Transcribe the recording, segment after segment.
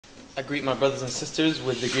I greet my brothers and sisters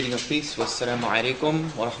with the greeting of peace. Wassalamu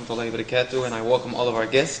alaikum wa rahmatullahi wa barakatuh, and I welcome all of our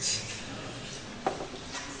guests.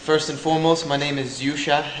 First and foremost, my name is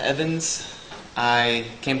Yusha Evans. I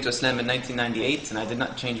came to Islam in 1998 and I did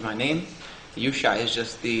not change my name. Yusha is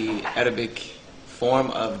just the Arabic form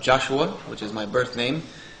of Joshua, which is my birth name.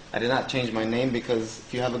 I did not change my name because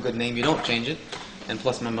if you have a good name, you don't change it. And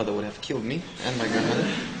plus my mother would have killed me and my grandmother.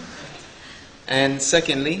 And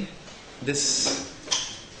secondly, this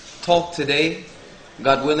talk today,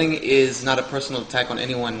 God willing, is not a personal attack on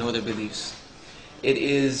anyone nor their beliefs. It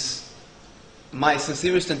is my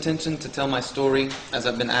sincerest intention to tell my story, as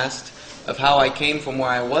I've been asked, of how I came from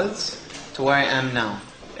where I was to where I am now,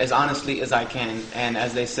 as honestly as I can, and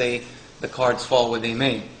as they say, the cards fall where they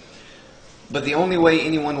may. But the only way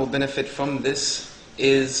anyone will benefit from this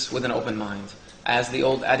is with an open mind. As the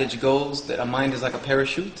old adage goes, that a mind is like a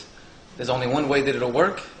parachute. There's only one way that it'll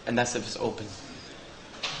work, and that's if it's open.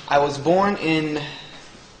 I was born in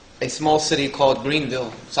a small city called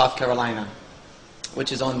Greenville, South Carolina,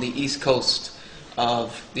 which is on the east coast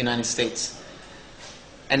of the United States.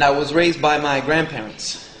 And I was raised by my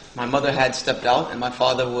grandparents. My mother had stepped out and my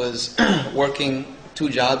father was working 2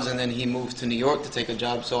 jobs, and then he moved to New York to take a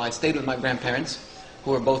job. So I stayed with my grandparents,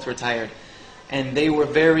 who were both retired. And they were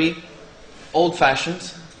very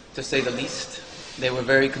old-fashioned, to say the least. They were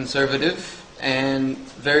very conservative and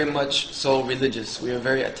very much so religious. We were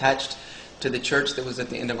very attached to the church that was at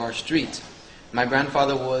the end of our street. My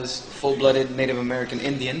grandfather was full-blooded Native American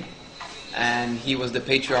Indian, and he was the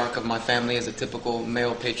patriarch of my family as a typical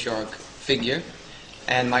male patriarch figure.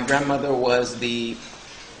 And my grandmother was the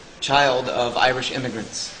child of Irish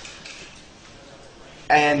immigrants.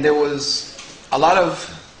 And there was a lot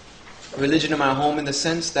of religion in my home, in the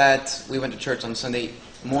sense that we went to church on Sunday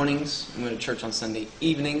mornings, we went to church on Sunday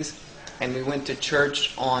evenings, and we went to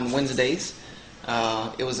church on Wednesdays.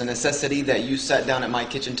 It was a necessity that you sat down at my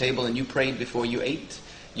kitchen table and you prayed before you ate,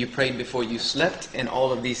 you prayed before you slept, and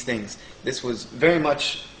all of these things. This was very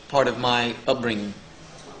much part of my upbringing.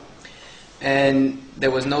 And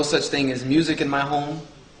there was no such thing as music in my home,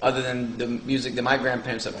 other than the music that my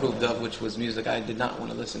grandparents approved of, which was music I did not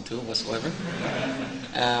want to listen to whatsoever.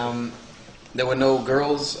 There were no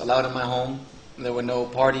girls allowed in my home. There were no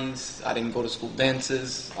parties. I didn't go to school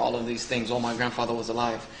dances, all of these things while my grandfather was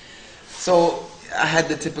alive. So I had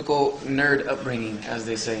the typical nerd upbringing, as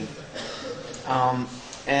they say.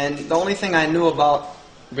 And the only thing I knew about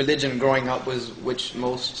religion growing up was, which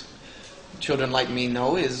most children like me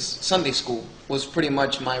know, is Sunday school was pretty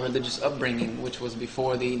much my religious upbringing, which was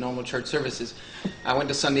before the normal church services. I went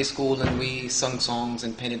to Sunday school and we sung songs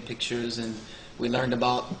and painted pictures, and we learned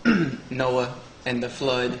about Noah and the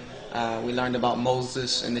flood. We learned about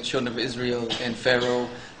Moses and the children of Israel and Pharaoh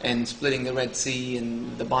and splitting the Red Sea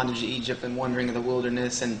and the bondage of Egypt and wandering in the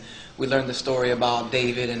wilderness. And we learned the story about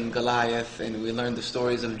David and Goliath, and we learned the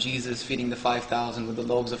stories of Jesus feeding the 5,000 with the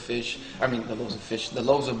loaves of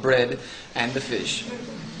bread and the fish.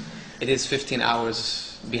 It is 15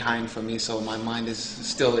 hours behind for me, so my mind is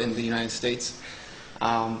still in the United States.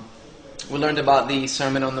 We learned about the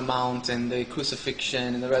Sermon on the Mount and the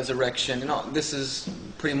crucifixion and the resurrection. And all, this is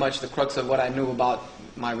pretty much the crux of what I knew about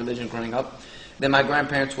my religion growing up. Then my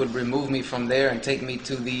grandparents would remove me from there and take me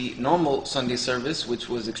to the normal Sunday service, which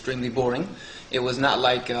was extremely boring. It was not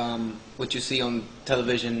like what you see on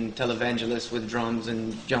television, televangelists with drums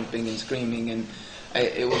and jumping and screaming. And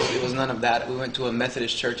it was none of that. We went to a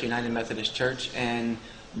Methodist church, United Methodist Church, and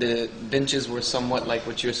the benches were somewhat like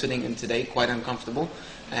what you're sitting in today, quite uncomfortable.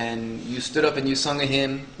 And you stood up and you sung a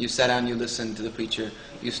hymn, you sat down, you listened to the preacher.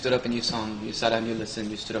 You stood up and you sung, you sat down, you listened,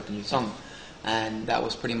 you stood up and you sung. And that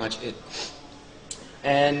was pretty much it.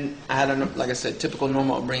 And I had, like I said, typical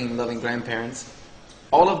normal upbringing, loving grandparents.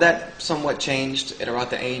 All of that somewhat changed at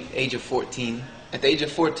around the age of 14. At the age of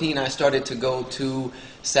 14, I started to go to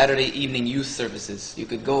Saturday evening youth services. You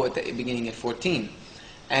could go at the beginning at 14.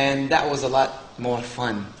 And that was a lot more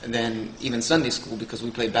fun than even Sunday school, because we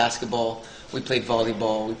played basketball, we played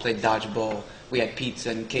volleyball, we played dodgeball, we had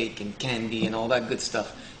pizza and cake and candy and all that good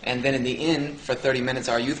stuff. And then in the end, for 30 minutes,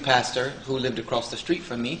 our youth pastor, who lived across the street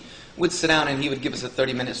from me, would sit down and he would give us a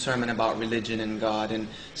 30-minute sermon about religion and God, and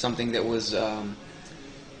something that was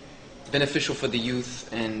beneficial for the youth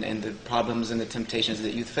and the problems and the temptations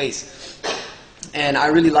that youth face. And I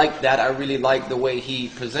really liked that. I really liked the way he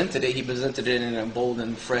presented it. He presented it in a bold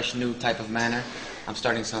and fresh, new type of manner. I'm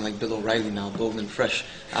starting to sound like Bill O'Reilly now, bold and fresh.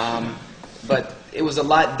 But it was a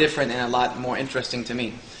lot different and a lot more interesting to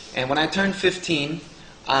me. And when I turned 15,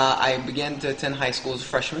 I began to attend high school as a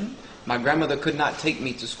freshman. My grandmother could not take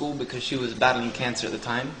me to school because she was battling cancer at the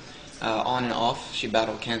time, on and off. She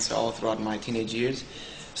battled cancer all throughout my teenage years.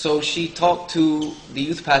 So she talked to the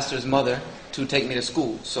youth pastor's mother to take me to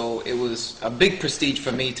school. So it was a big prestige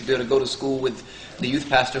for me to be able to go to school with the youth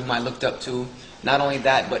pastor whom I looked up to. Not only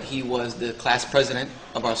that, but he was the class president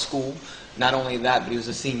of our school. Not only that, but he was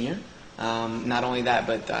a senior. Not only that,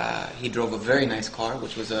 but he drove a very nice car,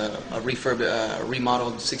 which was a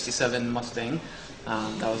remodeled '67 Mustang.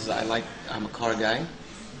 I'm a car guy.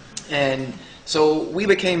 And so we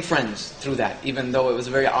became friends through that, even though it was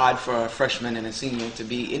very odd for a freshman and a senior to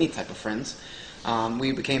be any type of friends.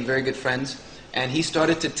 We became very good friends, and he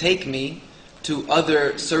started to take me to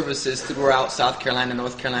other services throughout South Carolina,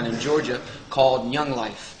 North Carolina, and Georgia called Young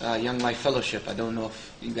Life Fellowship. I don't know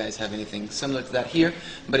if you guys have anything similar to that here,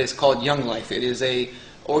 but it's called Young Life. It is a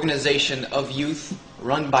organization of youth,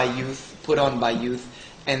 run by youth, put on by youth,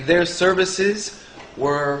 and their services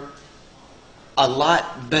were a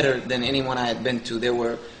lot better than anyone I had been to.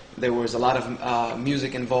 There was a lot of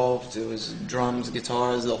music involved. There was drums,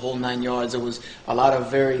 guitars, the whole 9 yards. There was a lot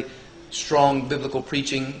of very strong biblical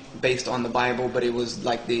preaching based on the Bible, but it was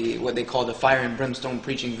like what they call the fire and brimstone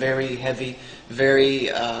preaching, very heavy, very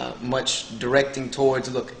much directing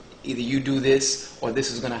towards, look, either you do this or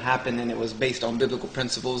this is going to happen, and it was based on biblical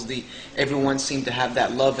principles. Everyone seemed to have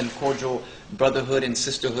that love and cordial brotherhood and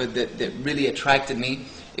sisterhood that really attracted me.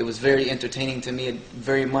 It was very entertaining to me,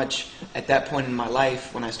 very much at that point in my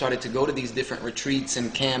life when I started to go to these different retreats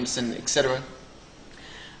and camps and etc.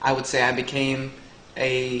 I would say I became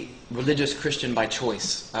a religious Christian by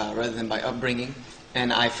choice rather than by upbringing,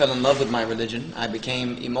 and I fell in love with my religion. I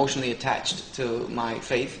became emotionally attached to my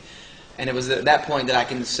faith, and it was at that point that I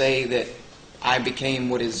can say that I became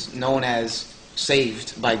what is known as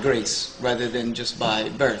saved by grace rather than just by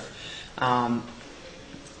birth.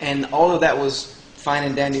 And all of that was fine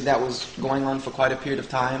and dandy. That was going on for quite a period of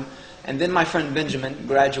time. And then my friend Benjamin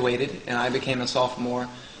graduated, and I became a sophomore.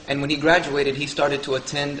 And when he graduated, he started to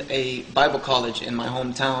attend a Bible college in my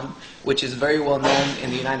hometown, which is very well known in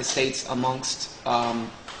the United States amongst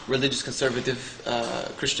religious conservative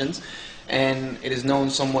Christians. And it is known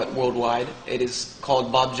somewhat worldwide. It is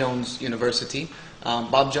called Bob Jones University.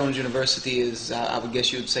 Bob Jones University is, I would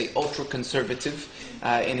guess you would say, ultra-conservative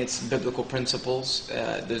in its biblical principles.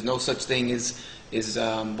 There's no such thing as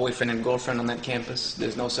boyfriend and girlfriend on that campus.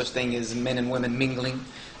 There's no such thing as men and women mingling.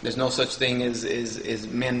 There's no such thing as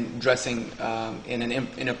men dressing in an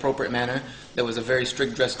inappropriate manner. There was a very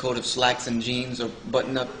strict dress code of slacks and jeans or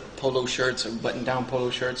button-up polo shirts or button-down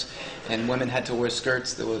polo shirts, and women had to wear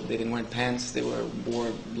skirts. They didn't wear pants. They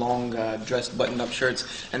wore long dressed button-up shirts,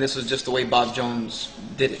 and this was just the way Bob Jones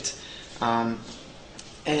did it.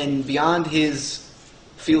 And beyond his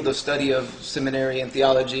field of study of seminary and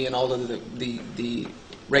theology and all of the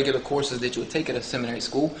regular courses that you would take at a seminary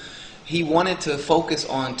school, he wanted to focus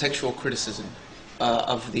on textual criticism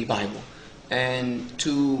of the Bible. And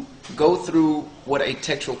to go through what a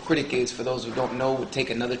textual critic is, for those who don't know, would take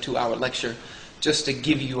another 2-hour lecture just to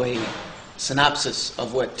give you a synopsis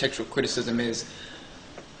of what textual criticism is.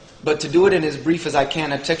 But to do it in as brief as I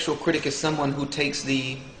can, a textual critic is someone who takes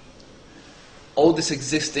the oldest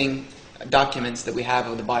existing documents that we have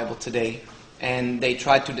of the Bible today, and they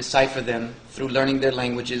try to decipher them through learning their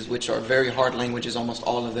languages, which are very hard languages, almost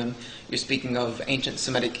all of them. You're speaking of ancient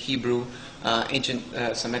Semitic Hebrew, ancient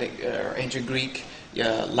Greek,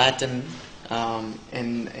 Latin,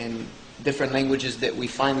 and different languages that we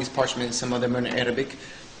find these parchments. Some of them are in Arabic.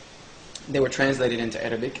 They were translated into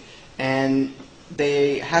Arabic, and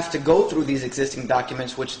they have to go through these existing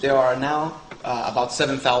documents, which there are now about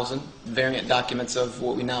 7,000 variant documents of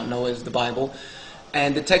what we now know as the Bible.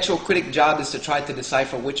 And the textual critic job is to try to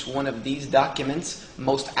decipher which one of these documents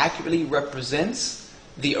most accurately represents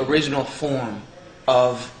the original form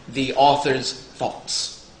of the author's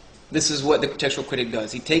thoughts. This is what the textual critic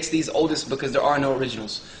does. He takes these oldest, because there are no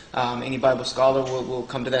originals. Any Bible scholar will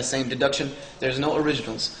come to that same deduction. There's no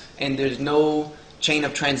originals, and there's no chain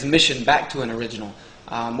of transmission back to an original.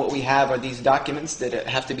 What we have are these documents that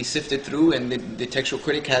have to be sifted through, and the textual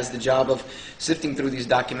critic has the job of sifting through these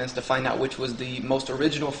documents to find out which was the most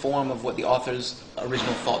original form of what the author's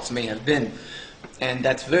original thoughts may have been. And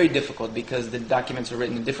that's very difficult because the documents are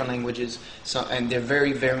written in different languages, and they're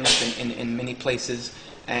very variant in many places.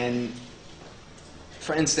 And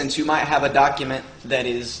for instance, you might have a document that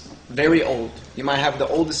is very old. You might have the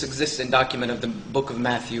oldest existing document of the book of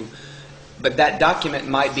Matthew, but that document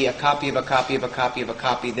might be a copy of a copy of a copy of a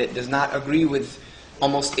copy that does not agree with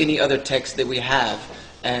almost any other text that we have.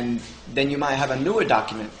 And then you might have a newer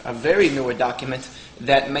document, a very newer document,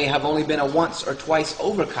 that may have only been a once or twice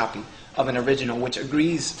over copy of an original, which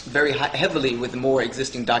agrees very heavily with more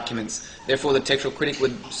existing documents. Therefore, the textual critic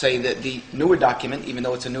would say that the newer document, even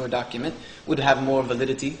though it's a newer document, would have more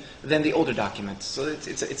validity than the older documents. So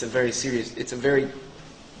it's a very serious, it's a very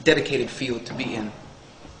dedicated field to be in.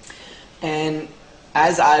 And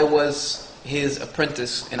as I was his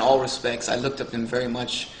apprentice in all respects, I looked up to him very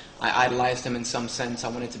much. I idolized him in some sense. I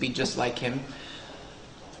wanted to be just like him.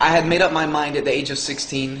 I had made up my mind at the age of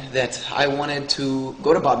 16 that I wanted to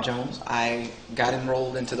go to Bob Jones. I got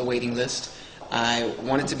enrolled into the waiting list. I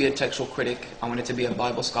wanted to be a textual critic. I wanted to be a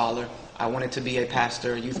Bible scholar. I wanted to be a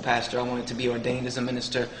pastor, a youth pastor. I wanted to be ordained as a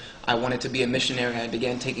minister. I wanted to be a missionary. I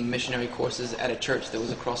began taking missionary courses at a church that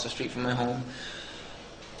was across the street from my home.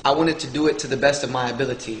 I wanted to do it to the best of my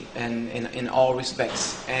ability and in all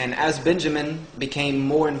respects. And as Benjamin became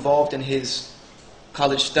more involved in his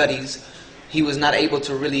college studies, he was not able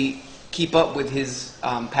to really keep up with his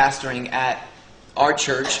pastoring at our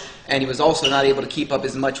church, and he was also not able to keep up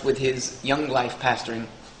as much with his young life pastoring.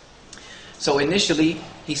 So initially,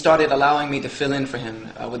 he started allowing me to fill in for him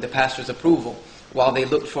with the pastor's approval while they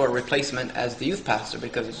looked for a replacement as the youth pastor,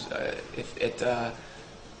 because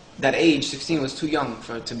that age, 16, was too young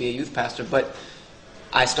to be a youth pastor. But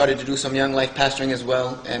I started to do some young life pastoring as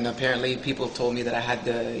well, and apparently people told me that I had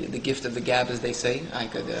the gift of the gab, as they say. I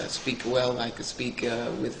could speak well, I could speak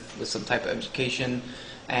with some type of education,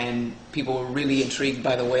 and people were really intrigued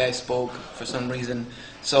by the way I spoke for some reason.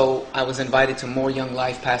 So I was invited to more young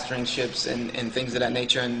life pastoring ships and things of that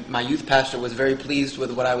nature, and my youth pastor was very pleased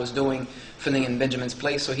with what I was doing, filling in Benjamin's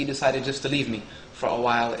place, so he decided just to leave me for a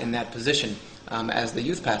while in that position as the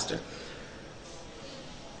youth pastor.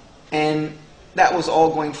 And that was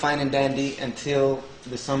all going fine and dandy until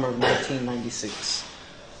the summer of 1996.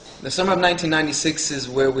 The summer of 1996 is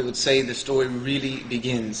where we would say the story really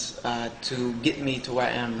begins to get me to where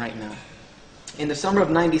I am right now. In the summer of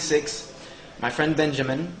 96, my friend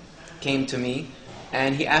Benjamin came to me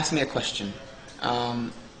and he asked me a question.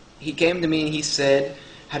 He came to me and he said,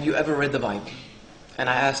 "Have you ever read the Bible?" And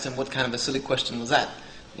I asked him, what kind of a silly question was that?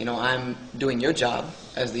 You know, I'm doing your job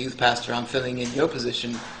as the youth pastor. I'm filling in your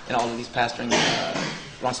position in all of these pastoring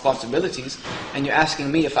responsibilities, and you're asking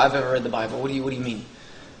me if I've ever read the Bible. What do you mean?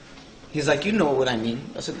 He's like, "You know what I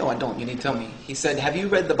mean." I said, "No, I don't. You need to tell me." He said, "Have you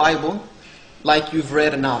read the Bible like you've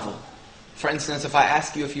read a novel? For instance, if I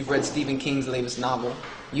ask you if you've read Stephen King's latest novel,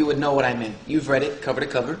 you would know what I meant. You've read it cover to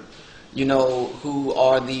cover. You know who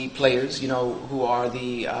are the players. You know who are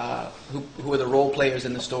the role players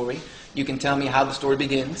in the story. You can tell me how the story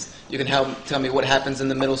begins. You can tell me what happens in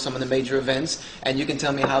the middle, some of the major events, and you can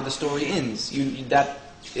tell me how the story ends. That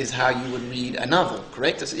is how you would read a novel,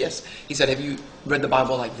 correct?" I said, "Yes." He said, "Have you read the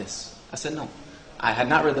Bible like this?" I said, "No. I had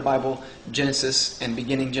not read the Bible, Genesis and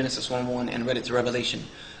beginning Genesis 1:1 and read it to Revelation.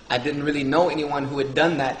 I didn't really know anyone who had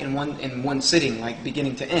done that in one sitting, like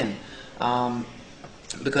beginning to end,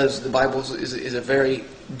 because the Bible is a very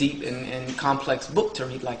deep and complex book to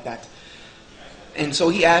read like that." And so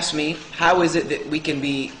he asked me, how is it that we can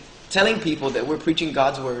be telling people that we're preaching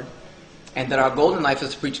God's Word and that our goal in life is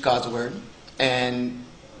to preach God's Word, and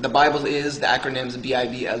the Bible is the acronyms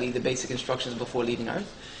BIBLE, the basic instructions before leaving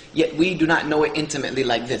earth, yet we do not know it intimately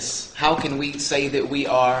like this? How can we say that we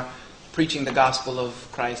are preaching the gospel of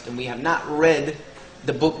Christ and we have not read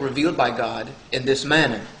the book revealed by God in this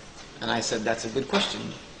manner? And I said, "That's a good question."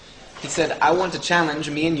 He said, "I want to challenge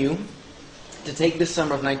me and you to take this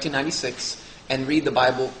summer of 1996 and read the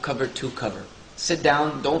Bible cover to cover. Sit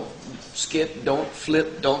down, don't skip, don't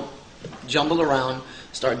flip, don't jumble around.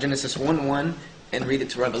 Start Genesis 1:1 and read it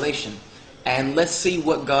to Revelation. And let's see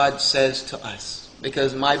what God says to us."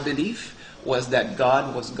 Because my belief was that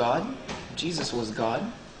God was God, Jesus was God,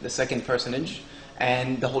 the second personage,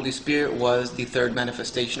 and the Holy Spirit was the third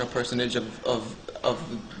manifestation or personage of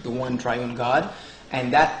the one triune God.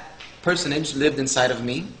 And that personage lived inside of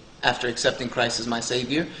me. After accepting Christ as my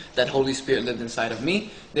Savior, that Holy Spirit lived inside of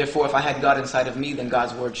me. Therefore, if I had God inside of me, then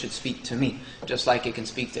God's Word should speak to me, just like it can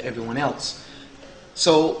speak to everyone else.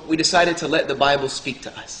 So we decided to let the Bible speak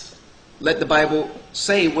to us. Let the Bible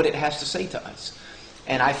say what it has to say to us.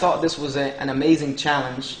 And I thought this was an amazing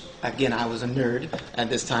challenge. Again, I was a nerd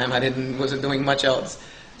at this time. I wasn't doing much else.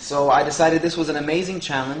 So I decided this was an amazing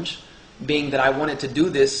challenge, being that I wanted to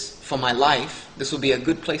do this for my life. This would be a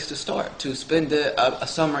good place to start, to spend a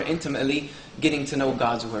summer intimately getting to know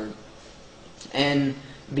God's Word. And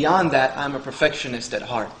beyond that, I'm a perfectionist at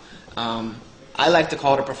heart. I like to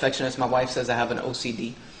call it a perfectionist. My wife says I have an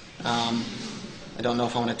OCD. I don't know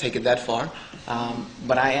if I want to take it that far.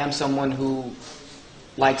 But I am someone who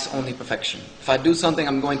likes only perfection. If I do something,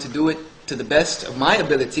 I'm going to do it to the best of my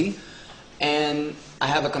ability and I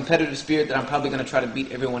have a competitive spirit that I'm probably going to try to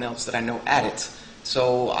beat everyone else that I know at it.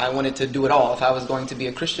 So I wanted to do it all. If I was going to be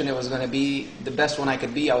a Christian, it was going to be the best one I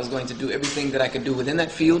could be. I was going to do everything that I could do within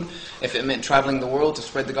that field. If it meant traveling the world to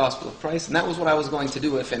spread the gospel of Christ, and that was what I was going to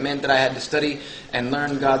do. If it meant that I had to study and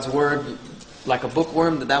learn God's word like a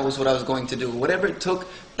bookworm, that was what I was going to do. Whatever it took,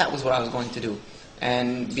 that was what I was going to do.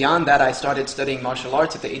 And beyond that, I started studying martial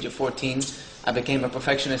arts at the age of 14. I became a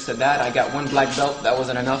perfectionist at that. I got one black belt. That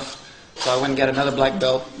wasn't enough. So I went and got another black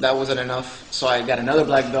belt. That wasn't enough. So I got another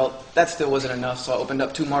black belt. That still wasn't enough. So I opened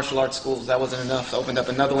up 2 martial arts schools. That wasn't enough. I opened up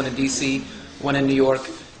another one in D.C., one in New York.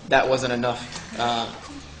 That wasn't enough.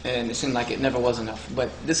 And it seemed like it never was enough.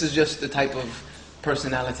 But this is just the type of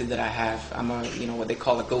personality that I have. I'm a, what they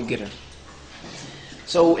call a go-getter.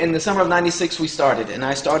 So in the summer of '96 we started, and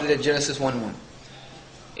I started at Genesis 1:1.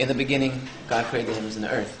 In the beginning, God created the heavens and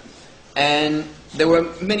the earth. And there were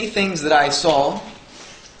many things that I saw,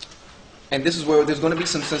 and this is where there's going to be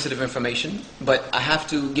some sensitive information, but I have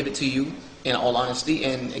to give it to you in all honesty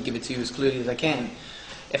and give it to you as clearly as I can.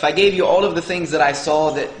 If I gave you all of the things that I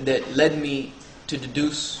saw that led me to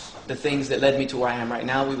deduce the things that led me to where I am right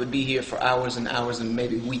now, we would be here for hours and hours and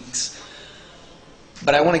maybe weeks.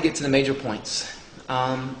 But I want to get to the major points.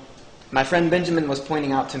 My friend Benjamin was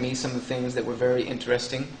pointing out to me some of the things that were very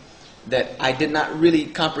interesting that I did not really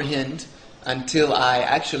comprehend until I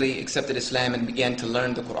actually accepted Islam and began to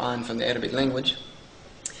learn the Quran from the Arabic language.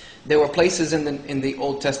 There were places in the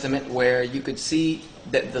Old Testament where you could see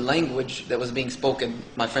that the language that was being spoken,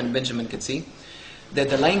 my friend Benjamin could see, that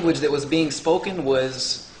the language that was being spoken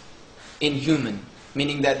was inhuman,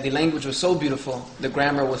 meaning that the language was so beautiful, the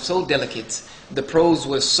grammar was so delicate, the prose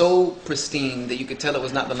was so pristine that you could tell it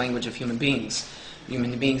was not the language of human beings.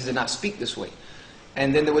 Human beings did not speak this way.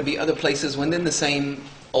 And then there would be other places within the same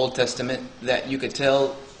Old Testament that you could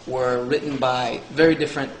tell were written by very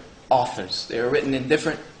different authors. They were written in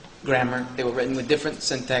different grammar, they were written with different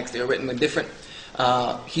syntax, they were written with different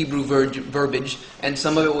Hebrew verbiage, and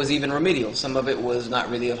some of it was even remedial. Some of it was not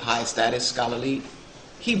really of high status, scholarly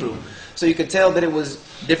Hebrew. So you could tell that it was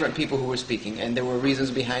different people who were speaking, and there were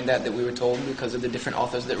reasons behind that we were told because of the different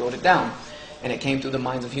authors that wrote it down. And it came through the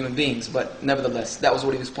minds of human beings, but nevertheless, that was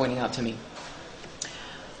what he was pointing out to me.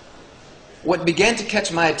 What began to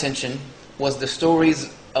catch my attention was the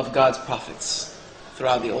stories of God's prophets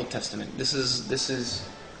throughout the Old Testament. This is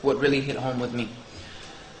what really hit home with me.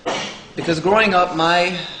 Because growing up,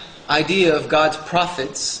 my idea of God's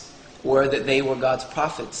prophets were that they were God's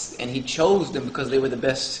prophets, and He chose them because they were the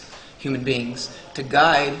best human beings to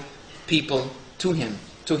guide people to Him,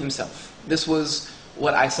 to Himself. This was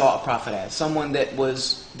what I saw a prophet as, someone that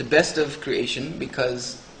was the best of creation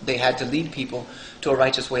because they had to lead people to a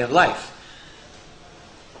righteous way of life.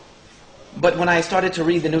 But when I started to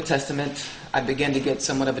read the New Testament, I began to get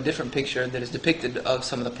somewhat of a different picture that is depicted of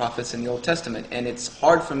some of the prophets in the Old Testament. And it's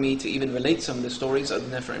hard for me to even relate some of the stories other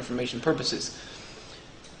than for information purposes.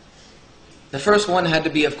 The first one had to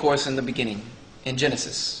be, of course, in the beginning, in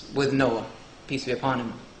Genesis, with Noah, peace be upon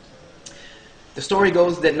him. The story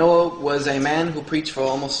goes that Noah was a man who preached for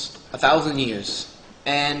almost 1,000 years.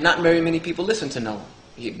 And not very many people listened to Noah,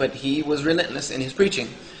 but he was relentless in his preaching,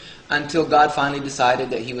 until God finally decided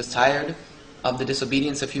that He was tired of the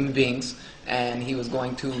disobedience of human beings, and He was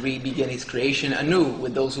going to re-begin His creation anew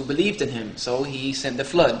with those who believed in Him. So He sent the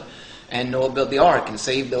flood, and Noah built the ark and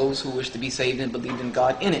saved those who wished to be saved and believed in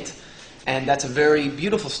God in it. And that's a very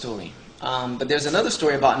beautiful story. But there's another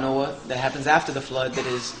story about Noah that happens after the flood that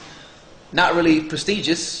is not really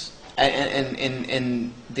prestigious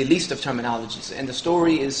in the least of terminologies. And the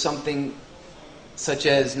story is something such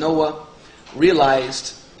as Noah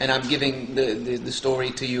realized, and I'm giving the story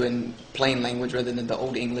to you in plain language rather than the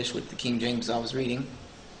Old English with the King James I was reading,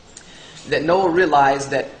 that Noah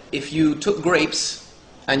realized that if you took grapes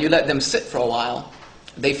and you let them sit for a while,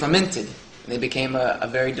 they fermented. They became a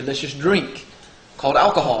very delicious drink called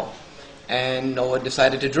alcohol. And Noah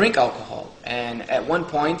decided to drink alcohol. And at one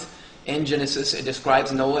point in Genesis, it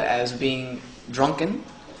describes Noah as being drunken,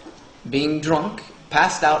 being drunk,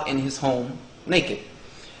 passed out in his home, naked.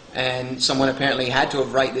 And someone apparently had to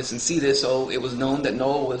have write this and see this, so it was known that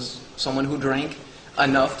Noah was someone who drank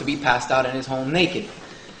enough to be passed out in his home naked.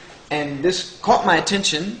 And this caught my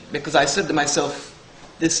attention because I said to myself,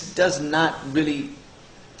 this does not really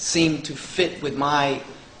seem to fit with my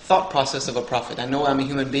thought process of a prophet. I know I'm a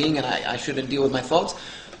human being and I shouldn't deal with my thoughts,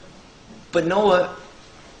 but Noah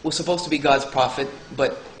was supposed to be God's prophet,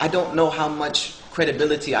 but I don't know how much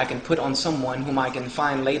credibility I can put on someone whom I can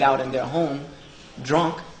find laid out in their home,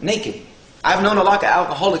 drunk, naked. I've known a lot of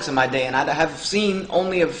alcoholics in my day, and I have seen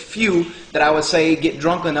only a few that I would say get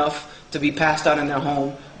drunk enough to be passed out in their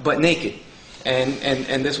home, but naked.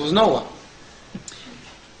 And this was Noah.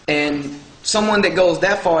 And someone that goes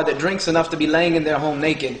that far, that drinks enough to be laying in their home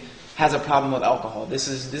naked, has a problem with alcohol. This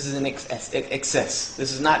is an excess.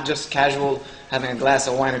 This is not just casual having a glass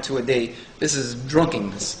of wine or two a day. This is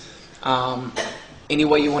drunkenness. Any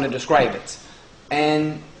way you want to describe it.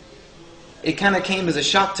 And it kind of came as a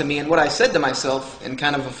shock to me. And what I said to myself, in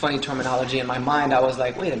kind of a funny terminology in my mind, I was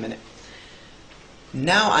like, wait a minute.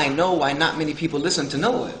 Now I know why not many people listen to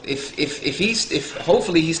Noah. If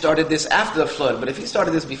hopefully he started this after the flood, but if he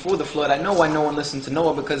started this before the flood, I know why no one listened to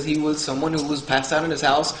Noah, because he was someone who was passed out in his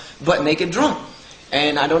house, butt naked, drunk.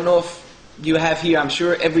 And I don't know if you have here, I'm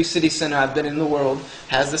sure every city center I've been in the world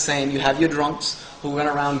has the same. You have your drunks who run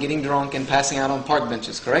around getting drunk and passing out on park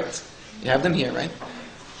benches, correct? You have them here, right?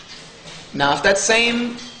 Now if that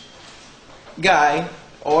same guy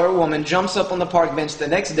or woman jumps up on the park bench the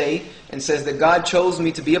next day and says that God chose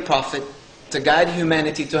me to be a prophet, to guide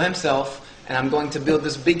humanity to himself, and I'm going to build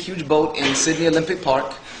this big huge boat in Sydney Olympic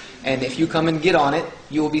Park, and if you come and get on it,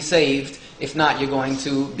 you will be saved. If not, you're going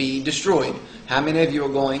to be destroyed. How many of you are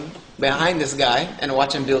going behind this guy and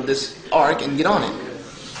watch him build this ark and get on it?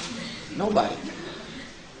 Nobody.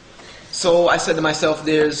 So I said to myself,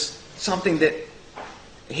 there's something that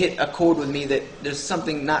hit a chord with me, that there's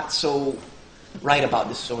something not so right about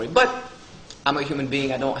this story. But I'm a human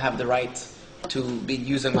being. I don't have the right to be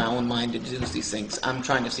using my own mind to deduce these things. I'm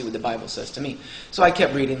trying to see what the Bible says to me. So I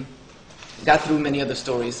kept reading, got through many other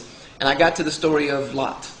stories, and I got to the story of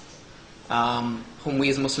Lot, whom we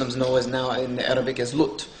as Muslims know as now in Arabic as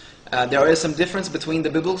Lut. There is some difference between the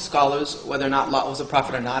biblical scholars whether or not Lot was a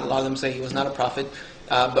prophet or not. A lot of them say he was not a prophet.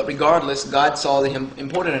 But regardless, God saw him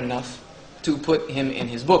important enough to put him in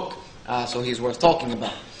his book. So he's worth talking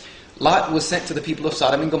about. Lot was sent to the people of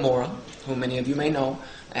Sodom and Gomorrah, whom many of you may know.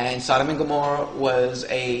 And Sodom and Gomorrah was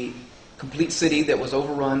a complete city that was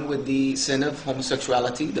overrun with the sin of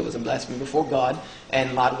homosexuality. There was a blasphemy before God.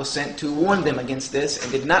 And Lot was sent to warn them against this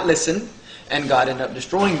and did not listen. And God ended up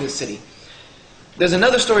destroying this city. There's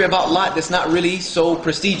another story about Lot that's not really so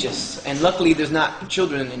prestigious. And luckily there's not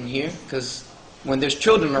children in here, because when there's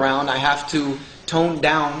children around, I have to tone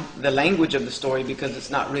down the language of the story because it's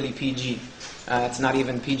not really PG. It's not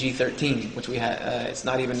even PG-13, which we have. It's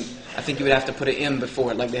not even. I think you would have to put an M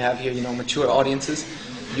before it, like they have here. You know, mature audiences.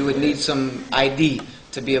 You would need some ID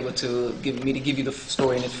to be able to give you the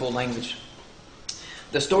story in its full language.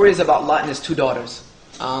 The story is about Lot and his two daughters,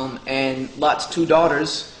 and Lot's two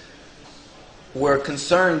daughters were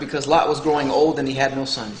concerned because Lot was growing old and he had no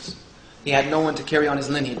sons. He had no one to carry on his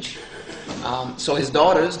lineage. So his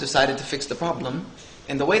daughters decided to fix the problem,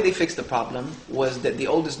 and the way they fixed the problem was that the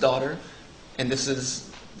oldest daughter, and this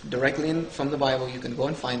is directly from the Bible, you can go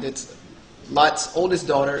and find it, Lot's oldest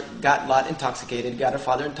daughter got Lot intoxicated, got her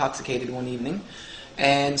father intoxicated one evening,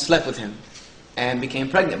 and slept with him, and became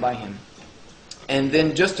pregnant by him. And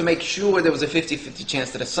then just to make sure there was a 50-50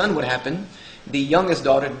 chance that a son would happen, the youngest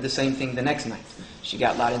daughter did the same thing the next night. She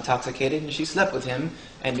got Lot intoxicated, and she slept with him,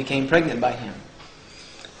 and became pregnant by him.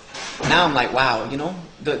 Now I'm like, wow, you know,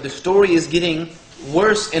 the story is getting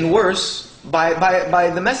worse and worse by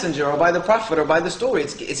the messenger or by the prophet or by the story.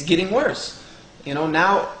 It's getting worse. You know,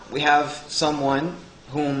 now we have someone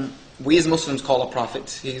whom we as Muslims call a prophet.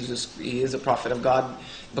 He is a prophet of God,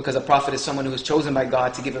 because a prophet is someone who is chosen by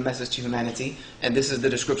God to give a message to humanity. And this is the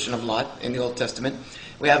description of Lot in the Old Testament.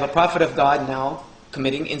 We have a prophet of God now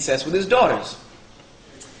committing incest with his daughters.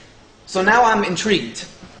 So now I'm intrigued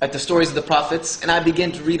at the stories of the prophets, and I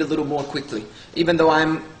begin to read a little more quickly. Even though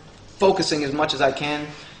I'm focusing as much as I can,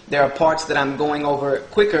 there are parts that I'm going over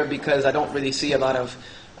quicker because I don't really see a lot of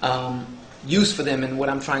use for them in what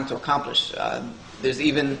I'm trying to accomplish. There's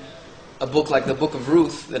even a book like the Book of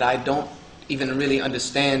Ruth that I don't even really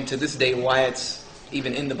understand to this day why it's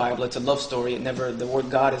even in the Bible. It's a love story. The word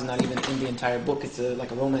God is not even in the entire book. It's like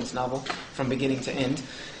a romance novel from beginning to end.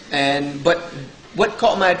 But what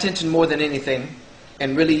caught my attention more than anything,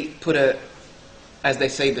 and really put as they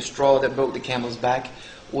say, the straw that broke the camel's back,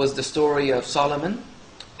 was the story of Solomon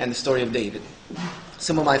and the story of David.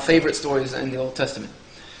 Some of my favorite stories in the Old Testament.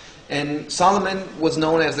 And Solomon was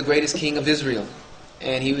known as the greatest king of Israel.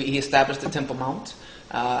 And he established the Temple Mount.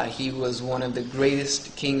 He was one of the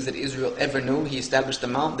greatest kings that Israel ever knew. He established the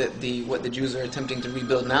mount that what the Jews are attempting to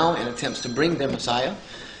rebuild now in attempts to bring their Messiah.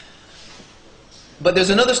 But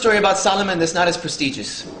there's another story about Solomon that's not as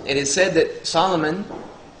prestigious. It is said that Solomon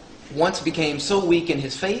once became so weak in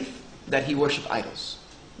his faith that he worshipped idols.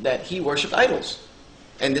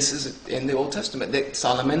 And this is in the Old Testament, that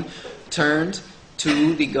Solomon turned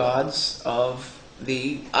to the gods of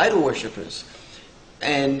the idol worshippers.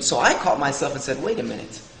 And so I caught myself and said, wait a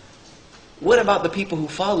minute. what about the people who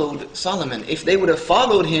followed Solomon? If they would have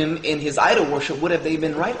followed him in his idol worship, would have they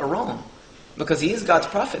been right or wrong? Because he is God's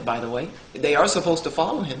prophet, by the way. They are supposed to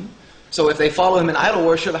follow him. So if they follow him in idol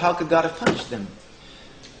worship, how could God have punished them?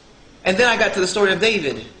 And then I got to the story of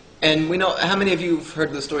David. And we know, how many of you have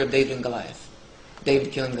heard the story of David and Goliath?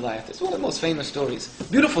 David killing Goliath. It's one of the most famous stories.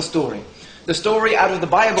 Beautiful story. The story out of the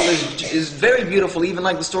Bible is very beautiful, even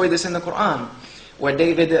like the story that's in the Quran, where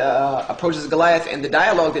David approaches Goliath, and the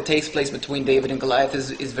dialogue that takes place between David and Goliath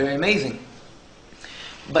is very amazing.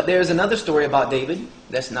 But there's another story about David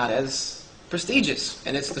that's not as prestigious,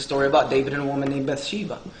 and it's the story about David and a woman named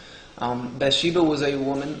Bathsheba. Bathsheba was a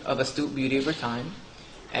woman of astute beauty of her time,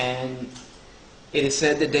 and it is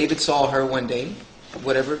said that David saw her one day,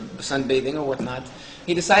 whatever, sunbathing or whatnot.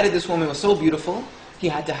 He decided this woman was so beautiful, he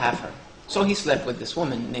had to have her. So he slept with this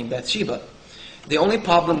woman named Bathsheba. The only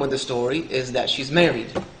problem with the story is that she's married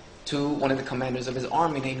to one of the commanders of his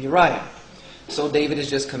army named Uriah. So David has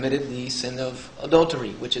just committed the sin of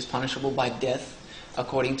adultery, which is punishable by death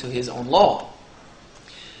according to his own law.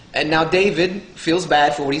 And now David feels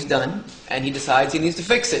bad for what he's done, and he decides he needs to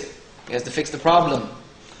fix it. He has to fix the problem.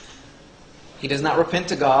 He does not repent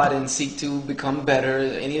to God and seek to become better,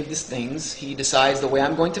 any of these things. He decides the way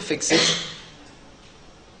I'm going to fix it.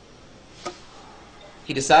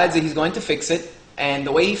 He decides that he's going to fix it, and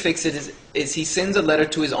the way he fixes it is he sends a letter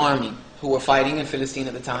to his army, who were fighting in Philistine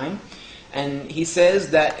at the time. And he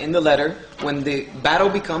says that in the letter, when the battle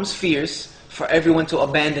becomes fierce, for everyone to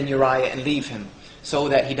abandon Uriah and leave him, so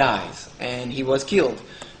that he dies. And he was killed.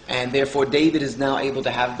 And therefore David is now able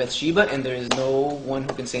to have Bathsheba, and there is no one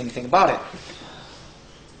who can say anything about it.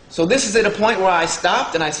 So this is at a point where I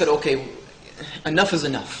stopped and I said, okay, enough is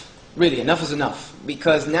enough. Really, enough is enough.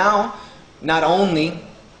 Because now, not only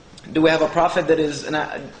do we have a prophet that is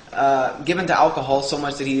given to alcohol so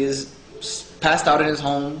much that he is passed out in his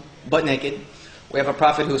home, butt naked. We have a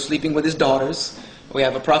prophet who is sleeping with his daughters. We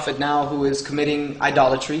have a prophet now who is committing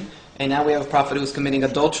idolatry. And now we have a prophet who is committing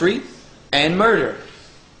adultery and murder.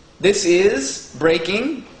 This is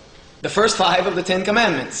breaking the first 5 of the 10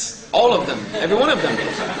 commandments. All of them. Every one of them.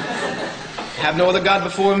 Have no other God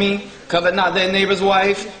before me. Covet not thy neighbor's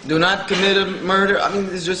wife. Do not commit a murder. I mean,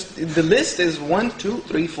 it's just, the list is 1, 2,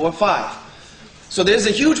 3, 4, 5. So there's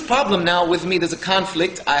a huge problem now with me. There's a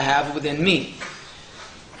conflict I have within me.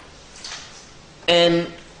 And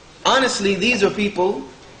honestly, these are people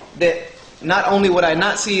that not only would I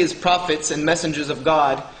not see as prophets and messengers of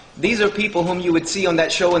God, these are people whom you would see on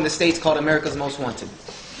that show in the States called America's Most Wanted.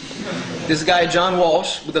 This guy, John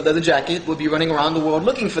Walsh, with a leather jacket, would be running around the world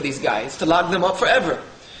looking for these guys to lock them up forever.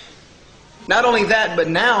 Not only that, but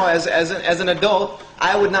now, as an adult,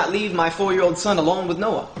 I would not leave my 4-year-old son alone with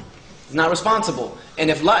Noah. He's not responsible. And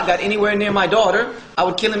if Lot got anywhere near my daughter, I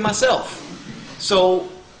would kill him myself. So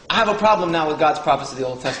I have a problem now with God's prophets of the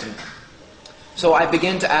Old Testament. So I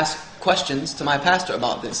began to ask questions to my pastor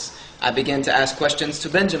about this. I began to ask questions to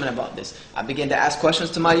Benjamin about this. I began to ask questions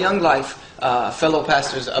to my Young Life fellow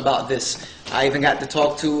pastors about this. I even got to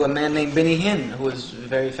talk to a man named Benny Hinn, who is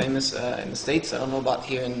very famous in the States. I don't know about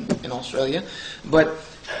here in Australia. But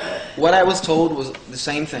what I was told was the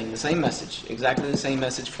same thing, the same message, exactly the same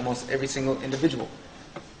message for almost every single individual.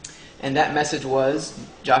 And that message was,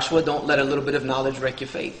 Joshua, don't let a little bit of knowledge wreck your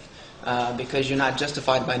faith, because you're not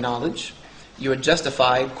justified by knowledge. You are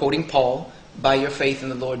justified, quoting Paul, by your faith in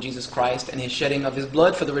the Lord Jesus Christ and His shedding of His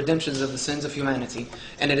blood for the redemptions of the sins of humanity.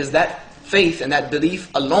 And it is that faith and that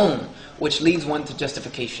belief alone which leads one to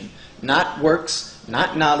justification. Not works,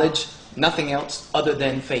 not knowledge, nothing else other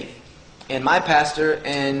than faith. And my pastor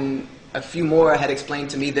and a few more had explained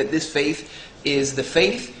to me that this faith is the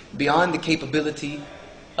faith beyond the capability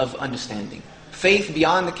of understanding. Faith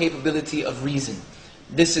beyond the capability of reason.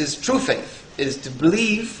 This is true faith, is to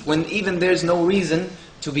believe when even there's no reason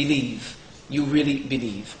to believe. You really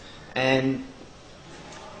believe. And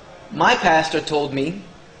my pastor told me,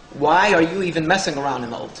 why are you even messing around in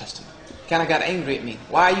the Old Testament? Kind of got angry at me.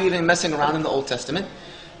 Why are you even messing around in the Old Testament?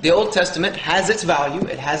 The Old Testament has its value,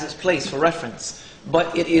 it has its place for reference,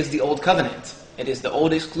 but it is the Old Covenant. It is the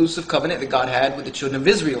old exclusive covenant that God had with the children of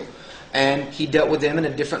Israel. And He dealt with them in a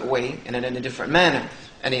different way and in a different manner.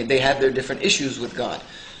 And they had their different issues with God.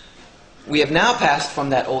 We have now passed from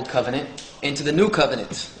that Old Covenant into the New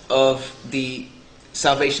Covenant of the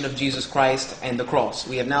salvation of Jesus Christ and the cross.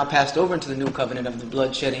 We have now passed over into the New Covenant of the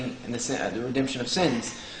blood shedding and the redemption of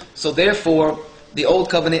sins. So therefore, the Old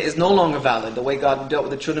Covenant is no longer valid. The way God dealt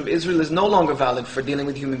with the children of Israel is no longer valid for dealing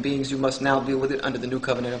with human beings. You must now deal with it under the New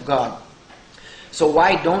Covenant of God. So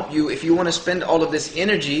why don't you, if you want to spend all of this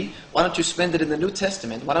energy, why don't you spend it in the New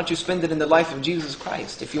Testament? Why don't you spend it in the life of Jesus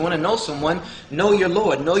Christ? If you want to know someone, know your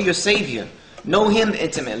Lord, know your Savior. Know Him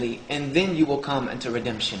intimately, and then you will come into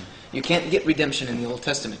redemption. You can't get redemption in the Old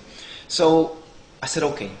Testament. So I said,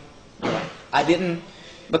 okay, all right. I didn't,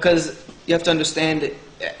 because you have to understand that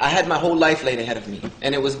I had my whole life laid ahead of me,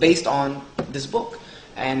 and it was based on this book.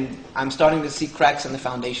 And I'm starting to see cracks in the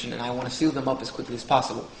foundation, and I want to seal them up as quickly as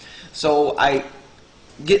possible. So I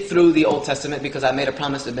get through the Old Testament because I made a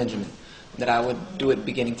promise to Benjamin that I would do it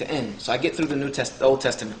beginning to end. So I get through the Old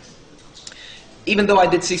Testament. Even though I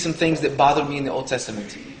did see some things that bothered me in the Old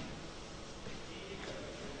Testament,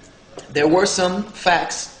 there were some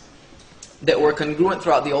facts that were congruent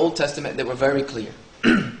throughout the Old Testament that were very clear.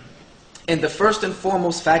 And the first and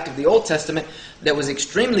foremost fact of the Old Testament that was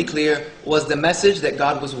extremely clear was the message that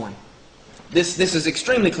God was one. This is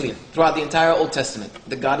extremely clear throughout the entire Old Testament,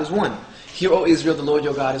 that God is one. Hear, O Israel, the Lord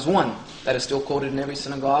your God is one. That is still quoted in every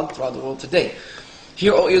synagogue throughout the world today.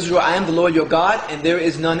 Hear, O Israel, I am the Lord your God, and there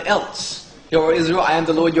is none else. Hear, O Israel, I am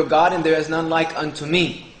the Lord your God, and there is none like unto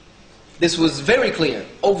me. This was very clear,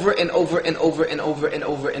 over and over and over and over and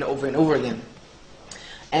over and over and over again.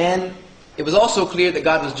 And it was also clear that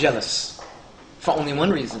God was jealous for only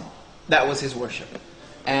one reason. That was His worship.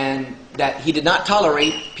 And that He did not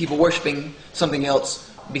tolerate people worshiping something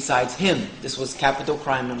else besides Him. This was capital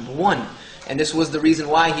crime number one. And this was the reason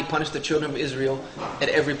why He punished the children of Israel at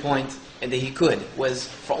every point that He could, was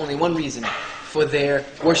for only one reason: for their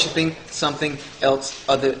worshiping something else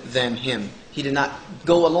other than Him. He did not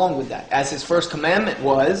go along with that. As His first commandment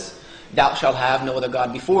was, thou shalt have no other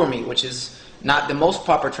God before me, which is not the most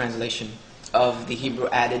proper translation of the Hebrew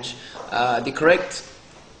adage. The correct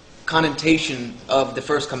connotation of the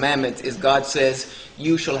first commandment is God says,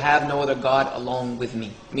 you shall have no other God along with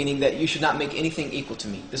me. Meaning that you should not make anything equal to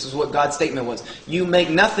me. This is what God's statement was. You make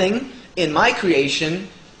nothing in my creation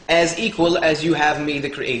as equal as you have me, the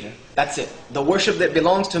Creator. That's it. The worship that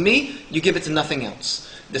belongs to me, you give it to nothing else.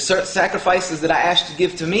 The sacrifices that I ask you to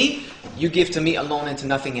give to me, you give to me alone and to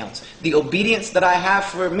nothing else. The obedience that I have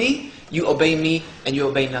for me, you obey me and you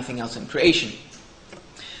obey nothing else in creation.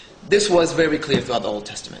 This was very clear throughout the Old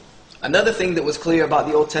Testament. Another thing that was clear about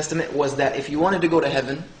the Old Testament was that if you wanted to go to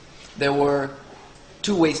heaven, there were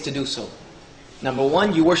two ways to do so. Number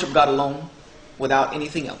one, you worship God alone without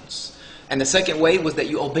anything else. And the second way was that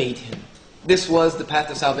you obeyed Him. This was the path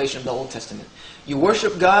of salvation of the Old Testament. You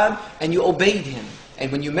worshiped God and you obeyed Him.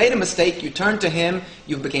 And when you made a mistake, you turned to Him,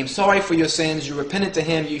 you became sorry for your sins, you repented to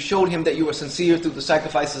Him, you showed Him that you were sincere through the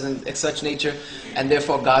sacrifices and such nature, and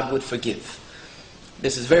therefore God would forgive.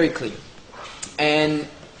 This is very clear. And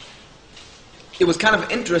it was kind of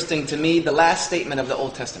interesting to me, the last statement of the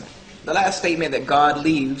Old Testament. The last statement that God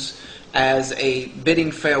leaves as a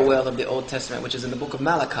bidding farewell of the Old Testament, which is in the book of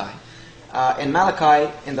Malachi. In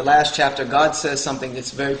Malachi, in the last chapter, God says something that's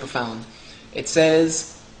very profound. It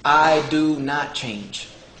says, I do not change.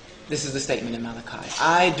 This is the statement in Malachi.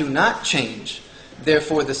 I do not change.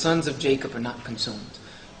 Therefore, the sons of Jacob are not consumed.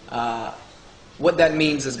 What that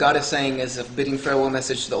means is God is saying as a bidding farewell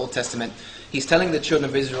message to the Old Testament. He's telling the children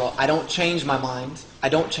of Israel, I don't change my mind. I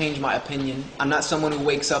don't change my opinion. I'm not someone who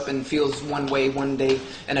wakes up and feels one way one day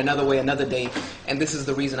and another way another day. And this is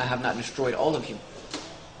the reason I have not destroyed all of you.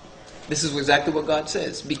 This is exactly what God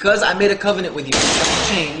says. Because I made a covenant with you, I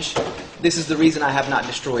don't change. This is the reason I have not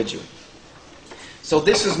destroyed you. So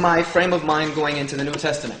this is my frame of mind going into the New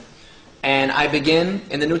Testament. And I begin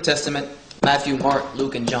in the New Testament, Matthew, Mark,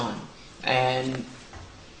 Luke, and John. And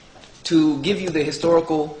to give you the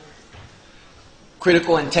historical,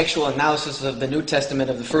 critical, and textual analysis of the New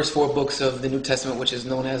Testament, of the first 4 books of the New Testament, which is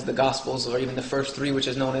known as the Gospels, or even the first 3, which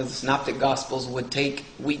is known as the Synoptic Gospels, would take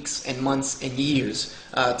weeks and months and years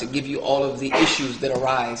to give you all of the issues that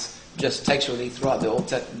arise just textually throughout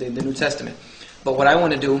the New Testament. But what I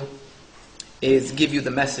want to do is give you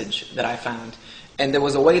the message that I found. And there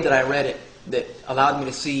was a way that I read it that allowed me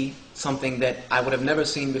to see something that I would have never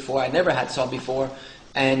seen before, I never had saw before,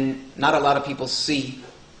 and not a lot of people see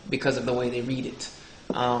because of the way they read it.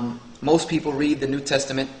 Most people read the New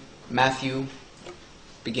Testament, Matthew,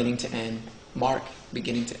 beginning to end, Mark,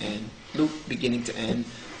 beginning to end, Luke, beginning to end,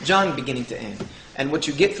 John, beginning to end. And what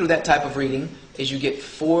you get through that type of reading is you get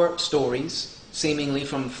 4 stories, seemingly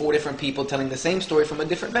from 4 different people telling the same story from a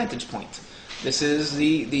different vantage point. This is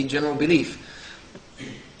the general belief.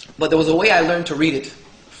 But there was a way I learned to read it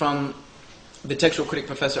from the textual critic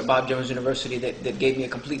professor at Bob Jones University that gave me a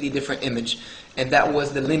completely different image, and that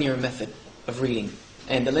was the linear method of reading.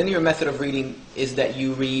 And the linear method of reading is that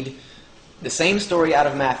you read the same story out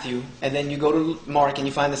of Matthew, and then you go to Mark and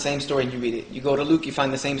you find the same story and you read it. You go to Luke, you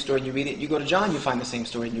find the same story and you read it. You go to John, you find the same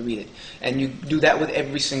story and you read it. And you do that with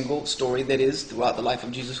every single story that is throughout the life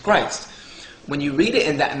of Jesus Christ. When you read it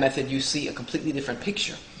in that method, you see a completely different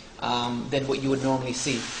picture than what you would normally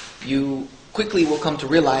see. You quickly will come to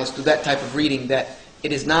realize through that type of reading that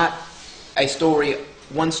it is not a story,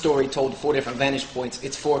 one story told 4 different vantage points.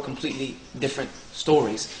 It's 4 completely different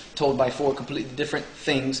stories told by 4 completely different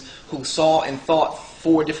things who saw and thought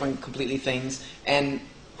 4 different completely things, and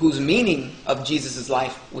whose meaning of Jesus'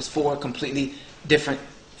 life was 4 completely different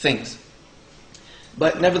things.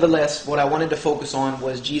 But nevertheless, what I wanted to focus on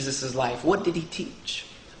was Jesus' life. What did he teach?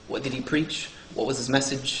 What did he preach? What was his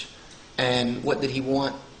message? And what did he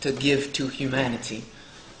want to give to humanity?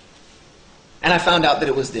 And I found out that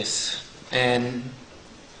it was this. And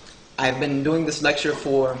I've been doing this lecture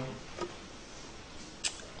for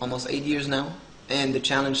almost 8 years now, and the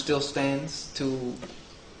challenge still stands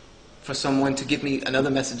for someone to give me another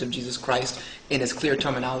message of Jesus Christ in as clear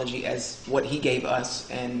terminology as what he gave us,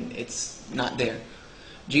 and it's not there.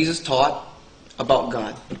 Jesus taught about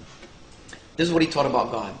God. This is what he taught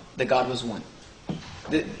about God, that God was one.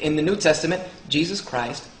 In the New Testament, Jesus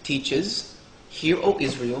Christ teaches, "Hear, O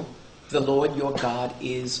Israel, the Lord your God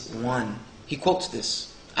is one." He quotes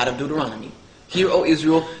this out of Deuteronomy. "Hear, O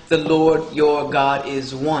Israel, the Lord your God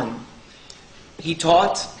is one." He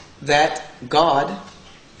taught that God,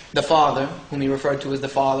 the Father, whom he referred to as the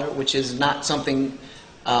Father, which is not something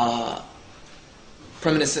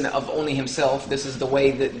reminiscent of only himself. This is the way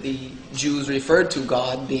that the Jews referred to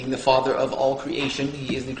God, being the Father of all creation.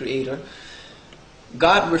 He is the Creator.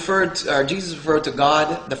 Jesus referred to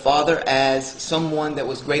God, the Father, as someone that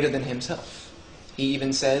was greater than himself. He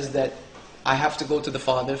even says that I have to go to the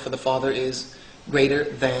Father, for the Father is greater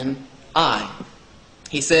than I.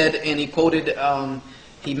 He said, and he quoted,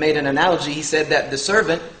 he made an analogy. He said that the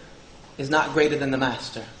servant is not greater than the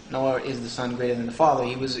master, nor is the son greater than the father.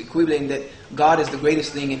 He was equating that God is the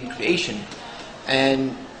greatest thing in creation.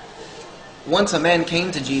 And once a man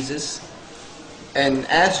came to Jesus and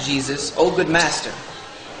asked Jesus, "O good master,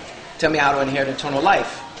 tell me how to inherit eternal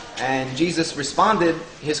life." And Jesus responded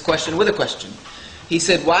his question with a question. He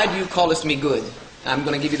said, "Why do you callest me good?" I'm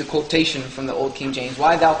going to give you the quotation from the Old King James.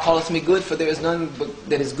 "Why thou callest me good? For there is none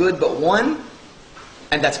that is good but one,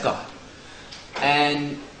 and that's God."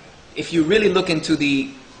 And if you really look into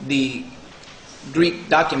the Greek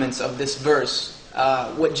documents of this verse,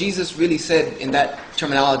 what Jesus really said in that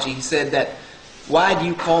terminology, he said that, "Why do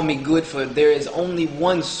you call me good? For there is only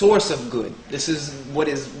one source of good." This is what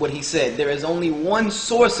he said. There is only one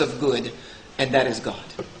source of good, and that is God.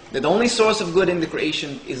 The only source of good in the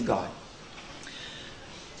creation is God.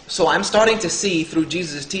 So I'm starting to see through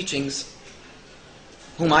Jesus' teachings,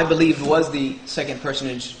 whom I believed was the second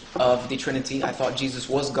personage of the Trinity. I thought Jesus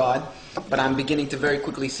was God, but I'm beginning to very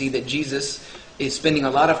quickly see that Jesus is spending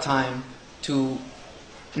a lot of time to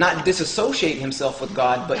not disassociate himself with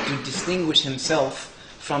God, but to distinguish himself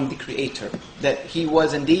from the Creator. That he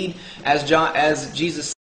was indeed, as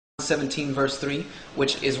Jesus 17 verse 3,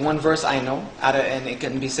 which is one verse I know, and it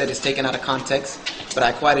can be said is taken out of context, but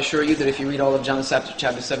I quite assure you that if you read all of John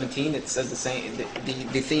chapter 17, it says the same.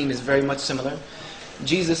 The theme is very much similar.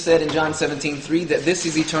 Jesus said in John 17:3 that this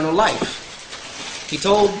is eternal life. He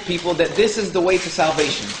told people that this is the way to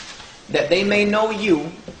salvation, that they may know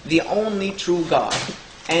you, the only true God,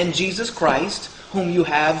 and Jesus Christ, whom you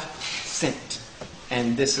have sent.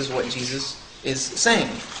 And this is what Jesus is saying,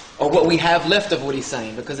 or what we have left of what he's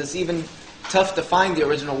saying, because it's even tough to find the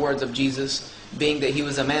original words of Jesus, being that he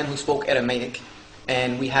was a man who spoke Aramaic,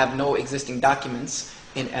 and we have no existing documents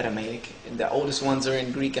in Aramaic. The oldest ones are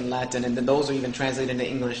in Greek and Latin, and then those are even translated into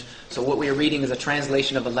English. So what we are reading is a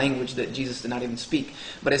translation of a language that Jesus did not even speak.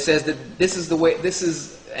 But it says that this is the way,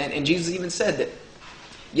 and Jesus even said that,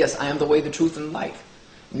 yes, I am the way, the truth, and the life.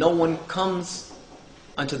 No one comes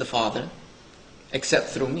unto the Father except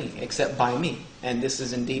through me, except by me. And this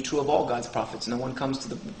is indeed true of all God's prophets. No one comes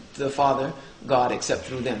to the Father, God, except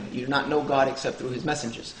through them. You do not know God except through his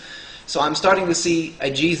messengers. So I'm starting to see a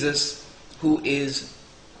Jesus who is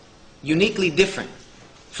uniquely different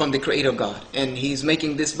from the Creator God. And he's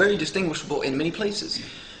making this very distinguishable in many places.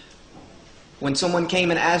 When someone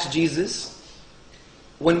came and asked Jesus,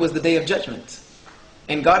 when was the day of judgment?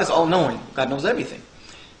 And God is all-knowing. God knows everything.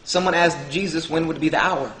 Someone asked Jesus when would be the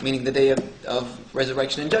hour, meaning the day of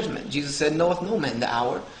resurrection and judgment. Jesus said, knoweth no man the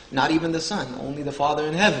hour, not even the Son, only the Father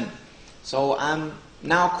in heaven. So I'm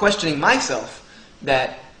now questioning myself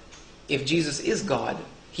that if Jesus is God,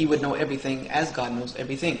 he would know everything as God knows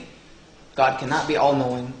everything. God cannot be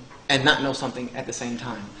all-knowing and not know something at the same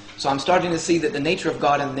time. So I'm starting to see that the nature of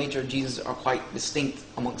God and the nature of Jesus are quite distinct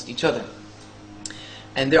amongst each other.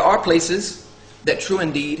 And there are places that, true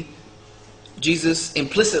indeed, Jesus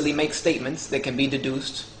implicitly makes statements that can be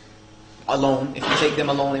deduced alone, if you take them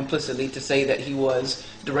alone implicitly, to say that he was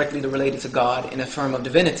directly related to God in a form of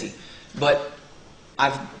divinity. But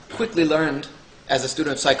I've quickly learned, as a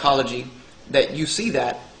student of psychology, that you see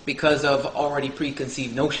that because of already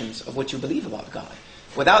preconceived notions of what you believe about God.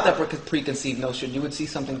 Without that preconceived notion, you would see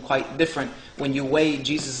something quite different when you weigh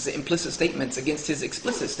Jesus' implicit statements against his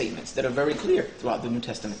explicit statements that are very clear throughout the New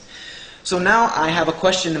Testament. So now I have a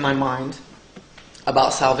question in my mind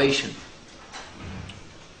about salvation.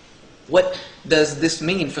 What does this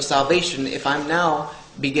mean for salvation if I'm now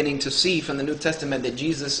beginning to see from the New Testament that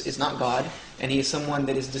Jesus is not God, and he is someone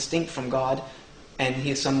that is distinct from God, and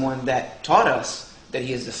he is someone that taught us that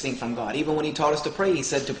he is distinct from God. Even when he taught us to pray, he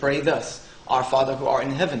said to pray thus: Our Father who art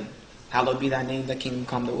in heaven, hallowed be thy name, thy kingdom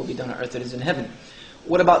come, thy will be done on earth as it is in heaven.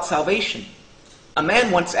 What about salvation? A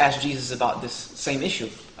man once asked Jesus about this same issue,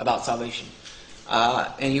 about salvation.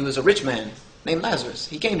 And he was a rich man named Lazarus.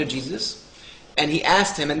 He came to Jesus and he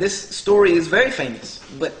asked him, and this story is very famous,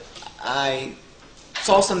 but I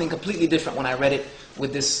saw something completely different when I read it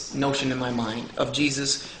with this notion in my mind of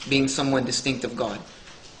Jesus being someone distinct of God,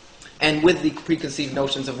 and with the preconceived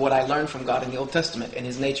notions of what I learned from God in the Old Testament and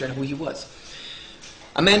his nature and who he was.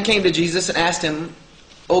 A man came to Jesus and asked him,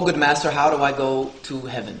 "O good master, how do I go to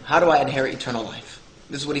heaven? How do I inherit eternal life?"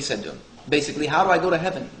 This is what he said to him. Basically, how do I go to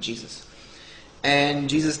heaven, Jesus? And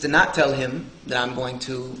Jesus did not tell him that I'm going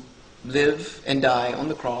to live and die on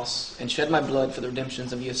the cross and shed my blood for the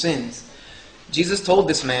redemptions of your sins. Jesus told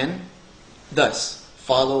this man thus: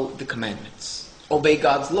 follow the commandments. Obey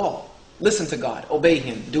God's law. Listen to God. Obey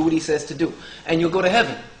him. Do what he says to do. And you'll go to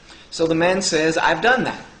heaven. So the man says, I've done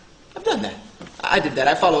that. I've done that. I did that.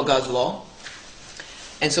 I follow God's law.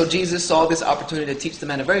 And so Jesus saw this opportunity to teach the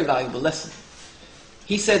man a very valuable lesson.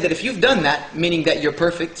 He said that if you've done that, meaning that you're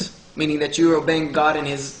perfect, meaning that you're obeying God in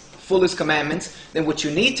his fullest commandments, then what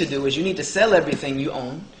you need to do is you need to sell everything you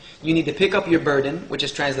own. You need to pick up your burden, which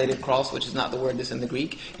is translated cross, which is not the word that's in the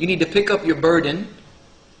Greek. You need to pick up your burden,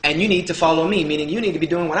 and you need to follow me, meaning you need to be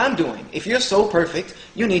doing what I'm doing. If you're so perfect,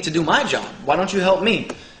 you need to do my job. Why don't you help me?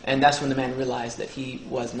 And that's when the man realized that he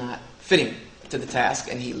was not fitting to the task,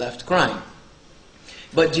 and he left crying.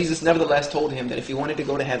 But Jesus nevertheless told him that if he wanted to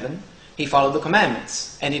go to heaven, he followed the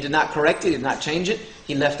commandments. And he did not correct it, he did not change it.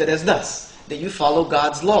 He left it as thus, that you follow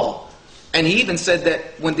God's law. And he even said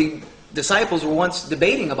that when the disciples were once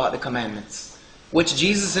debating about the commandments, which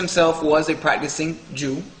Jesus himself was a practicing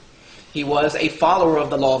Jew, he was a follower of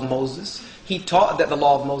the law of Moses. He taught that the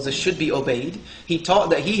law of Moses should be obeyed. He taught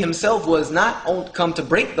that he himself was not come to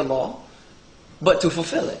break the law, but to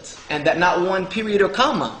fulfill it. And that not one period or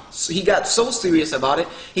comma. So he got so serious about it,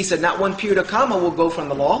 he said not one period or comma will go from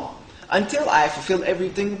the law until I fulfill every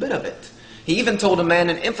bit of it. He even told a man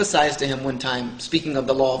and emphasized to him one time, speaking of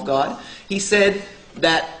the law of God, he said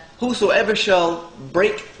that whosoever shall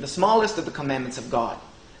break the smallest of the commandments of God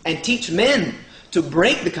and teach men to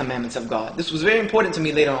break the commandments of God. This was very important to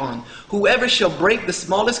me later on. Whoever shall break the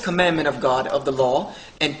smallest commandment of God, of the law,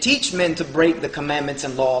 and teach men to break the commandments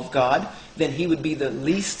and law of God, then he would be the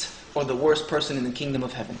least or the worst person in the kingdom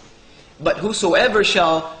of heaven. But whosoever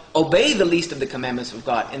shall obey the least of the commandments of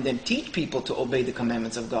God and then teach people to obey the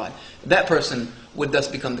commandments of God, that person would thus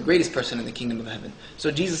become the greatest person in the kingdom of heaven.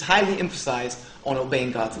 So Jesus highly emphasized on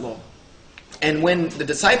obeying God's law. And when the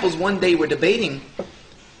disciples one day were debating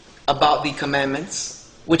about the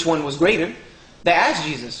commandments, which one was greater, they asked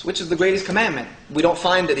Jesus, which is the greatest commandment? We don't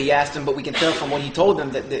find that he asked him, but we can tell from what he told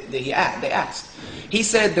them that they asked. He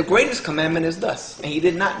said the greatest commandment is thus, and he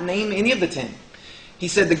did not name any of the 10. He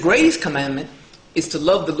said the greatest commandment is to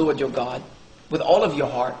love the Lord your God with all of your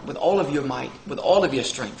heart, with all of your might, with all of your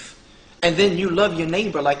strength. And then you love your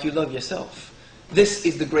neighbor like you love yourself. This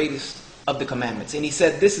is the greatest of the commandments. And he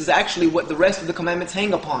said this is actually what the rest of the commandments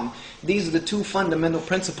hang upon. These are the two fundamental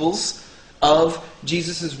principles of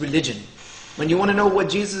Jesus' religion. When you want to know what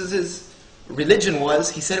Jesus' religion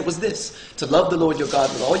was, he said it was this: to love the Lord your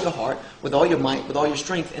God with all your heart, with all your might, with all your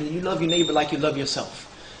strength, and you love your neighbor like you love yourself.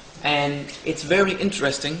 And it's very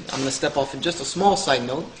interesting. I'm going to step off in just a small side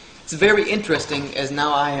note. It's very interesting, as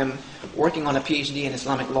now I am working on a PhD in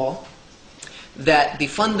Islamic law, that the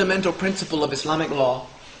fundamental principle of Islamic law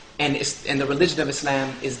and the religion of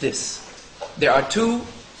Islam is this. There are two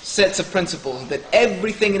sets of principles that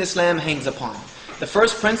everything in Islam hangs upon. The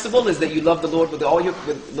first principle is that you love the Lord with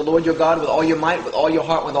the Lord your God with all your might, with all your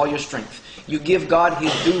heart, with all your strength. You give God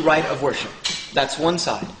his due right of worship. That's one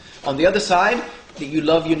side. On the other side, that you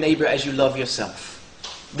love your neighbor as you love yourself.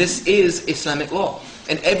 This is Islamic law.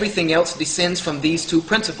 and everything else descends from these two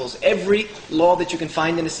principles. Every law that you can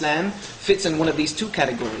find in Islam fits in one of these two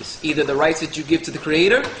categories. Either the rights that you give to the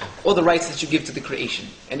Creator or the rights that you give to the creation.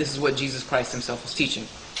 And this is what Jesus Christ himself was teaching.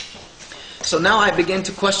 So now I begin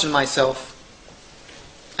to question myself,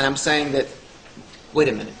 and I'm saying that, wait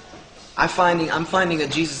a minute. I'm finding a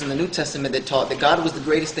Jesus in the New Testament that taught that God was the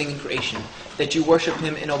greatest thing in creation, that you worship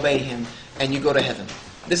Him and obey Him, and you go to heaven.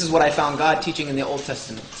 This is what I found God teaching in the Old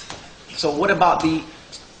Testament. So what about the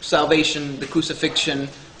salvation, the crucifixion?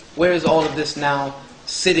 Where is all of this now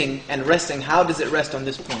sitting and resting? How does it rest on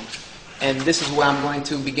this point? And this is where I'm going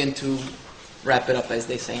to begin to wrap it up, as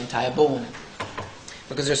they say, and tie a bow on it.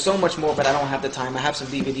 Because there's so much more, but I don't have the time. I have some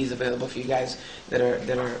DVDs available for you guys that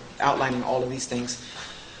are outlining all of these things.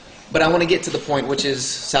 But I want to get to the point, which is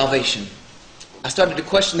salvation. I started to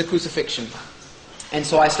question the crucifixion. And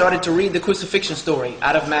so I started to read the crucifixion story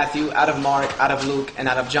out of Matthew, out of Mark, out of Luke, and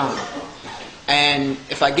out of John. And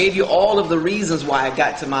if I gave you all of the reasons why I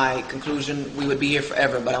got to my conclusion, we would be here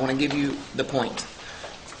forever. But I want to give you the point.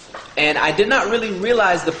 And I did not really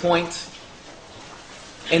realize the point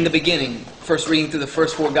in the beginning, first reading through the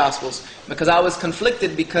first 4 Gospels, because I was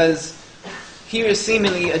conflicted, because here is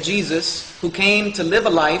seemingly a Jesus who came to live a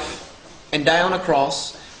life and die on a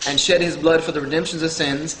cross and shed His blood for the redemptions of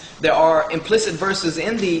sins. There are implicit verses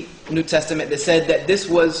in the New Testament that said that this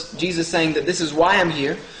was Jesus saying that this is why I'm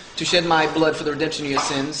here, to shed my blood for the redemption of your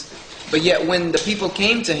sins. But yet when the people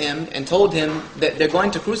came to Him and told Him that they're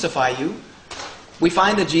going to crucify you, we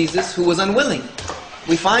find a Jesus who was unwilling.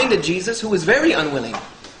 We find a Jesus who was very unwilling.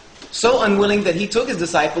 So unwilling that He took His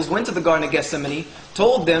disciples, went to the Garden of Gethsemane,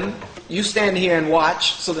 told them, you stand here and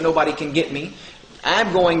watch so that nobody can get me.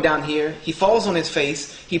 I'm going down here. He falls on His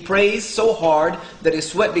face. He prays so hard that His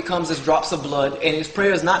sweat becomes as drops of blood. And His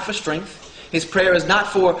prayer is not for strength. His prayer is not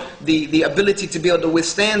for the ability to be able to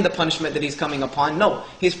withstand the punishment that He's coming upon. No.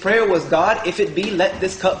 His prayer was, God, if it be, let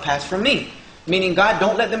this cup pass from me. Meaning, God,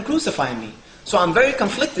 don't let them crucify me. So I'm very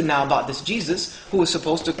conflicted now about this Jesus who was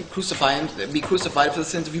supposed to crucify Him, be crucified for the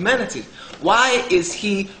sins of humanity. Why is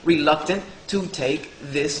He reluctant to take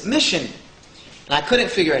this mission? And I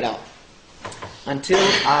couldn't figure it out until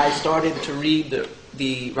I started to read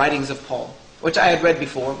the writings of Paul, which I had read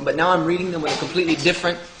before, but now I'm reading them with a completely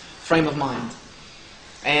different frame of mind.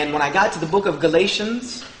 And when I got to the book of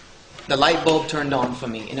Galatians, the light bulb turned on for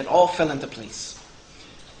me, and it all fell into place.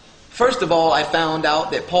 First of all, I found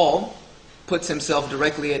out that Paul puts himself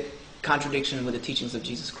directly at contradiction with the teachings of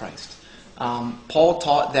Jesus Christ. Paul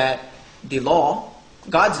taught that the law,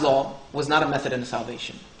 God's law, was not a method into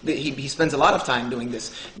salvation. He spends a lot of time doing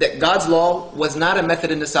this. That God's law was not a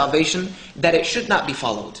method into salvation, that it should not be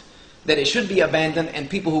followed, that it should be abandoned, and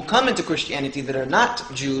people who come into Christianity that are not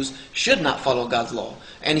Jews should not follow God's law.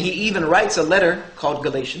 And he even writes a letter called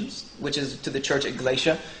Galatians, which is to the church at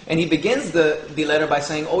Galatia, and he begins the letter by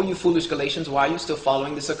saying, "Oh, you foolish Galatians, why are you still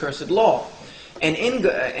following this accursed law?"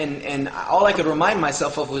 And all I could remind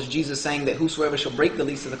myself of was Jesus saying that whosoever shall break the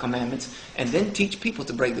least of the commandments and then teach people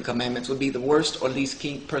to break the commandments would be the worst or least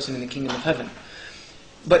person in the kingdom of heaven.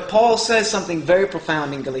 But Paul says something very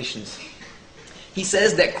profound in Galatians. He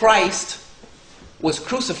says that Christ was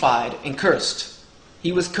crucified and cursed.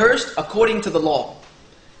 He was cursed according to the law,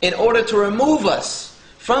 in order to remove us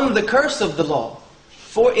from the curse of the law.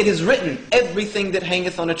 For it is written, everything that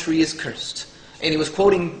hangeth on a tree is cursed. And he was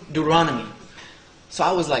quoting Deuteronomy. So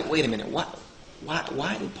I was like, wait a minute,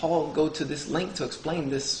 why did Paul go to this length to explain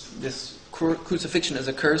this crucifixion as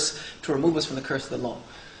a curse to remove us from the curse of the law?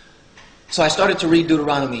 So I started to read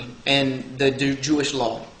Deuteronomy and the Jewish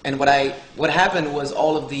law. And what happened was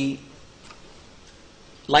all of the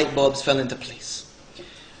light bulbs fell into place.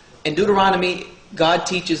 In Deuteronomy, God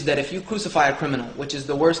teaches that if you crucify a criminal, which is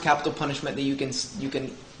the worst capital punishment that you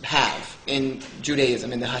can have in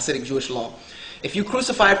Judaism, in the Hasidic Jewish law, if you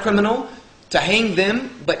crucify a criminal, to hang them,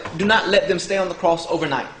 but do not let them stay on the cross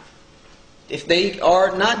overnight. If they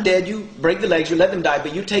are not dead, you break the legs, you let them die,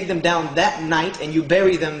 but you take them down that night and you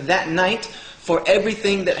bury them that night, for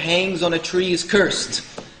everything that hangs on a tree is cursed.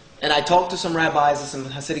 And I talked to some rabbis and some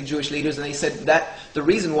Hasidic Jewish leaders, and they said that the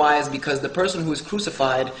reason why is because the person who is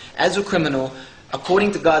crucified as a criminal,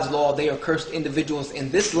 according to God's law, they are cursed individuals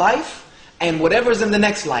in this life, and whatever is in the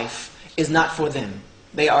next life is not for them.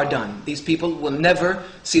 They are done. These people will never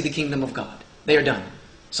see the kingdom of God. They are done.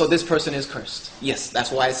 So this person is cursed. Yes,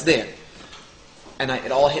 that's why it's there. And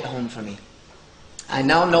it all hit home for me. I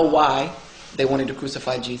now know why they wanted to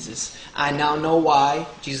crucify Jesus. I now know why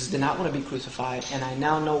Jesus did not want to be crucified. And I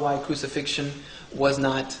now know why crucifixion was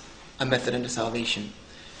not a method into salvation.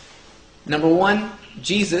 Number one,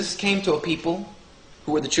 Jesus came to a people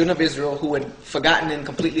who were the children of Israel who had forgotten and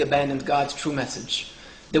completely abandoned God's true message.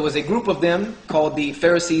 There was a group of them called the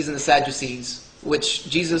Pharisees and the Sadducees, which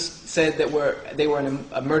Jesus said that they were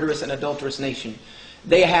a murderous and adulterous nation.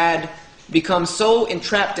 They had become so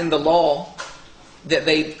entrapped in the law that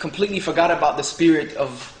they completely forgot about the spirit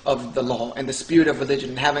of the law and the spirit of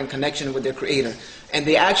religion and having connection with their Creator. And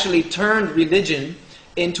they actually turned religion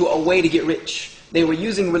into a way to get rich. They were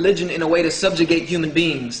using religion in a way to subjugate human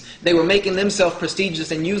beings. They were making themselves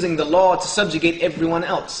prestigious and using the law to subjugate everyone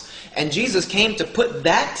else. And Jesus came to put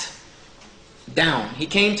that down. He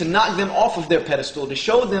came to knock them off of their pedestal, to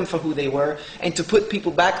show them for who they were, and to put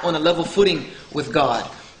people back on a level footing with God.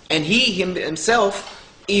 And He himself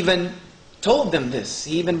even told them this.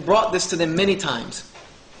 He even brought this to them many times.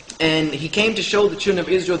 And He came to show the children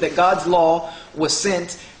of Israel that God's law was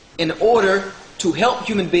sent in order to help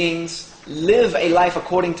human beings live a life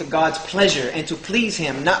according to God's pleasure and to please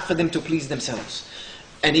Him, not for them to please themselves.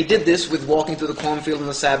 And He did this with walking through the cornfield on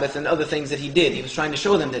the Sabbath and other things that He did. He was trying to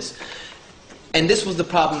show them this. And this was the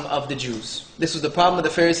problem of the Jews. This was the problem of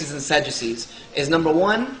the Pharisees and Sadducees. Is number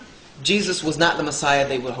one, Jesus was not the Messiah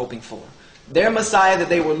they were hoping for. Their Messiah that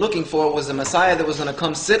they were looking for was the Messiah that was going to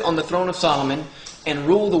come sit on the throne of Solomon and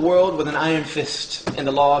rule the world with an iron fist in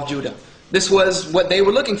the law of Judah. This was what they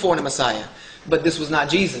were looking for in a Messiah. But this was not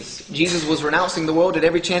Jesus. Jesus was renouncing the world at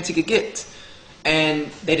every chance He could get. And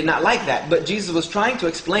they did not like that. But Jesus was trying to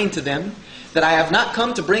explain to them that I have not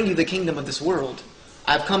come to bring you the kingdom of this world.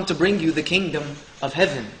 I've come to bring you the kingdom of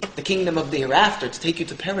heaven, the kingdom of the hereafter, to take you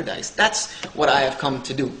to paradise. That's what I have come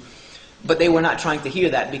to do. But they were not trying to hear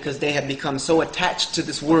that because they had become so attached to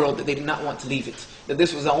this world that they did not want to leave it. That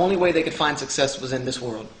this was the only way they could find success was in this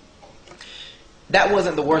world. That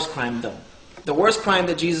wasn't the worst crime though. The worst crime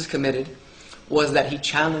that Jesus committed was that He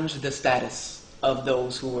challenged the status of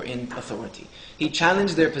those who were in authority. He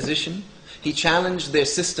challenged their position. He challenged their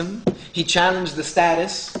system. He challenged the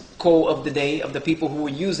status quo of the day of the people who were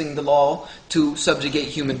using the law to subjugate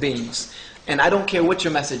human beings. And I don't care what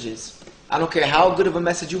your message is. I don't care how good of a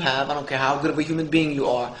message you have. I don't care how good of a human being you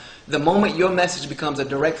are. The moment your message becomes a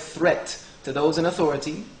direct threat to those in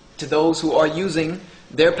authority, to those who are using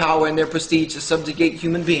their power and their prestige to subjugate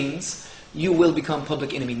human beings, you will become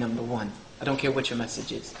public enemy number one. I don't care what your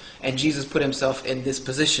message is. And Jesus put Himself in this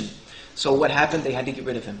position. So what happened? They had to get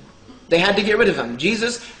rid of Him. They had to get rid of Him.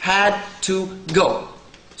 Jesus had to go.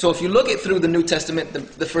 So if you look at through the New Testament,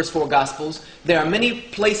 the first 4 Gospels, there are many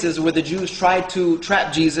places where the Jews tried to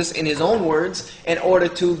trap Jesus in His own words in order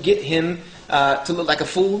to get Him to look like a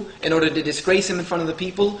fool, in order to disgrace Him in front of the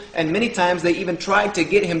people. And many times they even tried to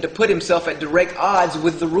get Him to put Himself at direct odds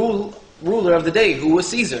with the ruler of the day, who was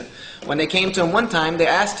Caesar. When they came to Him one time, they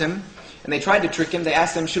asked Him, and they tried to trick Him, they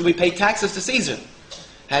asked Him, should we pay taxes to Caesar?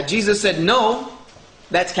 Had Jesus said no,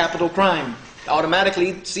 that's capital crime.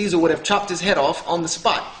 Automatically, Caesar would have chopped his head off on the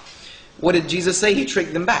spot. What did Jesus say? He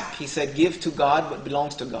tricked them back. He said, give to God what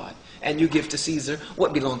belongs to God, and you give to Caesar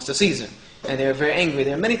what belongs to Caesar. And they were very angry.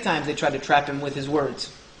 There are many times they tried to trap Him with His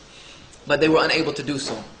words, but they were unable to do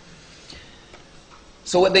so.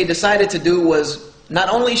 So what they decided to do was, not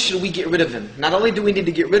only should we get rid of Him, not only do we need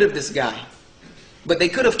to get rid of this guy, but they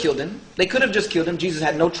could have killed Him. They could have just killed Him. Jesus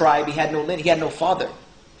had no tribe. He had no lineage. He had no father,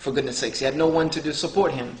 for goodness sakes. He had no one to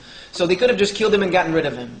support Him. So they could have just killed Him and gotten rid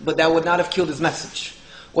of Him. But that would not have killed His message.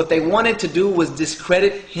 What they wanted to do was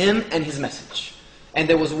discredit Him and His message. And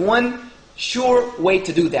there was one sure way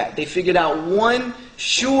to do that. They figured out one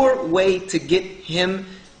sure way to get Him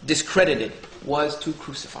discredited was to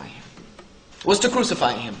crucify Him. Was to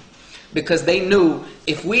crucify Him. Because they knew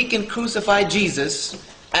if we can crucify Jesus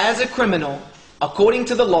as a criminal according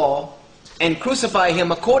to the law, and crucify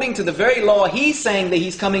Him according to the very law He's saying that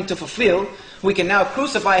He's coming to fulfill, we can now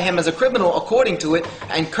crucify Him as a criminal according to it,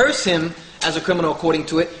 and curse Him as a criminal according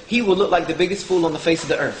to it. He will look like the biggest fool on the face of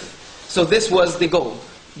the earth. So this was the goal.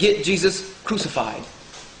 Get Jesus crucified.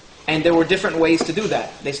 And there were different ways to do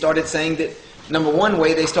that. They started saying that, number one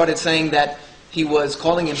way, they started saying that He was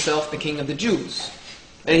calling Himself the King of the Jews.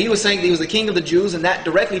 And He was saying that He was the King of the Jews, and that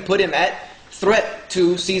directly put Him at threat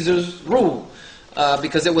to Caesar's rule.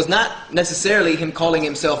 Because it was not necessarily Him calling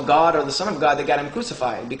Himself God or the Son of God that got Him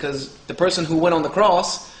crucified. Because the person who went on the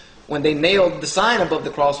cross, when they nailed the sign above the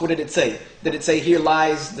cross, what did it say? Did it say, here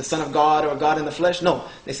lies the Son of God or God in the flesh? No.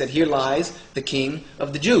 They said, here lies the King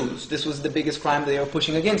of the Jews. This was the biggest crime they were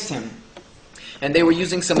pushing against Him. And they were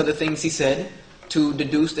using some of the things He said to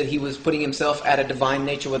deduce that He was putting Himself at a divine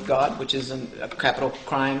nature with God, which is a capital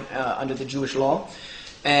crime under the Jewish law.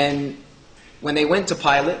 And when they went to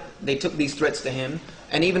Pilate, they took these threats to Him.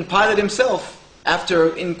 And even Pilate himself,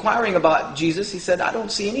 after inquiring about Jesus, he said, I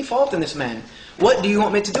don't see any fault in this man. What do you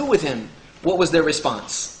want me to do with Him? What was their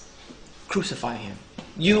response? Crucify Him.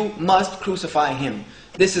 You must crucify Him.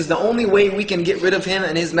 This is the only way we can get rid of him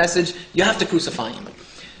and his message. You have to crucify him.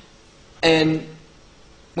 And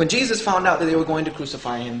when Jesus found out that they were going to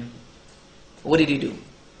crucify him, what did he do?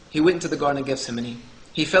 He went into the Garden of Gethsemane.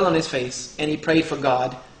 He fell on his face and he prayed for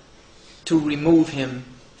God to remove him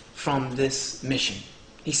from this mission.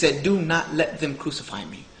 He said, do not let them crucify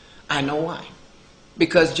me. I know why.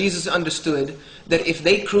 Because Jesus understood that if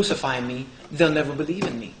they crucify me, they'll never believe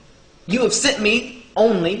in me. You have sent me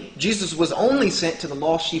only. Jesus was only sent to the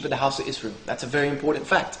lost sheep of the house of Israel. That's a very important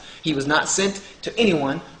fact. He was not sent to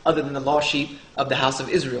anyone other than the lost sheep of the house of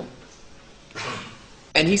Israel.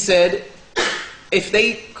 And he said, if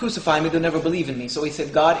they crucify me, they'll never believe in me. So he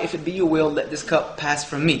said, God, if it be your will, let this cup pass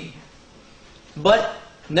from me. But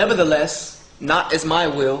nevertheless, not as my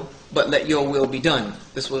will, but let your will be done.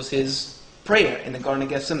 This was his prayer in the Garden of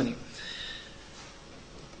Gethsemane.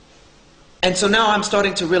 And so now I'm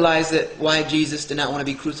starting to realize that why Jesus did not want to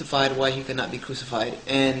be crucified, why he could not be crucified.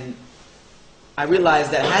 And I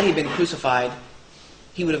realized that had he been crucified,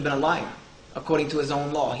 he would have been a liar, according to his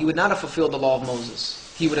own law. He would not have fulfilled the law of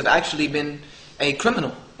Moses. He would have actually been a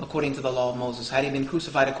criminal, according to the law of Moses, had he been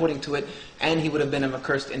crucified according to it, and he would have been an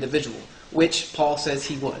accursed individual, which Paul says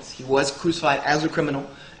he was. He was crucified as a criminal,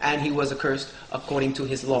 and he was accursed according to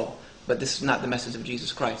his law. But this is not the message of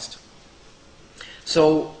Jesus Christ.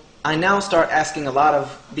 So I now start asking a lot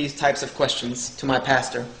of these types of questions to my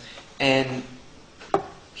pastor, and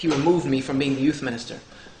he removed me from being the youth minister.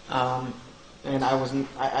 And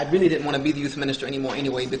I really didn't want to be the youth minister anymore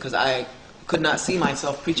anyway, because I could not see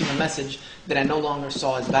myself preaching a message that I no longer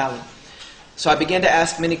saw as valid. So I began to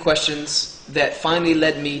ask many questions that finally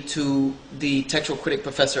led me to the textual critic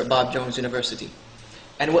professor at Bob Jones University.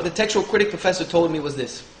 And what the textual critic professor told me was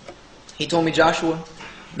this. He told me, Joshua,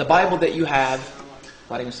 the Bible that you have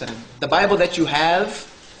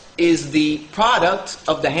is the product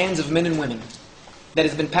of the hands of men and women that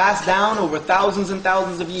has been passed down over thousands and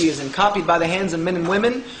thousands of years and copied by the hands of men and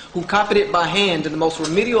women who copied it by hand in the most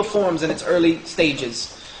remedial forms in its early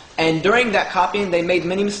stages. And during that copying, they made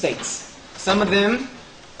many mistakes. Some of them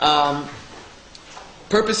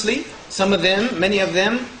purposely, many of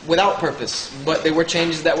them without purpose. But they were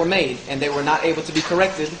changes that were made, and they were not able to be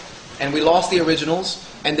corrected. And we lost the originals,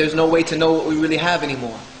 and there's no way to know what we really have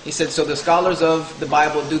anymore. He said, so the scholars of the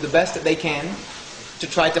Bible do the best that they can to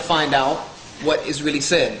try to find out what is really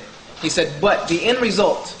said. He said, but the end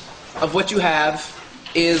result of what you have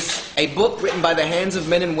is a book written by the hands of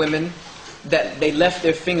men and women that they left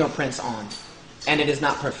their fingerprints on, and it is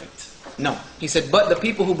not perfect. No. He said, but the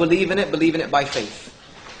people who believe in it by faith.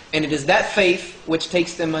 And it is that faith which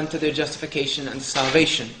takes them unto their justification and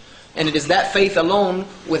salvation. And it is that faith alone,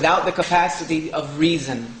 without the capacity of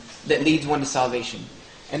reason, that leads one to salvation.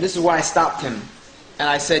 And this is why I stopped him. And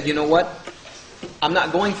I said, you know what? I'm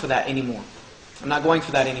not going for that anymore. I'm not going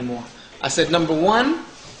for that anymore. I said, number one,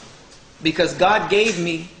 because God gave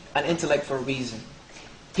me an intellect for a reason.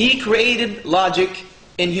 He created logic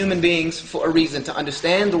in human beings for a reason, to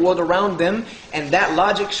understand the world around them, and that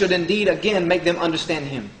logic should indeed, again, make them understand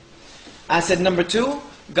Him. I said, number two,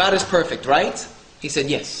 God is perfect, right? He said,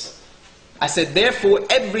 yes. I said, therefore,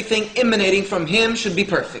 everything emanating from Him should be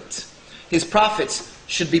perfect. His prophets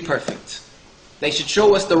should be perfect. They should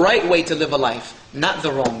show us the right way to live a life, not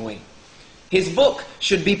the wrong way. His book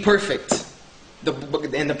should be perfect.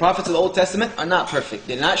 And the prophets of the Old Testament are not perfect.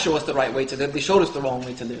 They did not show us the right way to live. They showed us the wrong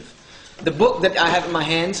way to live. The book that I have in my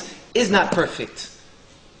hands is not perfect.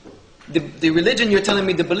 The religion you're telling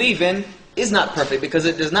me to believe in is not perfect, because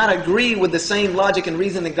it does not agree with the same logic and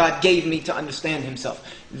reason that God gave me to understand Himself.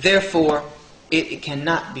 Therefore, it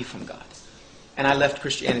cannot be from God. And I left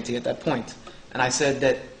Christianity at that point. And I said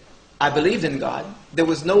that I believed in God. There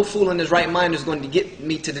was no fool in his right mind who's going to get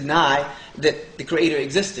me to deny that the Creator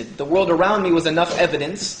existed. The world around me was enough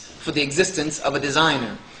evidence for the existence of a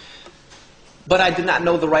designer. But I did not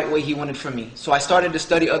know the right way He wanted for me. So I started to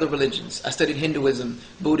study other religions. I studied Hinduism,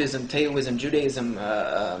 Buddhism, Taoism, Judaism,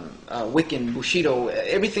 Wiccan, Bushido,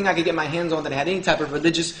 everything I could get my hands on that had any type of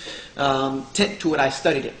religious tint to it, I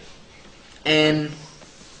studied it. And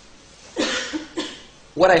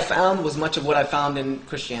what I found was much of what I found in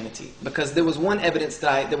Christianity, because there was one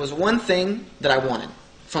there was one thing that I wanted.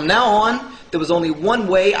 From now on, there was only one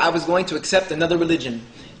way I was going to accept another religion,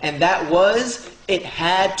 and that was it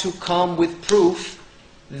had to come with proof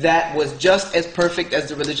that was just as perfect as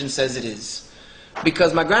the religion says it is.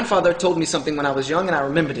 Because my grandfather told me something when I was young, and I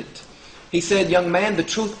remembered it. He said, young man, the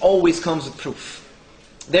truth always comes with proof.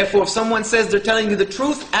 Therefore, if someone says they're telling you the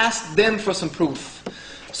truth, ask them for some proof.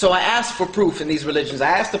 So I asked for proof in these religions. I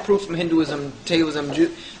asked the proof from Hinduism, Taoism,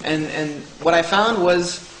 and what I found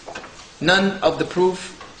was none of the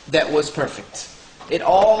proof that was perfect.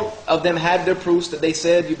 All of them had their proofs that they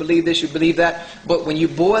said, you believe this, you believe that. But when you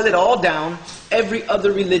boil it all down, every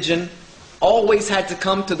other religion always had to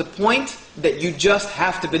come to the point that you just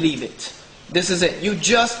have to believe it. This is it. You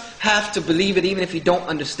just have to believe it even if you don't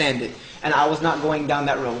understand it. And I was not going down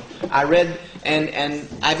that road. I read, and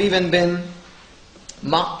I've even been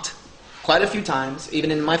mocked quite a few times,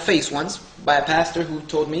 even in my face once, by a pastor who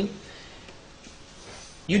told me,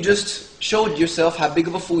 you just showed yourself how big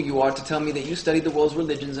of a fool you are to tell me that you studied the world's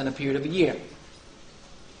religions in a period of a year.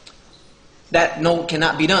 That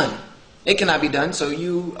cannot be done. It cannot be done, so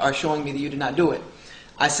you are showing me that you did not do it.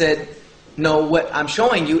 I said, no, what I'm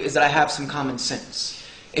showing you is that I have some common sense.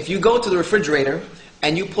 If you go to the refrigerator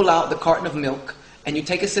and you pull out the carton of milk and you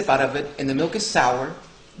take a sip out of it and the milk is sour,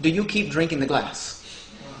 do you keep drinking the glass?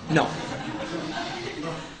 No.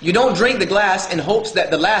 You don't drink the glass in hopes that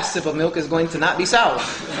the last sip of milk is going to not be sour.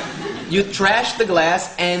 You trash the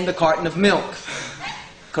glass and the carton of milk.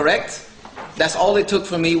 Correct? That's all it took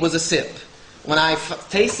for me was a sip. When I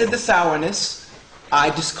tasted the sourness, I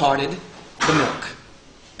discarded the milk.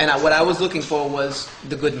 And what I was looking for was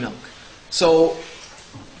the good milk. So,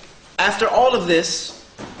 after all of this,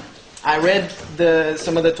 I read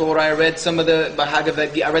some of the Torah, I read some of the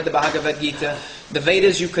Bhagavad Gita, I read the Bhagavad Gita. The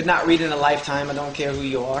Vedas you could not read in a lifetime, I don't care who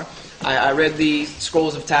you are. I read the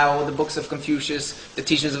scrolls of Tao, the books of Confucius, the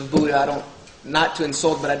teachings of Buddha. Not to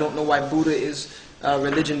insult, but I don't know why Buddha is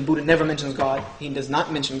religion. Buddha never mentions God. He does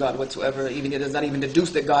not mention God whatsoever. He does not even deduce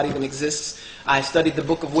that God even exists. I studied the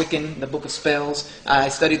book of Wiccan, the book of spells. I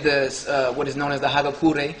studied what is known as the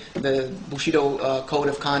Hagakure, the Bushido code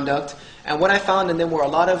of conduct. And what I found in them were a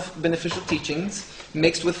lot of beneficial teachings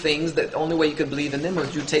mixed with things that the only way you could believe in them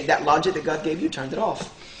was you take that logic that God gave you, turned it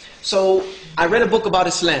off. So I read a book about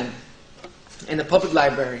Islam in the public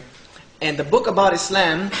library. And the book about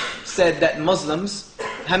Islam said that Muslims,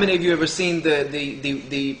 how many of you ever seen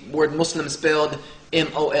the word Muslim spelled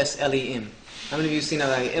M-O-S-L-E-M? How many of you have seen it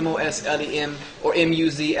like M-O-S-L-E-M or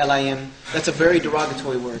M-U-Z-L-I-M? That's a very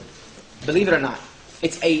derogatory word. Believe it or not.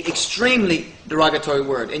 It's a extremely derogatory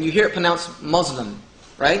word. And you hear it pronounced Muslim,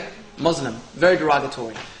 right? Muslim. Very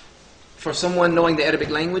derogatory. For someone knowing the Arabic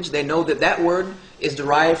language, they know that that word is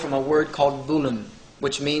derived from a word called dhulm,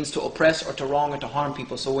 which means to oppress or to wrong or to harm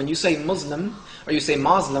people. So when you say Muslim or you say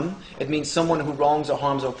Muslim, it means someone who wrongs or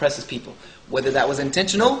harms or oppresses people. Whether that was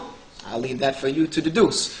intentional, I'll leave that for you to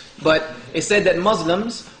deduce. But it said that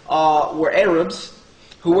Muslims were Arabs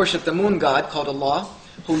who worshipped the moon god called Allah,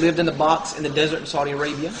 who lived in a box in the desert in Saudi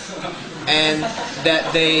Arabia, and that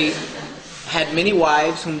they had many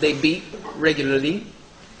wives whom they beat regularly,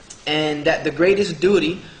 and that the greatest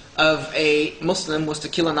duty of a Muslim was to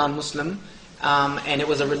kill a non-Muslim, and it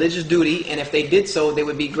was a religious duty, and if they did so, they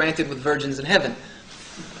would be granted with virgins in heaven.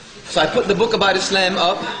 So I put the book about Islam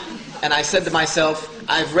up, and I said to myself,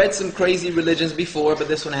 I've read some crazy religions before, but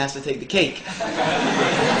this one has to take the cake.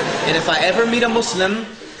 And if I ever meet a Muslim,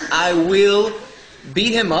 I will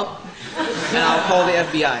beat him up, and I'll call the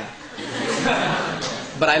FBI.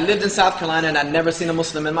 But I lived in South Carolina, and I'd never seen a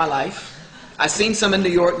Muslim in my life. I've seen some in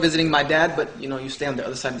New York visiting my dad, but you know, you stay on the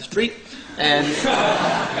other side of the street, and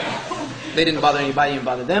they didn't bother anybody, you didn't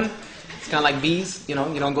bother them. It's kind of like bees, you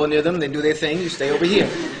know, you don't go near them, they do their thing, you stay over here.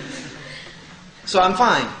 So I'm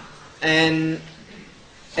fine. And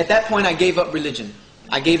at that point I gave up religion.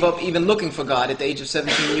 I gave up even looking for God at the age of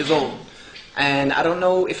 17 years old. And I don't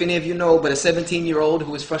know if any of you know, but a 17-year-old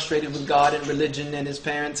who is frustrated with God and religion and his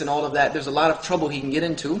parents and all of that, there's a lot of trouble he can get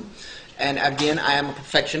into. And again, I am a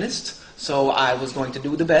perfectionist, so I was going to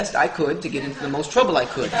do the best I could to get into the most trouble I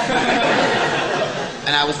could.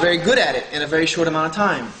 And I was very good at it in a very short amount of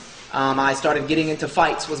time. I started getting into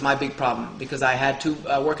fights was my big problem, because I had to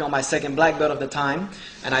work on my second black belt at the time,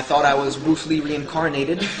 and I thought I was Bruce Lee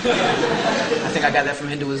reincarnated. I think I got that from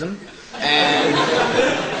Hinduism. And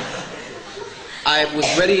I was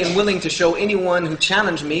ready and willing to show anyone who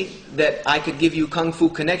challenged me that I could give you Kung Fu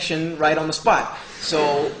connection right on the spot.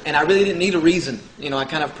 So, and I really didn't need a reason. You know, I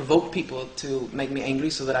kind of provoked people to make me angry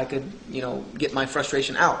so that I could, you know, get my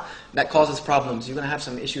frustration out. That causes problems. You're going to have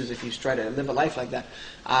some issues if you try to live a life like that.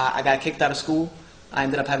 I got kicked out of school. I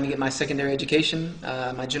ended up having to get my secondary education,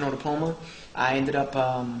 my general diploma. I ended up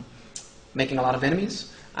making a lot of enemies.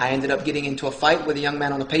 I ended up getting into a fight with a young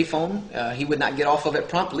man on a payphone. He would not get off of it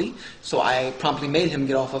promptly, so I promptly made him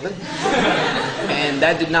get off of it. And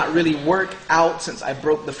that did not really work out since I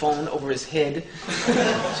broke the phone over his head.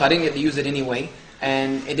 So I didn't get to use it anyway.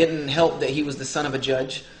 And it didn't help that he was the son of a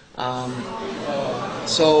judge.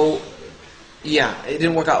 So, yeah, it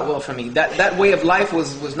didn't work out well for me. That way of life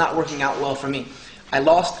was not working out well for me. I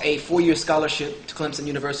lost a 4-year scholarship to Clemson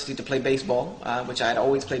University to play baseball, which I had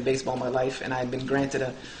always played baseball in my life, and I had been granted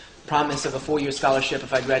a promise of a 4-year scholarship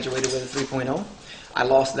if I graduated with a 3.0. I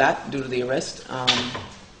lost that due to the arrest.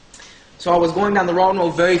 So I was going down the wrong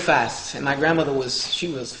road very fast, and my grandmother she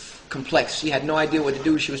was complex. She had no idea what to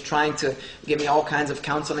do. She was trying to give me all kinds of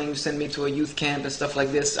counseling, send me to a youth camp and stuff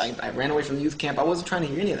like this. I ran away from the youth camp. I wasn't trying to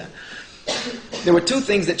hear any of that. There were 2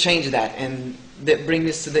 things that changed that and that bring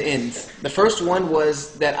this to the end. The first one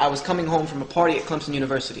was that I was coming home from a party at Clemson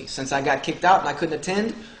University. Since I got kicked out and I couldn't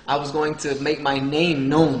attend, I was going to make my name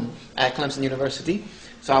known at Clemson University.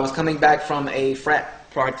 So I was coming back from a frat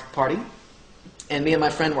party, and me and my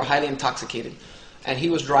friend were highly intoxicated. And he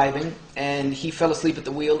was driving, and he fell asleep at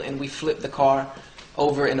the wheel, and we flipped the car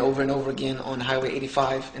over and over and over again on Highway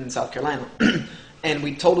 85 in South Carolina. And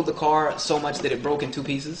we totaled the car so much that it broke in 2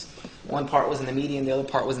 pieces. One part was in the median, the other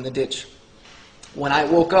part was in the ditch. When I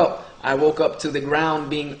woke up to the ground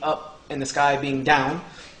being up and the sky being down,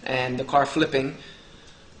 and the car flipping.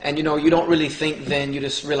 And you know, you don't really think then, you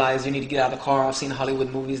just realize you need to get out of the car. I've seen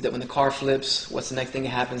Hollywood movies that when the car flips, what's the next thing that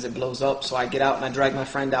happens? It blows up. So I get out and I drag my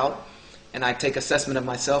friend out, and I take assessment of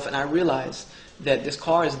myself, and I realize that this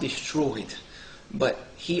car is destroyed, but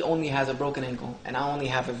he only has a broken ankle, and I only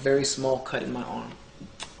have a very small cut in my arm.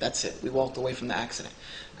 That's it. We walked away from the accident.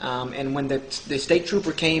 And when the state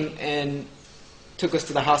trooper came and took us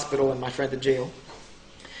to the hospital and my friend to jail,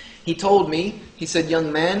 he told me, he said,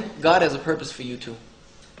 "Young man, God has a purpose for you too.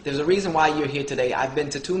 There's a reason why you're here today. I've been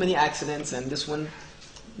to too many accidents, and this one,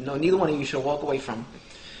 no, neither one of you should walk away from.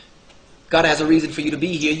 God has a reason for you to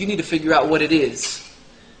be here. You need to figure out what it is."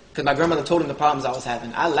 Because my grandmother told him the problems I was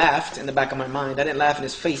having. I laughed in the back of my mind. I didn't laugh in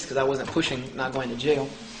his face because I wasn't pushing not going to jail.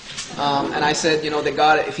 And I said, you know, that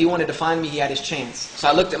God, if he wanted to find me, he had his chance. So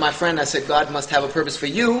I looked at my friend and I said, "God must have a purpose for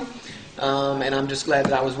you. And I'm just glad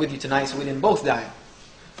that I was with you tonight so we didn't both die."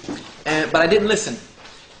 But I didn't listen.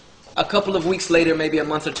 A couple of weeks later, maybe a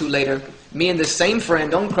month or 2 later, me and this same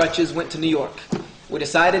friend on crutches went to New York. We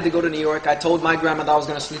decided to go to New York. I told my grandmother I was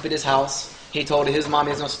going to sleep at his house. He told her his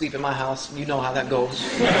mommy was going to sleep in my house. You know how that goes.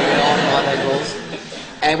 We all know how that goes.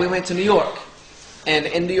 And we went to New York. And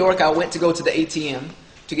in New York, I went to go to the ATM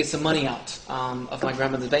to get some money out of my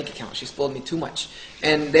grandmother's bank account. She spoiled me too much.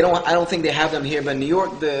 And I don't think they have them here, but in New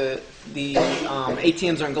York, the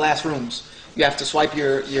ATMs are in glass rooms. You have to swipe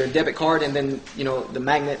your debit card, and then, you know, the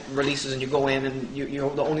magnet releases and you go in, and you're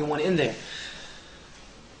the only one in there.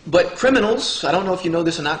 But criminals, I don't know if you know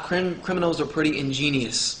this or not, criminals are pretty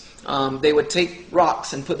ingenious. They would take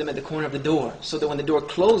rocks and put them at the corner of the door, so that when the door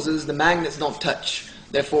closes, the magnets don't touch.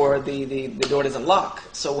 Therefore, the door doesn't lock.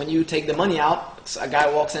 So when you take the money out, a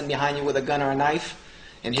guy walks in behind you with a gun or a knife,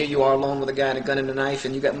 and here you are alone with a guy and a gun and a knife,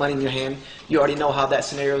 and you got money in your hand. You already know how that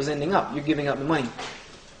scenario is ending up. You're giving up the money.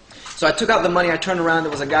 So I took out the money, I turned around,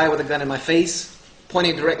 there was a guy with a gun in my face,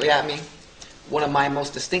 pointing directly at me. One of my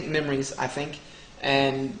most distinct memories, I think.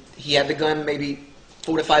 And he had the gun maybe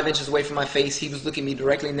 4 to 5 inches away from my face. He was looking me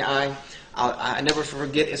directly in the eye. I never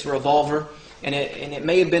forget, it's a revolver. And it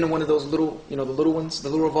may have been one of those little, you know, the little ones, the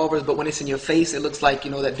little revolvers, but when it's in your face, it looks like, you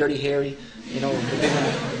know, that Dirty Harry, you know, the big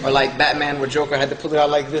one. Or like Batman, where Joker had to pull it out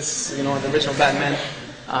like this, you know, the original Batman.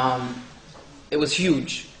 It was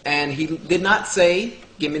huge. And he did not say,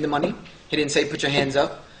 "Give me the money." He didn't say, "Put your hands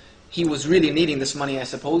up." He was really needing this money, I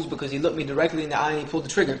suppose, because he looked me directly in the eye and he pulled the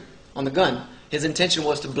trigger on the gun. His intention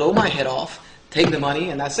was to blow my head off, take the money,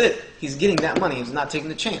 and that's it. He's getting that money. He's not taking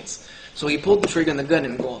the chance. So he pulled the trigger and the gun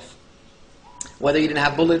didn't go off. Whether he didn't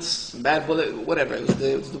have bullets, bad bullet, whatever, it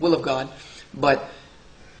was the will of God. But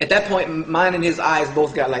at that point, mine and his eyes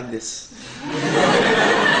both got like this.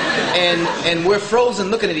 And we're frozen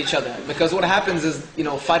looking at each other, because what happens is, you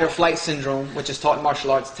know, fight or flight syndrome, which is taught in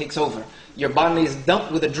martial arts, takes over. Your body is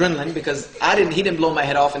dumped with adrenaline because he didn't blow my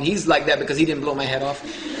head off, and he's like that because he didn't blow my head off.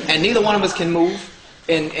 And neither one of us can move,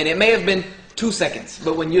 and it may have been 2 seconds,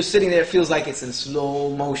 but when you're sitting there, it feels like it's in slow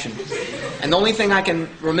motion. And the only thing I can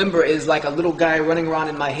remember is like a little guy running around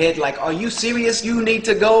in my head like, "Are you serious? You need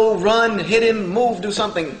to go, run, hit him, move, do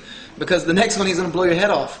something, because the next one he's going to blow your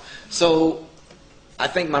head off." So I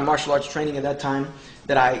think my martial arts training at that time,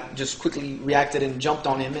 that I just quickly reacted and jumped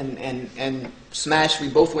on him and smashed. We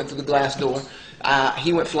both went through the glass door.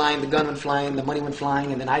 He went flying, the gun went flying, the money went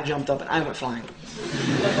flying, and then I jumped up and I went flying.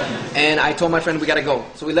 And I told my friend, "We got to go."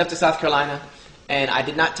 So we left to South Carolina, and I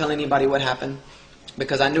did not tell anybody what happened,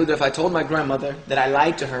 because I knew that if I told my grandmother that I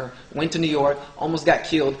lied to her, went to New York, almost got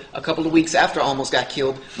killed, a couple of weeks after I almost got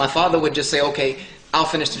killed, my father would just say, "Okay, I'll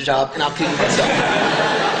finish the job and I'll kill you myself."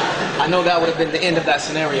 I know that would have been the end of that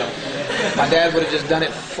scenario. My dad would have just done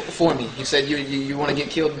it for me. He said, you want to get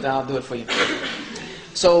killed? Then I'll do it for you.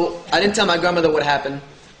 So I didn't tell my grandmother what happened,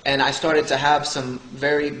 and I started to have some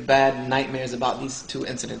very bad nightmares about these two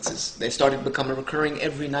incidences. They started to become a recurring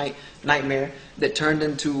every night nightmare that turned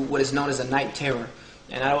into what is known as a night terror.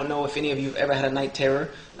 And I don't know if any of you have ever had a night terror.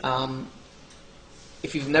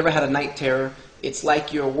 If you've never had a night terror, it's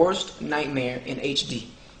like your worst nightmare in HD.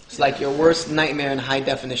 It's like your worst nightmare in high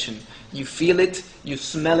definition. You feel it, you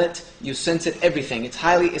smell it, you sense it, everything. It's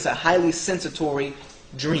a highly sensatory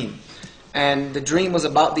dream. And the dream was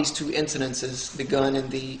about these two incidences, the gun and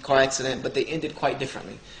the car accident, but they ended quite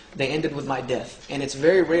differently. They ended with my death. And it's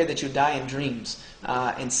very rare that you die in dreams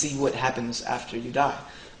and see what happens after you die.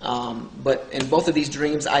 But in both of these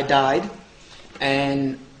dreams, I died,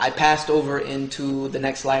 and I passed over into the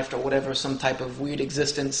next life or whatever, some type of weird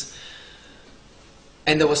existence.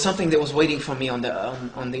 And there was something that was waiting for me on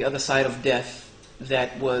the other side of death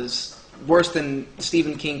that was worse than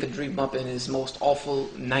Stephen King could dream up in his most awful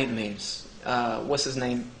nightmares. What's his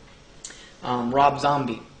name? Rob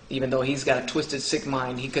Zombie. Even though he's got a twisted, sick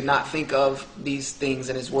mind, he could not think of these things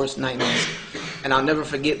in his worst nightmares. And I'll never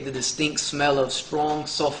forget the distinct smell of strong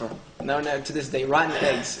sulfur. Never to this day, rotten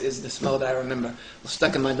eggs is the smell that I remember. It was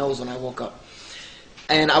stuck in my nose when I woke up.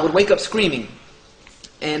 And I would wake up screaming.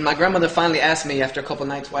 And my grandmother finally asked me after a couple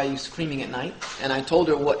nights, why are you screaming at night? And I told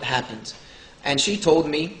her what happened. And she told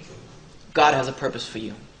me, God has a purpose for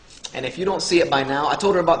you. And if you don't see it by now, I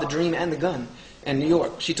told her about the dream and the gun in New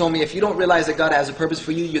York. She told me, if you don't realize that God has a purpose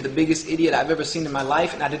for you, you're the biggest idiot I've ever seen in my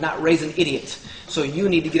life, and I did not raise an idiot. So you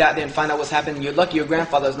need to get out there and find out what's happening. You're lucky your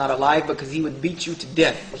grandfather is not alive, because he would beat you to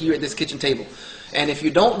death here at this kitchen table. And if you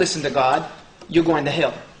don't listen to God, you're going to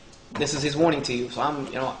hell. This is his warning to you.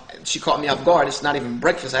 So she caught me off guard. It's not even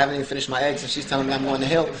breakfast. I haven't even finished my eggs, and she's telling me I'm going to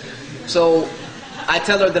hell. So I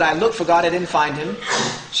tell her that I looked for God, I didn't find him.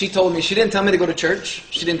 She told me, she didn't tell me to go to church.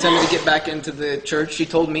 She didn't tell me to get back into the church. She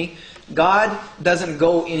told me, God doesn't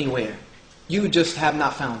go anywhere. You just have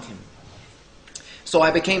not found him. So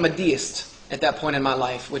I became a deist at that point in my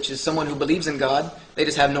life, which is someone who believes in God. They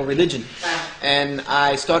just have no religion. And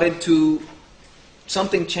I started to,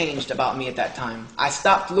 something changed about me at that time. I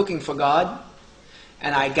stopped looking for God,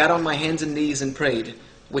 and I got on my hands and knees and prayed,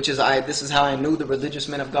 this is how I knew the religious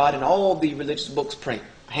men of God, and all the religious books pray.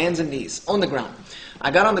 Hands and knees, on the ground.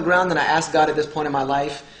 I got on the ground and I asked God at this point in my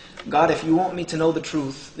life, God, if you want me to know the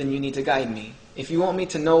truth, then you need to guide me. If you want me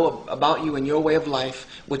to know about you and your way of life,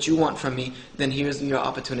 what you want from me, then here's your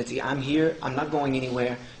opportunity. I'm here. I'm not going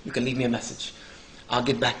anywhere. You can leave me a message. I'll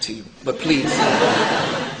get back to you. But please,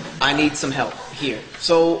 I need some help here.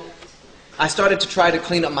 So I started to try to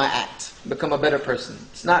clean up my act, become a better person.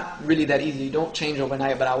 It's not really that easy. You don't change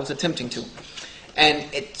overnight, but I was attempting to. And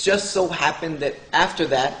it just so happened that after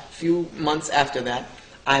that, few months after that,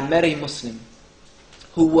 I met a Muslim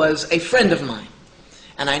who was a friend of mine.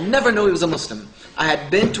 And I never knew he was a Muslim. I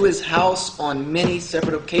had been to his house on many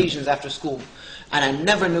separate occasions after school, and I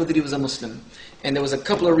never knew that he was a Muslim. And there was a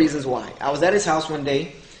couple of reasons why. I was at his house one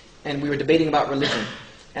day, and we were debating about religion.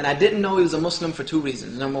 And I didn't know he was a Muslim for two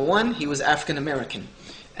reasons. Number one, he was African American.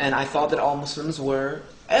 And I thought that all Muslims were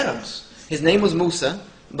Arabs. His name was Musa,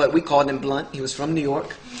 but we called him Blunt. He was from New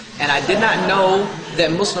York. And I did not know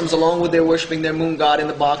that Muslims, along with their worshiping their moon god in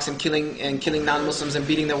the box and killing non-Muslims and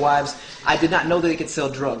beating their wives, I did not know that they could sell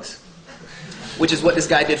drugs, which is what this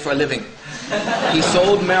guy did for a living. He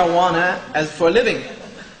sold marijuana for a living.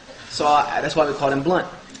 So that's why we called him Blunt.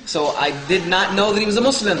 So I did not know that he was a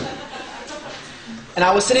Muslim. And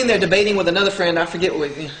I was sitting there debating with another friend. I forget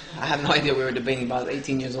what, I have no idea what we were debating about. I was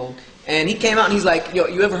 18 years old. And he came out and he's like, yo,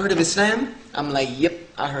 you ever heard of Islam? I'm like, yep,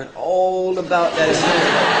 I heard all about that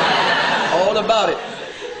Islam. All about it.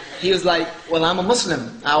 He was like, well, I'm a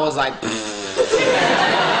Muslim. I was like,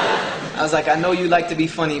 I know you like to be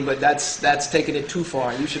funny, but that's taking it too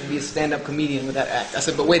far. You should be a stand-up comedian with that act. I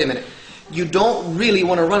said, but wait a minute. You don't really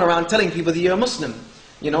want to run around telling people that you're a Muslim.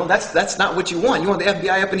 You know, that's not what you want. You want the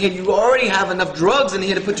FBI up in here. You already have enough drugs in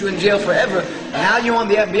here to put you in jail forever. Now you want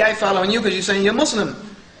the FBI following you because you're saying you're Muslim.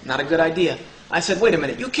 Not a good idea. I said, wait a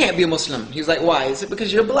minute, you can't be a Muslim. He was like, why? I said,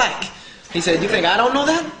 because you're black. He said, you think I don't know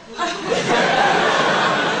that?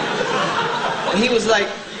 And he was like,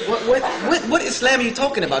 what Islam are you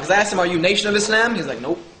talking about? Because I asked him, are you Nation of Islam? He's like,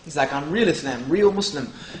 nope. He's like, I'm real Islam, real Muslim.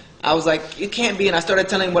 I was like, it can't be. And I started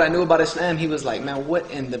telling him what I knew about Islam. He was like, man, what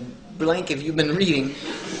in the blank have you been reading?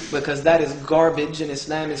 Because that is garbage, and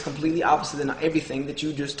Islam is completely opposite than everything that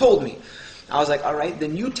you just told me. I was like, all right,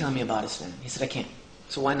 then you tell me about Islam. He said, I can't.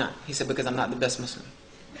 So why not? He said, because I'm not the best Muslim.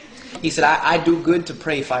 He said, I do good to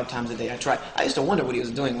pray 5 times a day. I try. I used to wonder what he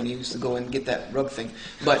was doing when he used to go and get that rug thing.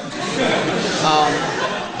 But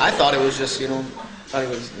I thought it was just, Thought he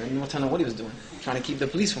was, no telling what he was doing. Trying to keep the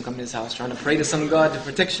police from coming to his house, trying to pray to some god for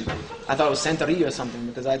protection. I thought it was Santeria or something,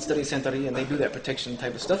 because I'd studied Santeria and they do that protection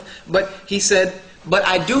type of stuff. But he said, but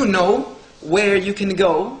I do know where you can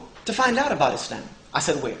go to find out about Islam. I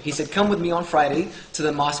said, where? He said, come with me on Friday to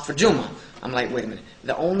the mosque for Jummah. I'm like, wait a minute.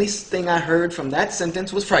 The only thing I heard from that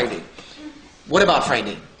sentence was Friday. What about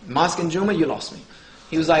Friday? Mosque and Jummah, you lost me.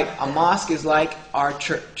 He was like, a mosque is like our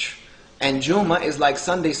church. And Jummah is like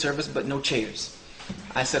Sunday service, but no chairs.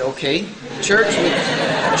 I said, okay. Church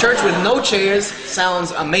with no chairs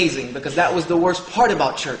sounds amazing, because that was the worst part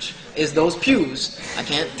about church, is those pews. I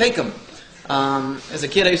can't take them. As a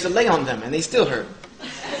kid, I used to lay on them, and they still hurt.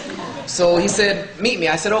 So he said, meet me.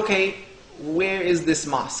 I said, okay, where is this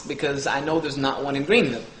mosque? Because I know there's not one in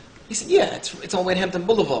Greenville. He said, yeah, it's on Wade-Hampton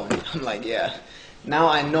Boulevard. I'm like, yeah. Now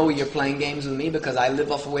I know you're playing games with me, because I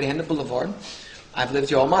live off of Wade-Hampton Boulevard. I've lived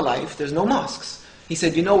here all my life. There's no mosques. He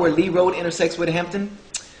said, you know where Lee Road intersects with Hampton?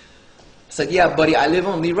 I said, yeah, buddy, I live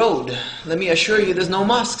on Lee Road. Let me assure you there's no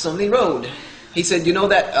mosques on Lee Road. He said, you know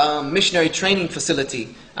that missionary training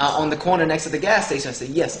facility on the corner next to the gas station? I said,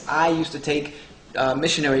 yes, I used to take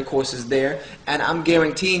missionary courses there, and I'm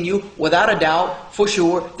guaranteeing you, without a doubt, for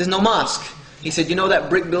sure, there's no mosque. He said, you know that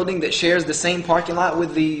brick building that shares the same parking lot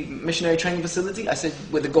with the missionary training facility? I said,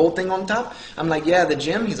 with the gold thing on top? I'm like, yeah, the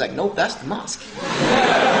gym? He's like, nope, that's the mosque.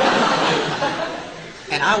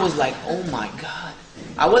 And I was like, oh my God.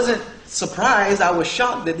 I wasn't surprised, I was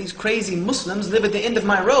shocked that these crazy Muslims live at the end of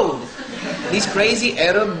my road. These crazy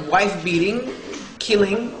Arab, wife-beating,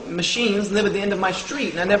 killing machines live at the end of my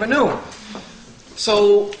street, and I never knew.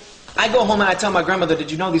 So I go home and I tell my grandmother,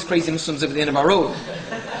 did you know these crazy Muslims live at the end of our road?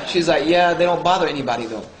 She's like, yeah, they don't bother anybody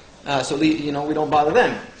though. So we don't bother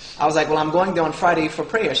them. I was like, well, I'm going there on Friday for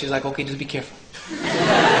prayer. She's like, okay, just be careful.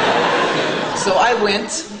 So I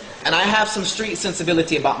went, and I have some street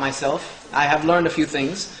sensibility about myself. I have learned a few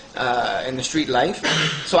things in the street life.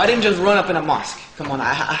 So I didn't just run up in a mosque. Come on,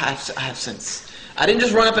 I have sense. I didn't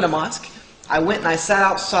just run up in a mosque. I went and I sat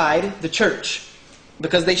outside the church,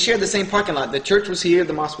 because they shared the same parking lot. The church was here,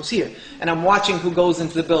 the mosque was here. And I'm watching who goes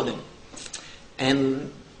into the building.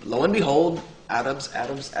 And lo and behold, Arabs,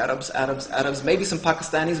 maybe some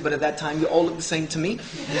Pakistanis, but at that time you all looked the same to me.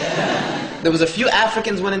 There was a few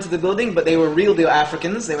Africans went into the building, but they were real deal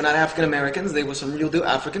Africans. They were not African Americans, they were some real deal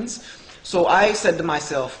Africans. So I said to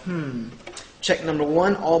myself, check number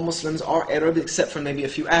one, all Muslims are Arab except for maybe a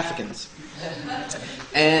few Africans.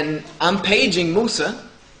 And I'm paging Musa,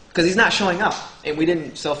 because he's not showing up.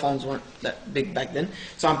 And cell phones weren't that big back then.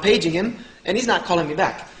 So I'm paging him, and he's not calling me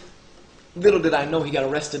back. Little did I know he got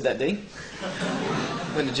arrested that day.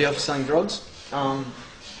 Went to jail for selling drugs.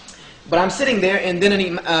 But I'm sitting there, and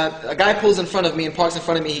then a guy pulls in front of me and parks in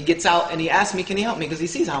front of me. He gets out, and he asks me, can he help me? Because he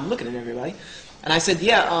sees how I'm looking at everybody. And I said,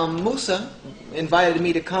 yeah, Musa invited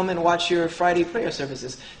me to come and watch your Friday prayer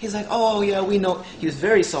services. He's like, oh, yeah, we know. He was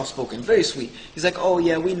very soft-spoken, very sweet. He's like, oh,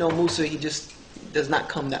 yeah, we know Musa. He just does not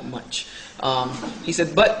come that much. He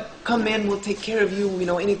said, but come in, we'll take care of you.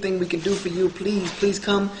 Anything we can do for you, please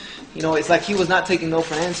come. It's like he was not taking no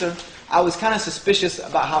for an answer. I was kind of suspicious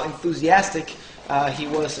about how enthusiastic he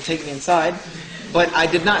was to take me inside. But I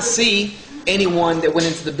did not see anyone that went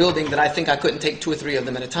into the building that I think I couldn't take 2 or 3 of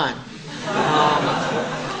them at a time.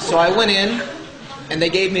 So I went in, and they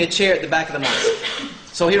gave me a chair at the back of the mosque.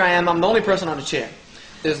 So here I am, I'm the only person on the chair.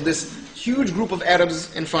 There's this huge group of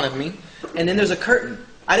Arabs in front of me, and then there's a curtain.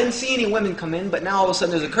 I didn't see any women come in, but now all of a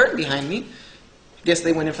sudden there's a curtain behind me. Guess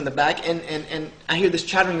they went in from the back, and I hear this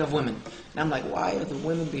chattering of women. And I'm like, why are the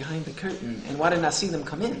women behind the curtain? And why didn't I see them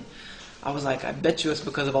come in? I was like, I bet you it's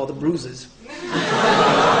because of all the bruises.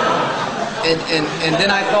 And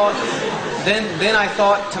then I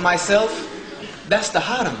thought to myself, that's the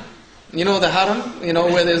haram. You know the haram?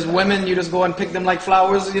 Where there's women, you just go and pick them like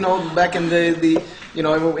flowers, back in the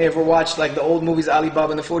ever watched like the old movies,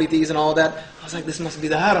 Alibaba and the 40 Thieves and all that? I was like, this must be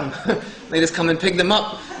the haram. They just come and pick them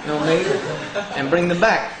up, and bring them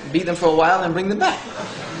back. Beat them for a while and bring them back.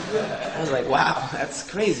 I was like, wow, that's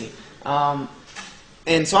crazy.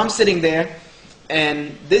 And so I'm sitting there,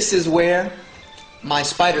 and this is where my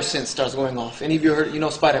spider sense starts going off. Any of you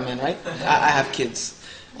heard, Spider-Man, right? I have kids.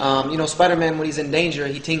 Spider-Man, when he's in danger,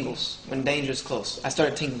 he tingles. When danger is close. I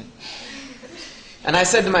started tingling. And I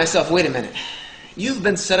said to myself, wait a minute. You've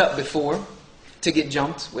been set up before to get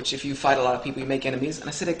jumped, which if you fight a lot of people, you make enemies. And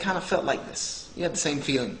I said, it kind of felt like this. You had the same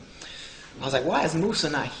feeling. I was like, why is Musa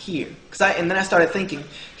not here? And then I started thinking,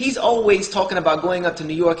 he's always talking about going up to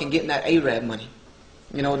New York and getting that Arab money.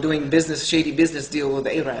 Doing shady business deal with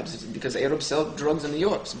the Arabs, because Arabs sell drugs in New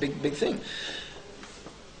York. It's a big thing.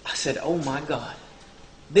 I said, oh my God.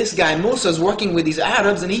 this guy Musa is working with these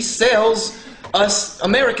Arabs and he sells us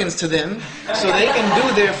Americans to them so they can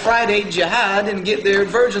do their Friday jihad and get their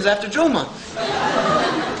virgins after Juma.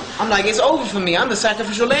 I'm like, it's over for me. I'm the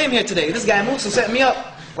sacrificial lamb here today. This guy Musa set me up.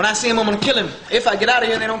 When I see him, I'm going to kill him. If I get out of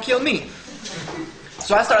here, they don't kill me.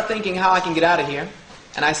 So I start thinking how I can get out of here.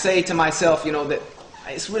 And I say to myself, you know, that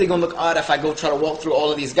it's really going to look odd if I go try to walk through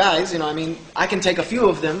all of these guys. You know, I mean, I can take a few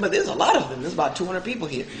of them, but there's a lot of them. There's about 200 people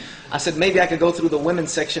here. I said, maybe I could go through the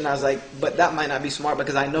women's section. I was like, but that might not be smart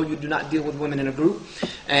because I know you do not deal with women in a group.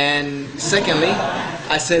 And secondly,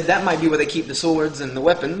 I said, that might be where they keep the swords and the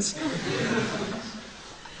weapons.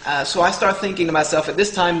 So I start thinking to myself, at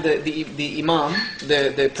this time, the imam,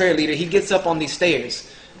 the prayer leader, he gets up on these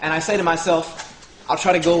stairs. And I say to myself, I'll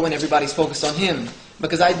try to go when everybody's focused on him.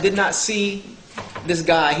 Because I did not see this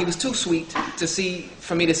guy. He was too sweet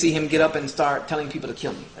for me to see him get up and start telling people to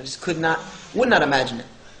kill me. I just would not imagine it.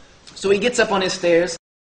 So he gets up on his stairs.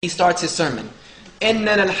 He starts his sermon.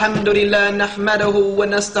 إِنَّنَا الْحَمْدُ لِلَّهِ نَحْمَدَهُ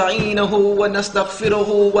وَنَسْتَعِينَهُ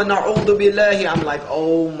وَنَسْتَغْفِرُهُ وَنَعُوذُ بِاللَّهِ. I'm like,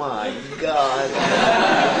 oh my God.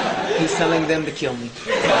 He's telling them to kill me.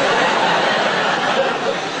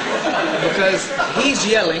 Because he's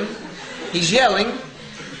yelling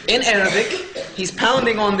in Arabic, he's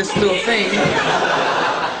pounding on this little thing,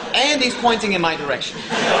 and he's pointing in my direction.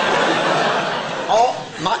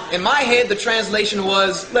 In my head, the translation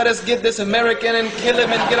was, let us get this American and kill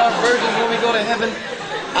him and get our virgins when we go to heaven.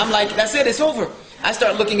 I'm like, that's it, it's over. I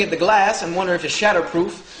start looking at the glass and wonder if it's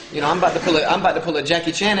shatterproof. You know, I'm about to pull a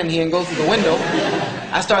Jackie Chan in here and go through the window.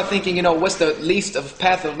 I start thinking, you know, what's the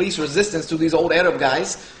path of least resistance to these old Arab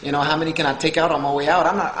guys? You know, how many can I take out on my way out?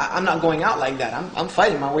 I'm not going out like that. I'm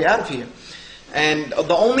fighting my way out of here. And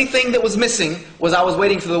the only thing that was missing was I was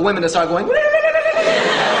waiting for the women to start going.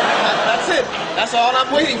 That's it. That's all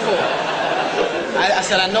I'm waiting for. I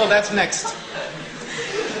said, I know that's next.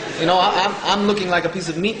 You know, I'm looking like a piece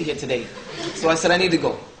of meat here today. So I said, I need to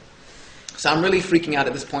go. So I'm really freaking out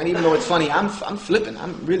at this point. Even though it's funny, I'm flipping.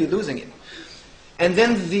 I'm really losing it. And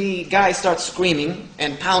then the guy starts screaming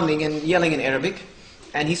and pounding and yelling in Arabic.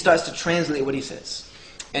 And he starts to translate what he says.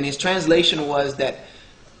 And his translation was that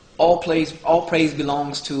all praise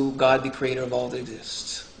belongs to God, the creator of all that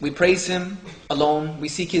exists. We praise him alone. We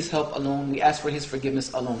seek his help alone. We ask for his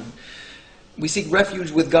forgiveness alone. We seek refuge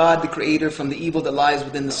with God, the creator, from the evil that lies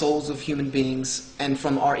within the souls of human beings and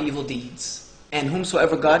from our evil deeds. And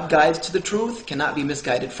whomsoever God guides to the truth cannot be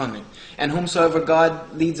misguided from it. And whomsoever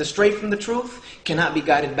God leads astray from the truth cannot be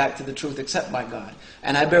guided back to the truth except by God.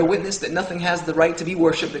 And I bear witness that nothing has the right to be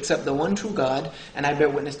worshipped except the one true God. And I bear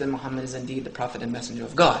witness that Muhammad is indeed the prophet and messenger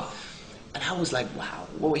of God. And I was like, wow.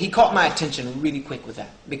 Well, he caught my attention really quick with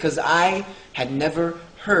that. Because I had never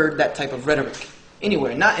heard that type of rhetoric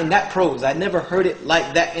anywhere. Not in that prose. I'd never heard it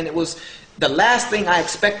like that. And it was the last thing I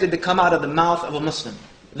expected to come out of the mouth of a Muslim.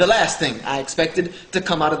 The last thing I expected to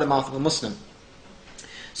come out of the mouth of a Muslim.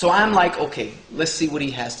 So I'm like, okay, let's see what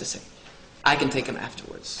he has to say. I can take him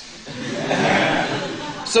afterwards.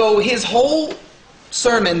 So his whole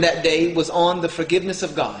sermon that day was on the forgiveness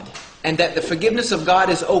of God. And that the forgiveness of God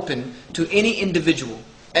is open to any individual,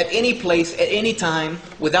 at any place, at any time,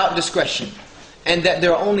 without discretion. And that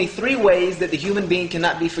there are only 3 ways that the human being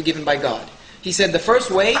cannot be forgiven by God. He said the first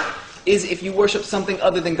way is if you worship something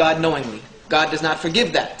other than God knowingly. God does not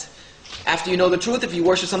forgive that. After you know the truth, if you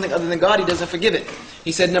worship something other than God, he doesn't forgive it.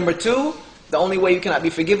 He said number 2, the only way you cannot be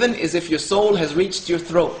forgiven is if your soul has reached your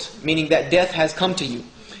throat, meaning that death has come to you.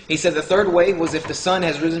 He said the 3rd way was if the sun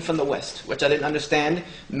has risen from the west, which I didn't understand,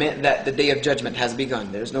 meant that the day of judgment has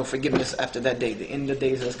begun. There's no forgiveness after that day. The end of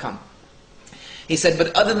days has come. He said,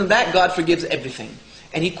 but other than that, God forgives everything.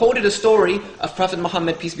 And he quoted a story of Prophet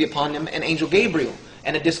Muhammad, peace be upon him, and Angel Gabriel,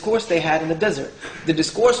 and a discourse they had in the desert. The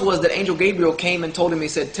discourse was that Angel Gabriel came and told him, he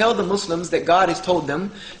said, tell the Muslims that God has told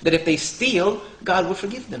them that if they steal, God will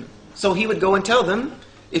forgive them. So he would go and tell them,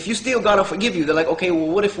 if you steal, God will forgive you. They're like, okay, well,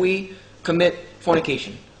 what if we commit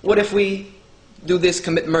fornication? What if we do this,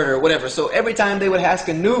 commit murder, or whatever? So every time they would ask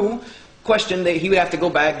a new question, he would have to go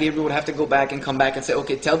back, Gabriel would have to go back and come back and say,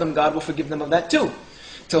 okay, tell them God will forgive them of that too.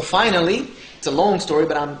 Till finally, it's a long story,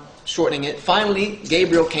 but I'm shortening it. Finally,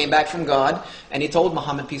 Gabriel came back from God, and he told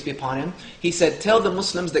Muhammad, peace be upon him, he said, tell the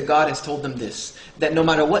Muslims that God has told them this, that no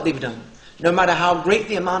matter what they've done, no matter how great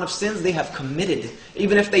the amount of sins they have committed,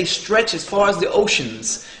 even if they stretch as far as the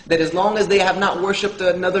oceans, that as long as they have not worshipped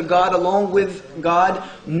another God along with God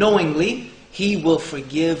knowingly, he will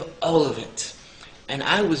forgive all of it. And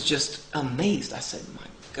I was just amazed. I said, my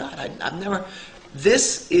God, I've never...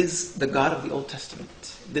 This is the God of the Old Testament.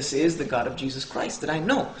 This is the God of Jesus Christ that I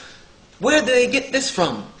know. Where did they get this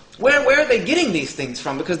from? Where are they getting these things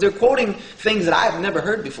from? Because they're quoting things that I've never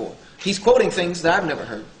heard before. He's quoting things that I've never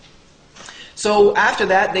heard. So after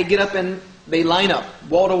that, they get up and they line up,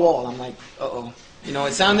 wall to wall. I'm like, uh-oh. You know,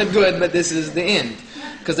 it sounded good, but this is the end.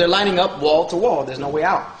 Because they're lining up wall to wall. There's no way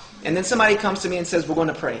out. And then somebody comes to me and says, we're going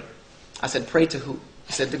to pray. I said, pray to who?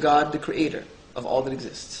 He said, to God, the creator of all that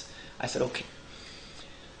exists. I said, okay.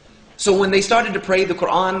 So when they started to pray, the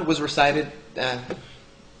Quran was recited. It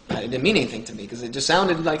didn't mean anything to me because it just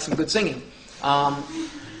sounded like some good singing.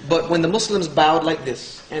 But when the Muslims bowed like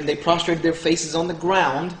this and they prostrated their faces on the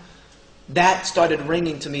ground, that started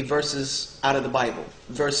ringing to me verses out of the Bible,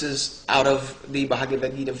 verses out of the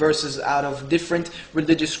Bhagavad Gita, verses out of different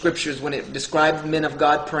religious scriptures. When it described men of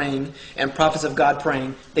God praying and prophets of God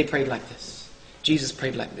praying, they prayed like this. Jesus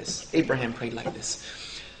prayed like this. Abraham prayed like this.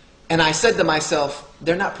 And I said to myself,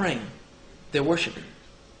 they're not praying, they're worshiping.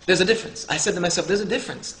 There's a difference. I said to myself, there's a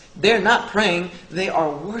difference. They're not praying, they are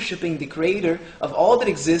worshiping the creator of all that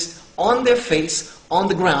exists on their face, on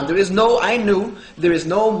the ground. I knew there is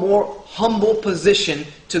no more humble position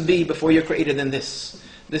to be before your creator than this.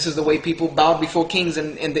 This is the way people bowed before kings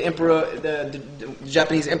and the emperor, the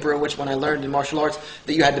Japanese emperor, which when I learned in martial arts,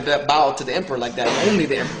 that you had to bow to the emperor like that, only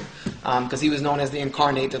the emperor. Because he was known as the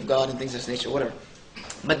incarnate of God and things of this nature, whatever.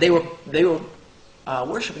 But they were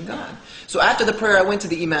worshiping God. So after the prayer, I went to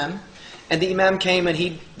the Imam, and the Imam came and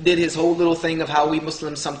he did his whole little thing of how we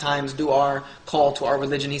Muslims sometimes do our call to our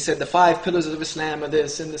religion. He said the 5 pillars of Islam are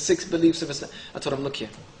this, and the 6 beliefs of Islam. I told him, look here,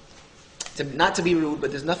 not to be rude,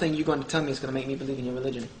 but there's nothing you're going to tell me is going to make me believe in your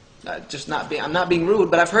religion. I'm not being rude,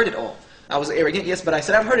 but I've heard it all. I was arrogant, yes, but I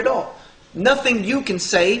said I've heard it all. Nothing you can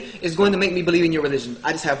say is going to make me believe in your religion.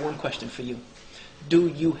 I just have one question for you. Do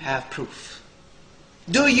you have proof?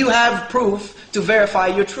 Do you have proof to verify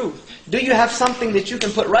your truth? Do you have something that you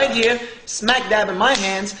can put right here, smack dab in my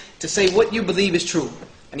hands, to say what you believe is true?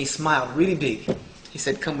 And he smiled really big. He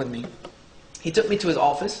said, come with me. He took me to his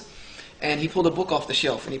office, and he pulled a book off the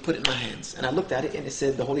shelf, and he put it in my hands. And I looked at it, and it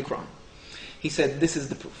said the Holy Quran. He said, this is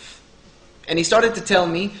the proof. And he started to tell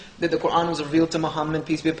me that the Quran was revealed to Muhammad,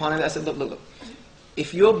 peace be upon him. I said, look.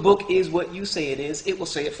 If your book is what you say it is, it will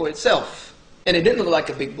say it for itself. And it didn't look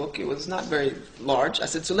like a big book. It was not very large. I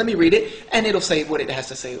said, so let me read it, and it'll say what it has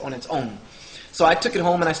to say on its own. So I took it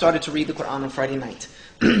home, and I started to read the Quran on Friday night.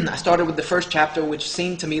 I started with the first chapter, which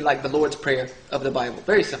seemed to me like the Lord's Prayer of the Bible.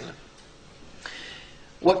 Very similar.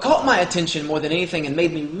 What caught my attention more than anything and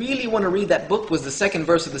made me really want to read that book was the second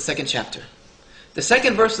verse of the second chapter. The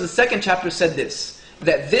second verse of the second chapter said this,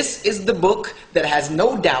 that this is the book that has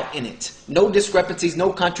no doubt in it, no discrepancies,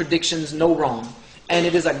 no contradictions, no wrong. And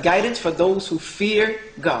it is a guidance for those who fear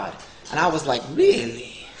God. And I was like,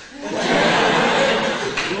 really?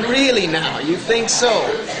 Really now? You think so?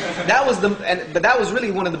 But that was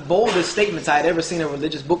really one of the boldest statements I had ever seen a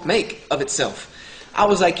religious book make of itself. I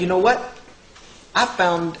was like, you know what? I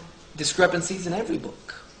found discrepancies in every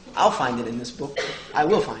book. I'll find it in this book. I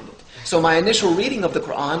will find it. So my initial reading of the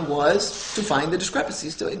Quran was to find the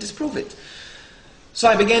discrepancies, to disprove it. So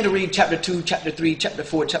I began to read chapter 2, chapter 3, chapter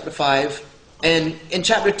 4, chapter 5. And in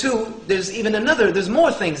chapter 2, there's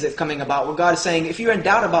more things that's coming about where God is saying, if you're in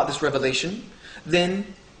doubt about this revelation, then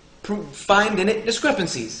find in it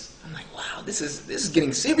discrepancies. I'm like, wow, this is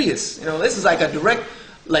getting serious. You know, this is like a direct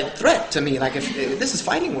threat to me. Like if this is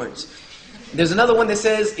fighting words. There's another one that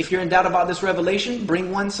says, if you're in doubt about this revelation,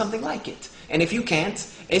 bring one something like it. And if you can't,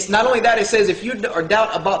 it's not only that, it says, if you are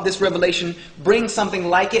doubt about this revelation, bring something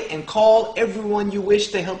like it and call everyone you wish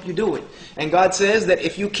to help you do it. And God says that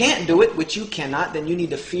if you can't do it, which you cannot, then you need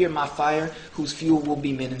to fear my fire, whose fuel will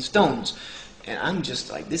be men and stones. And I'm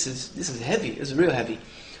just like, this is heavy. This is real heavy.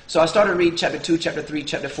 So I started to read chapter 2, chapter 3,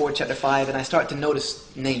 chapter 4, chapter 5, and I start to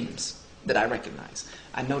notice names that I recognize.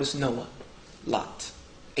 I noticed Noah, Lot,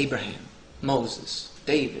 Abraham, Moses,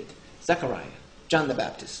 David, Zechariah, John the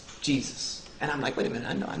Baptist, Jesus. And I'm like, wait a minute,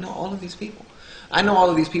 I know all of these people. I know all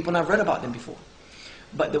of these people, and I've read about them before.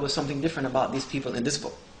 But there was something different about these people in this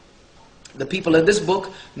book. The people in this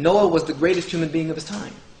book, Noah was the greatest human being of his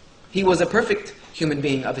time. He was a perfect human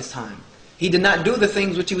being of his time. He did not do the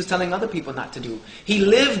things which he was telling other people not to do. He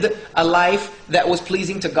lived a life that was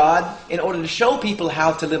pleasing to God in order to show people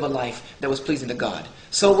how to live a life that was pleasing to God.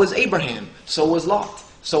 So was Abraham, so was Lot.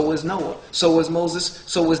 So was Noah, so was Moses,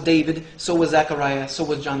 so was David, so was Zechariah, so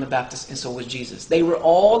was John the Baptist, and so was Jesus. They were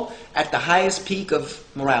all at the highest peak of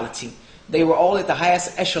morality. They were all at the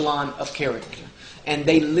highest echelon of character. And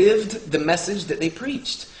they lived the message that they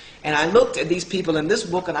preached. And I looked at these people in this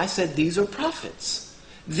book and I said, these are prophets.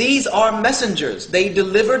 These are messengers. They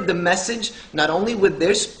delivered the message not only with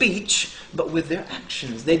their speech, but with their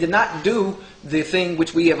actions. They did not do the thing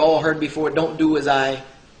which we have all heard before, don't do as I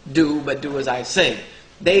do, but do as I say.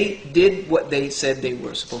 They did what they said they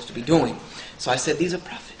were supposed to be doing. So I said, these are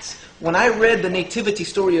prophets. When I read the nativity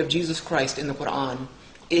story of Jesus Christ in the Quran,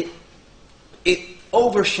 it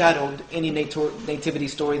overshadowed any nativity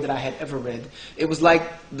story that I had ever read. It was like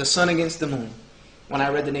the sun against the moon when I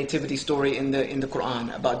read the nativity story in the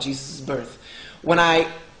Quran about Jesus' birth. When I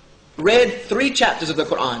read 3 chapters of the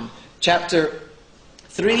Quran, chapter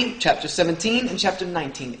 3, chapter 17, and chapter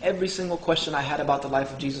 19, every single question I had about the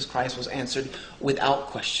life of Jesus Christ was answered without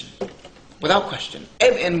question. Without question.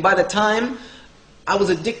 And by the time I was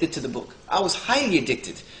addicted to the book, I was highly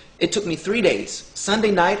addicted. It took me 3 days.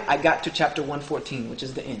 Sunday night, I got to chapter 114, which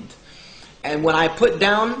is the end. And when I put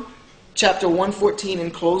down chapter 114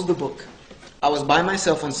 and closed the book, I was by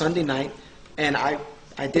myself on Sunday night, and I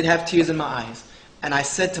did have tears in my eyes. And I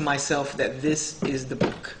said to myself that this is the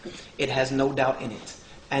book. It has no doubt in it.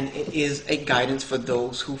 And it is a guidance for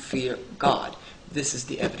those who fear God. This is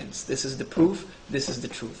the evidence. This is the proof. This is the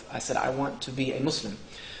truth. I said, I want to be a Muslim.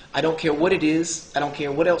 I don't care what it is. I don't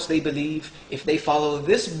care what else they believe. If they follow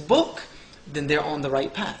this book, then they're on the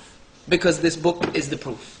right path. Because this book is the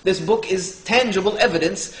proof. This book is tangible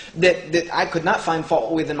evidence that I could not find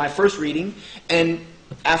fault with in my first reading. And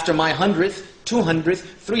after my 100th, 200th,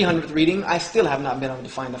 300th reading, I still have not been able to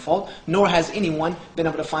find the fault, nor has anyone been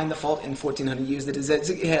able to find the fault in 1400 years that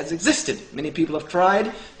it has existed. Many people have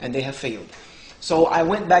tried, and they have failed. So I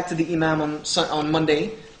went back to the Imam on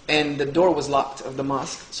Monday, and the door was locked of the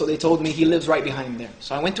mosque. So they told me he lives right behind there.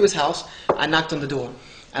 So I went to his house, I knocked on the door,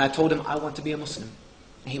 and I told him I want to be a Muslim.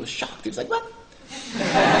 And he was shocked. He was like, what?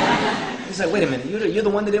 He's like, wait a minute, you're the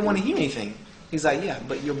one that didn't want to hear anything. He's like, yeah,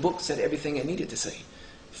 but your book said everything it needed to say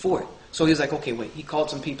for it. So he was like, okay, wait. He called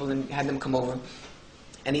some people and had them come over.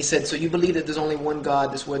 And he said, so you believe that there's only one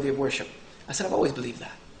God that's worthy of worship? I said, I've always believed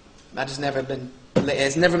that. It's never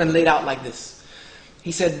been laid out like this.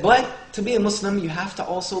 He said, but to be a Muslim, you have to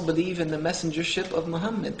also believe in the messengership of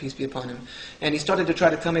Muhammad, peace be upon him. And he started to try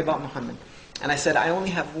to tell me about Muhammad. And I said, I only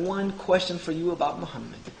have one question for you about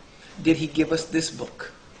Muhammad. Did he give us this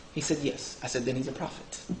book? He said, yes. I said, then he's a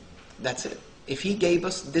prophet. That's it. If he gave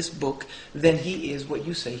us this book, then he is what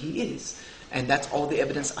you say he is. And that's all the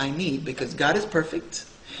evidence I need, because God is perfect.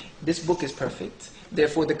 This book is perfect.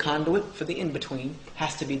 Therefore, the conduit for the in-between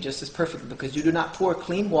has to be just as perfect, because you do not pour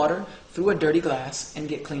clean water through a dirty glass and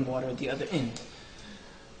get clean water at the other end.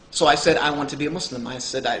 So I said, I want to be a Muslim. I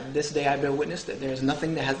said, this day I bear witness that there is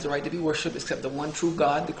nothing that has the right to be worshipped except the one true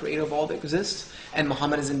God, the creator of all that exists. And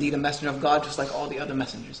Muhammad is indeed a messenger of God, just like all the other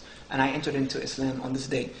messengers. And I entered into Islam on this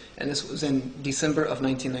day. And this was in December of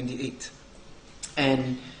 1998.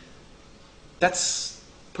 And that's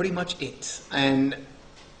pretty much it. And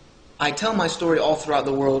I tell my story all throughout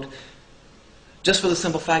the world just for the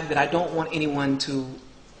simple fact that I don't want anyone to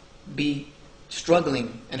be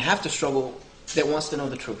struggling and have to struggle that wants to know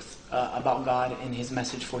the truth about God and His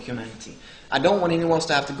message for humanity. I don't want anyone else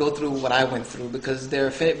to have to go through what I went through, because there are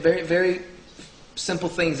very, very simple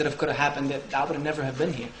things that could have happened that I would have never have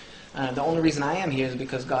been here. The only reason I am here is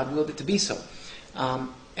because God willed it to be so.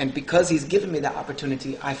 And because He's given me that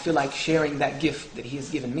opportunity, I feel like sharing that gift that He has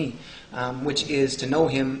given me, which is to know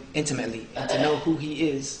Him intimately and to know who He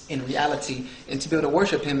is in reality, and to be able to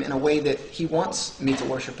worship Him in a way that He wants me to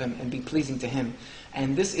worship Him and be pleasing to Him.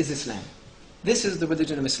 And this is Islam. This is the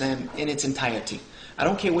religion of Islam in its entirety. I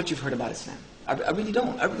don't care what you've heard about Islam. I really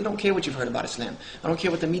don't. I really don't care what you've heard about Islam. I don't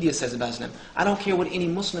care what the media says about Islam. I don't care what any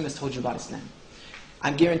Muslim has told you about Islam.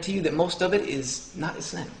 I guarantee you that most of it is not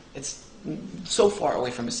Islam. It's so far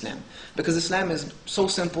away from Islam. Because Islam is so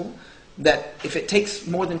simple that if it takes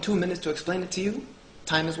more than 2 minutes to explain it to you,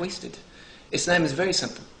 time is wasted. Islam is very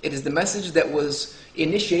simple. It is the message that was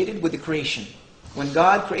initiated with the creation. When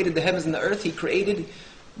God created the heavens and the earth, He created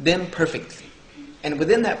them perfectly. And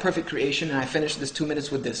within that perfect creation, and I finished this 2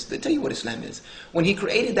 minutes with this, to tell you what Islam is. When He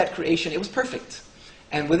created that creation, it was perfect.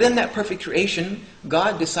 And within that perfect creation,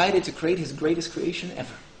 God decided to create His greatest creation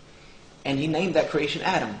ever. And He named that creation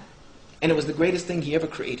Adam. And it was the greatest thing He ever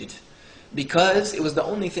created, because it was the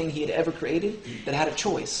only thing He had ever created that had a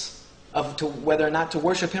choice of whether or not to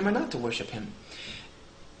worship Him or not to worship Him.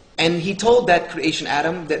 And He told that creation,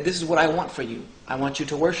 Adam, that this is what I want for you. I want you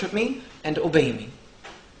to worship me and to obey me.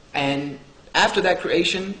 And after that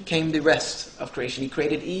creation came the rest of creation. He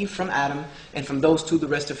created Eve from Adam, and from those two the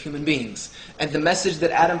rest of human beings. And the message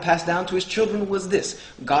that Adam passed down to his children was this: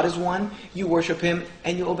 God is one, you worship Him,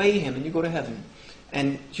 and you obey Him, and you go to heaven.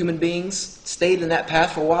 And human beings stayed in that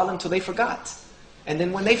path for a while until they forgot. And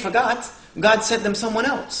then when they forgot, God sent them someone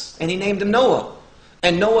else, and He named him Noah.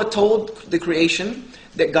 And Noah told the creation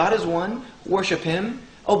that God is one, worship Him,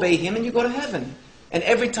 obey Him, and you go to heaven. And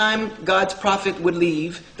every time God's prophet would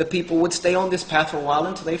leave, the people would stay on this path for a while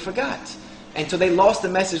until they forgot. Until they lost the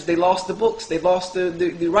message, they lost the books, they lost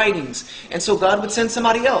the writings. And so God would send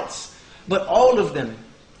somebody else. But all of them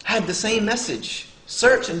had the same message.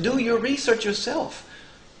 Search and do your research yourself.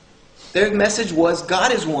 Their message was,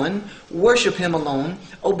 God is one, worship Him alone,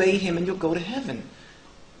 obey Him, and you'll go to heaven.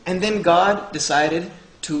 And then God decided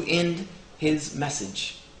to end His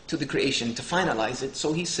message to the creation, to finalize it.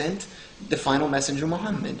 So He sent the final messenger,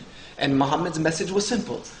 Muhammad. And Muhammad's message was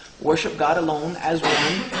simple. Worship God alone as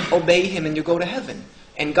one, obey Him, and you go to heaven.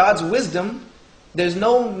 And God's wisdom, there's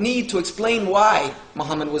no need to explain why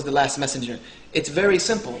Muhammad was the last messenger. It's very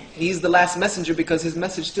simple. He's the last messenger because his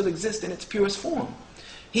message still exists in its purest form.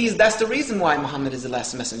 That's the reason why Muhammad is the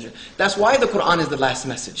last messenger. That's why the Quran is the last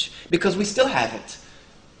message, because we still have it.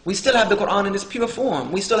 We still have the Quran in its pure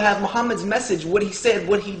form. We still have Muhammad's message, what he said,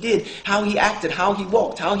 what he did, how he acted, how he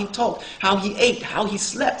walked, how he talked, how he ate, how he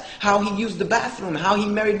slept, how he used the bathroom, how he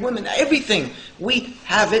married women, everything. We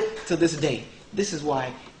have it to this day. This is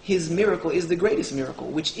why his miracle is the greatest miracle,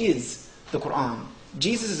 which is the Quran.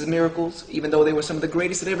 Jesus' miracles, even though they were some of the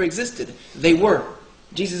greatest that ever existed, they were.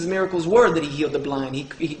 Jesus' miracles were that he healed the blind,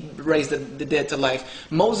 he raised the dead to life.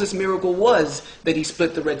 Moses' miracle was that he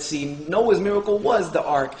split the Red Sea. Noah's miracle was the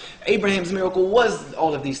ark. Abraham's miracle was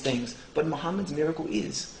all of these things. But Muhammad's miracle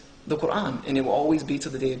is the Quran, and it will always be to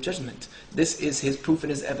the day of judgment. This is his proof and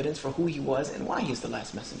his evidence for who he was and why he's the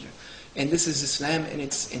last messenger. And this is Islam in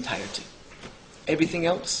its entirety. Everything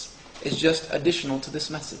else is just additional to this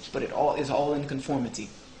message, but it all is all in conformity.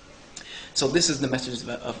 So this is the message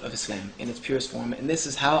of Islam in its purest form. And this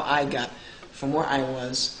is how I got from where I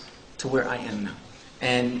was to where I am now.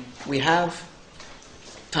 And we have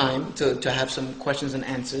time to have some questions and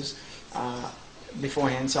answers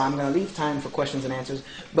beforehand. So I'm going to leave time for questions and answers.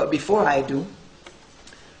 But before I do,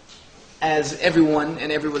 as everyone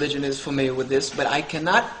and every religion is familiar with this, but I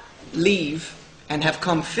cannot leave and have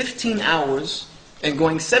come 15 hours and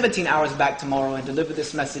going 17 hours back tomorrow and deliver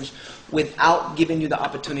this message without giving you the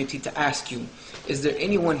opportunity to ask you, is there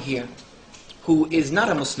anyone here who is not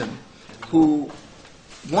a Muslim, who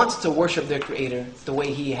wants to worship their Creator the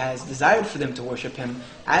way He has desired for them to worship Him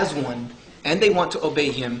as one, and they want to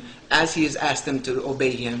obey Him as He has asked them to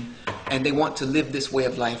obey Him, and they want to live this way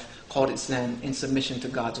of life called Islam in submission to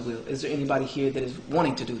God's will? Is there anybody here that is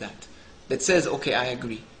wanting to do that? That says, okay, I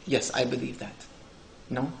agree. Yes, I believe that.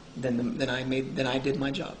 No? Then I did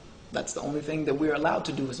my job. That's the only thing that we're allowed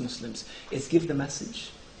to do as Muslims, is give the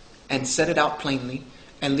message and set it out plainly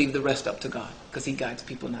and leave the rest up to God, because He guides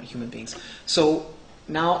people, not human beings. So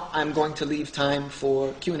now I'm going to leave time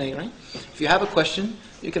for Q&A, right? If you have a question,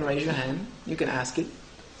 you can raise your hand, you can ask it.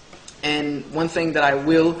 And one thing that I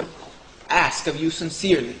will ask of you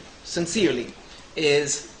sincerely,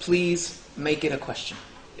 is please make it a question.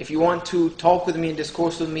 If you want to talk with me and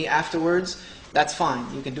discourse with me afterwards, that's fine.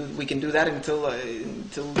 We can do that until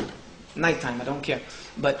nighttime. I don't care.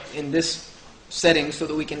 But in this setting, so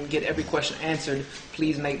that we can get every question answered,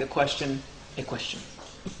 please make the question a question.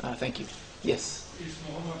 Thank you. Yes. Is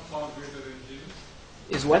Muhammad far greater than Jesus?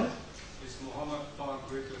 Is what? Is Muhammad far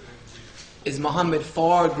greater than Jesus? Is Muhammad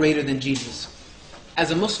far greater than Jesus?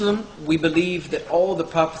 As a Muslim, we believe that all the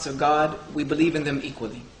prophets of God, we believe in them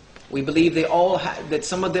equally. We believe that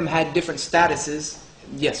some of them had different statuses.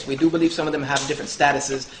 Yes, we do believe some of them have different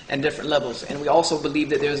statuses and different levels. And we also believe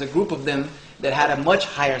that there's a group of them that had a much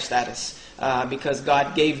higher status because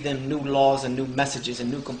God gave them new laws and new messages and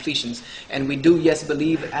new completions. And we do, yes,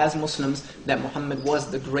 believe as Muslims that Muhammad was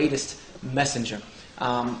the greatest messenger.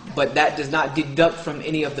 But that does not deduct from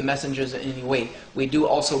any of the messengers in any way. We do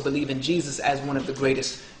also believe in Jesus as one of the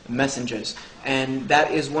greatest messengers. And that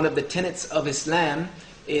is one of the tenets of Islam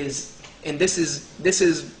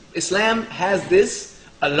Islam has this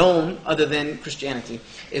alone, other than Christianity,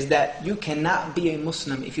 is that you cannot be a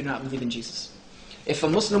Muslim if you do not believe in Jesus. If a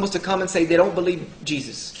Muslim was to come and say they don't believe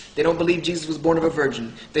Jesus, they don't believe Jesus was born of a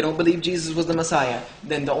virgin, they don't believe Jesus was the Messiah,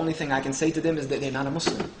 then the only thing I can say to them is that they're not a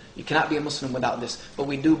Muslim. You cannot be a Muslim without this. But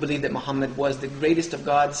we do believe that Muhammad was the greatest of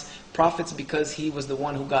God's prophets because he was the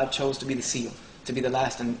one who God chose to be the seal, to be the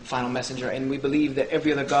last and final messenger. And we believe that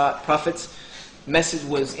every other prophet's message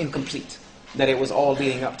was incomplete, that it was all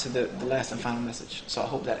leading up to the last and final message. So I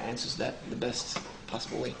hope that answers that the best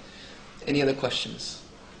possible way. Any other questions?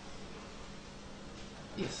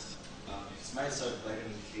 Yes. It's made so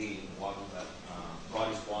blatantly clear in the Bible that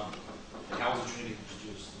God is one. And how was the Trinity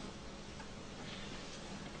introduced?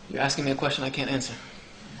 You're asking me a question I can't answer.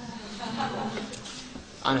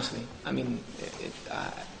 Honestly, I mean,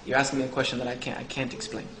 you're asking me a question that I can't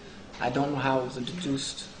explain. I don't know how it was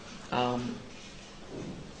introduced.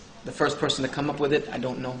 the first person to come up with it, I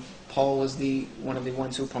don't know. Paul was one of the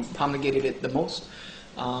ones who promulgated it the most.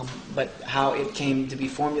 But how it came to be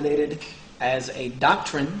formulated as a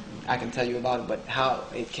doctrine, I can tell you about it, but how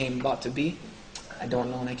it came about to be, I don't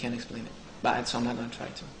know and I can't explain it. So I'm not going to try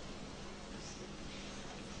to.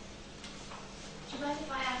 Do you mind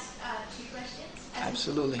if I ask 2 questions?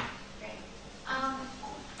 Absolutely. Great.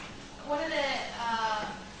 One of the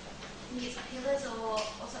pillars or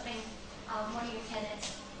something, one of your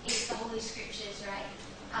tenets is the Holy Scriptures, right?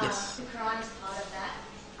 Yes. The Quran is part of that,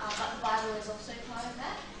 but the Bible is also part of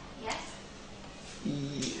that, yes?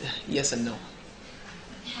 Yes and no.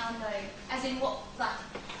 How no? As in what,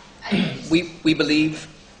 We believe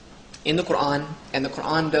in the Quran, and the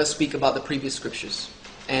Quran does speak about the previous scriptures.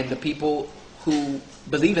 And the people who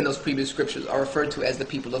believe in those previous scriptures are referred to as the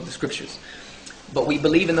people of the scriptures. But we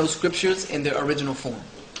believe in those scriptures in their original form.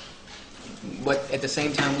 But at the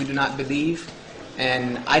same time, we do not believe,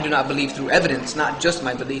 and I do not believe through evidence, not just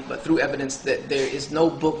my belief, but through evidence, that there is no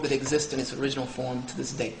book that exists in its original form to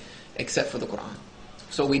this day, except for the Quran.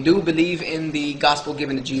 So we do believe in the gospel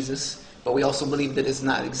given to Jesus, but we also believe that it does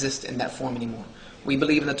not exist in that form anymore. We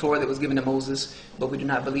believe in the Torah that was given to Moses, but we do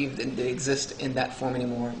not believe that they exist in that form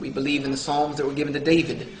anymore. We believe in the Psalms that were given to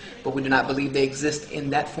David, but we do not believe they exist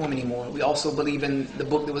in that form anymore. We also believe in the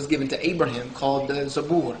book that was given to Abraham called the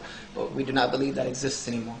Zabur, but we do not believe that exists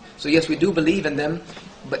anymore. So yes, we do believe in them,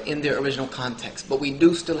 but in their original context. But we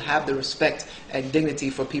do still have the respect and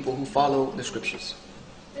dignity for people who follow the scriptures.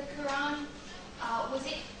 the Quran, was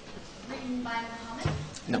it written by Muhammad?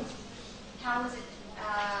 No. How was it,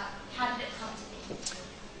 how did it come to be?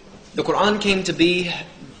 The Quran came to be,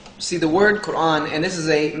 see the word Quran, and this is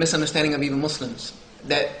a misunderstanding of even Muslims,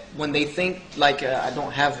 that when they think, like, I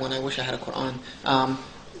don't have one, I wish I had a Quran.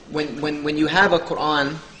 When you have a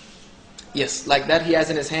Quran, yes, like that he has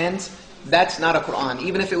in his hands, that's not a Quran.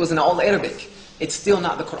 Even if it was in all Arabic, it's still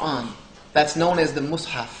not the Quran. That's known as the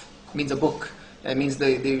Mushaf, means a book. That means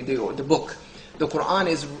the book. The Quran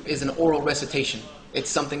is an oral recitation. It's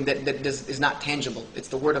something that is not tangible. It's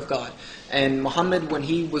the Word of God. And Muhammad, when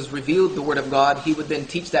he was revealed the Word of God, he would then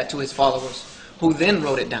teach that to his followers, who then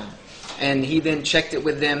wrote it down. And he then checked it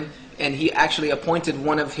with them, and he actually appointed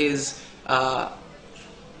one of his,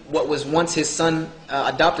 what was once his son,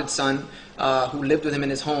 adopted son, who lived with him in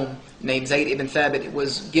his home, named Zayd ibn Thabit,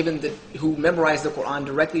 was given who memorized the Quran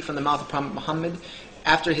directly from the mouth of Prophet Muhammad.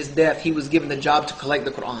 After his death, he was given the job to collect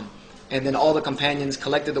the Quran. And then all the companions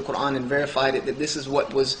collected the Quran and verified it, that this is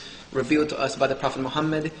what was revealed to us by the Prophet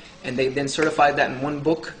Muhammad. And they then certified that in one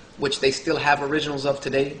book, which they still have originals of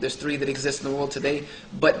today. There's 3 that exist in the world today.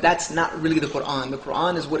 But that's not really the Quran. The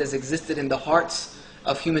Quran is what has existed in the hearts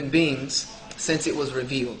of human beings since it was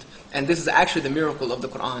revealed. And this is actually the miracle of the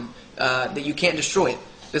Quran, that you can't destroy it.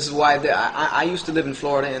 This is why I used to live in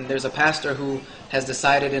Florida, and there's a pastor who has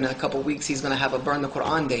decided in a couple weeks he's going to have a Burn the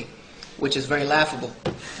Quran Day, which is very laughable.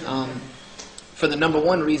 For the number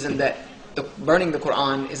one reason that burning the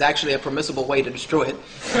Quran is actually a permissible way to destroy it.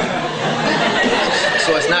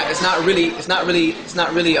 So it's not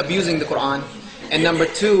really abusing the Quran. And number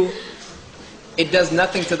 2, it does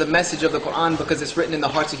nothing to the message of the Quran because it's written in the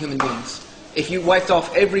hearts of human beings. If you wiped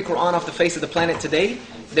off every Quran off the face of the planet today,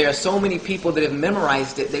 there are so many people that have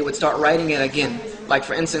memorized it, they would start writing it again. Like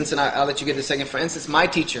for instance, and I'll let you get a second, for instance, my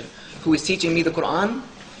teacher, who is teaching me the Quran,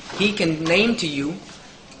 he can name to you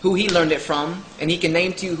who he learned it from, and he can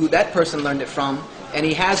name to you who that person learned it from, and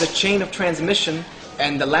he has a chain of transmission,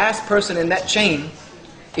 and the last person in that chain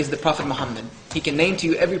is the Prophet Muhammad. He can name to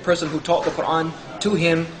you every person who taught the Quran to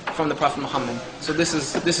him from the Prophet Muhammad. So this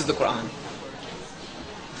is the Quran.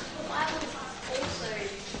 The Bible is also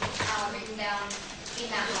written down in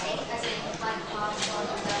that way, as in like passed on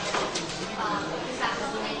because that was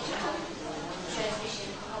the nature of transmission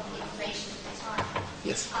of information at the time.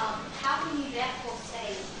 Yes. How can you therefore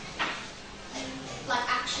say, like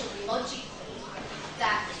actually, logically,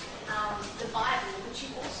 that the Bible, which you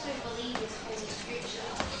also believe is Holy Scripture,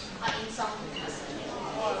 in some capacity,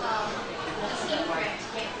 is incorrect,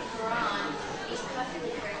 yet the Quran is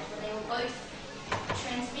perfectly correct, where they were both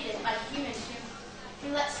transmitted by humans who,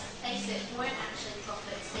 let's face it, weren't actually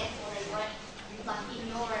prophets, therefore they weren't, like, in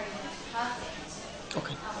your own words, perfect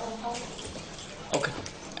Okay. or holy. Okay.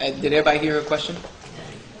 Did everybody hear her question?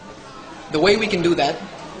 The way we can do that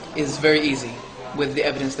is very easy with the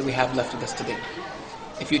evidence that we have left with us today.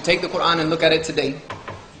 If you take the Quran and look at it today,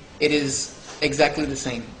 it is exactly the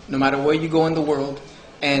same, no matter where you go in the world.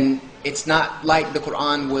 And it's not like the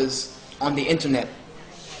Quran was on the internet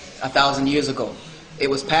 1,000 years ago. It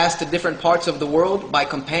was passed to different parts of the world by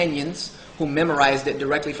companions who memorized it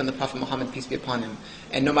directly from the Prophet Muhammad, peace be upon him.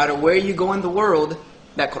 And no matter where you go in the world,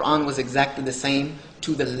 That Quran was exactly the same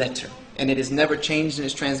to the letter. And it is never changed in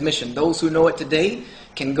its transmission. Those who know it today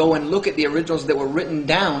can go and look at the originals that were written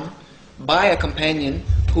down by a companion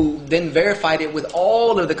who then verified it with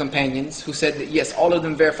all of the companions who said that yes, all of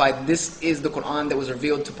them verified this is the Quran that was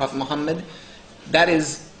revealed to Prophet Muhammad. That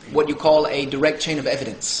is what you call a direct chain of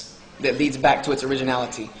evidence that leads back to its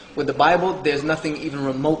originality. With the Bible, there's nothing even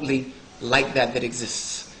remotely like that that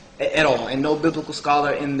exists at all. And no biblical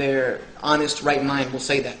scholar in their honest right mind will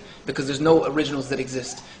say that, because there's no originals that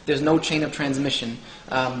exist. There's no chain of transmission.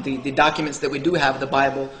 The documents that we do have, the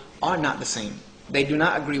Bible, are not the same. They do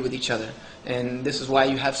not agree with each other. And this is why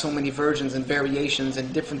you have so many versions and variations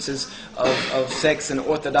and differences of sects and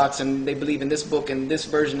orthodox, and they believe in this book and this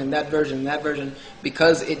version and that version and that version,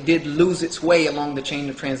 because it did lose its way along the chain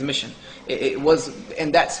of transmission. It was,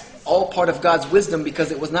 and that's all part of God's wisdom,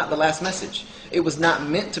 because it was not the last message. It was not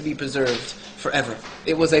meant to be preserved forever.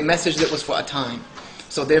 It was a message that was for a time.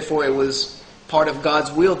 So therefore it was part of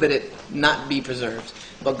God's will that it not be preserved.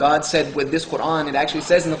 But God said with this Quran, it actually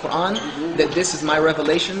says in the Quran that this is my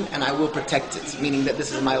revelation and I will protect it. Meaning that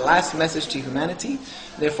this is my last message to humanity,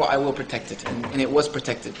 therefore I will protect it. And it was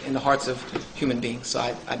protected in the hearts of human beings.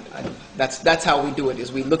 So that's how we do it,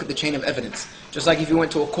 is we look at the chain of evidence. Just like if you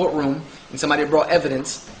went to a courtroom and somebody brought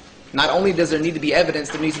evidence, not only does there need to be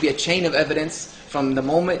evidence, there needs to be a chain of evidence from the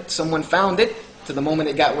moment someone found it to the moment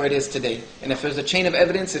it got where it is today. And if there's a chain of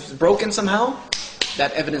evidence, if it's broken somehow,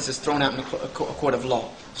 that evidence is thrown out in a court of law.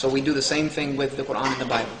 So we do the same thing with the Quran and the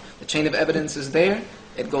Bible. The chain of evidence is there.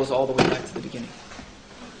 It goes all the way back to the beginning.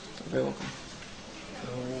 So very welcome.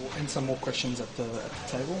 And some more questions at the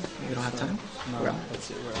table. We don't have time? No, Well, that's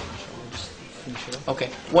it. We'll just finish it up. okay.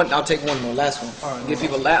 I'll take one more. Last one. All right, Give no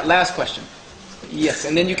people last question. Yes,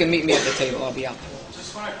 and then you can meet me at the table. I'll be out.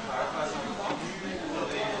 Just want to clarify something.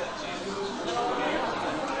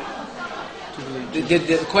 Did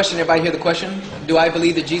the question, everybody hear the question? Do I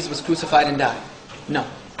believe that Jesus was crucified and died? No.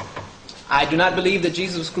 I do not believe that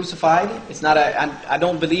Jesus was crucified. It's not I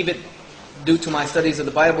don't believe it due to my studies of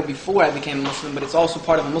the Bible before I became a Muslim, but it's also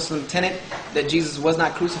part of a Muslim tenet that Jesus was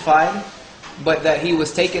not crucified, but that he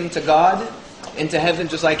was taken to God, into heaven,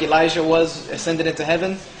 just like Elijah was ascended into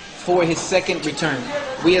heaven, for his second return.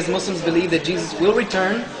 We as Muslims believe that Jesus will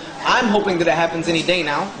return. I'm hoping that it happens any day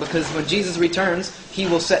now, because when Jesus returns, he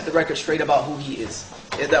will set the record straight about who he is.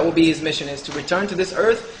 That will be his mission, is to return to this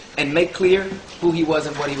earth and make clear who he was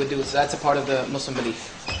and what he would do. So that's a part of the Muslim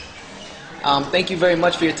belief. Thank you very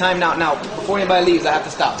much for your time. Now, before anybody leaves, I have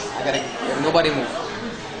to stop. Nobody move.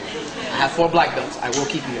 I have 4 black belts. I will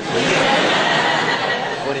keep you here.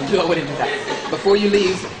 I wouldn't do that. Before you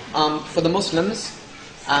leave, for the Muslims,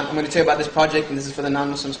 I'm going to tell you about this project, and this is for the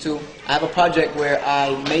non-Muslims too. I have a project where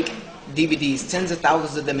I make DVDs, tens of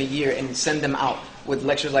thousands of them a year, and send them out with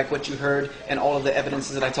lectures like what you heard and all of the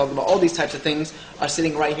evidences that I talked about. All these types of things are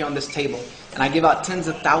sitting right here on this table. And I give out tens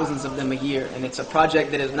of thousands of them a year. And it's a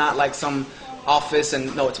project that is not like some office,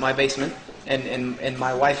 and no, it's my basement. And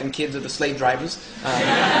my wife and kids are the slave drivers.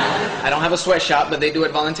 I don't have a sweatshop, but they do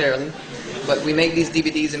it voluntarily. But we make these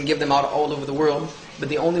DVDs and give them out all over the world. But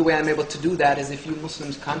the only way I'm able to do that is if you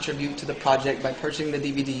Muslims contribute to the project by purchasing the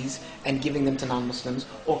DVDs and giving them to non-Muslims,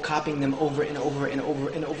 or copying them over and over and over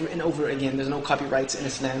and over and over again. There's no copyrights in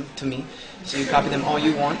Islam to me. So you copy them all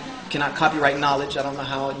you want. You cannot copyright knowledge. I don't know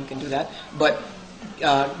how you can do that. But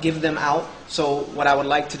give them out. So what I would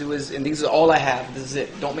like to do is, and these are all I have, this is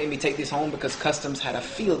it. Don't make me take these home, because Customs had a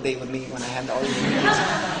field day with me when I had all these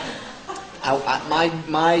DVDs.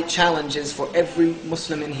 My challenge is for every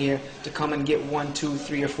Muslim in here to come and get 1, 2,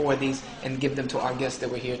 3, or 4 of these and give them to our guests that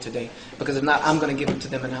were here today. Because if not, I'm going to give them to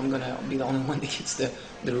them, and I'm going to be the only one that gets the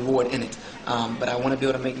reward in it. But I want to be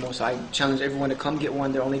able to make more, so I challenge everyone to come get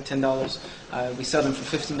one. They're only $10. We sell them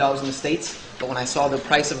for $15 in the States. But when I saw the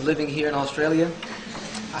price of living here in Australia,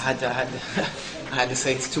 I had to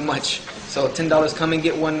say it's too much. So $10, come and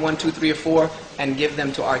get 1, 1, 2, 3, or 4, and give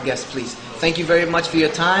them to our guests, please. Thank you very much for your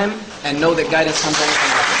time, and know that guidance comes only from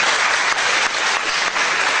God.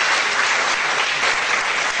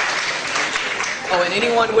 Oh, and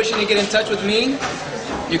anyone wishing to get in touch with me,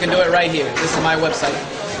 you can do it right here. This is my website.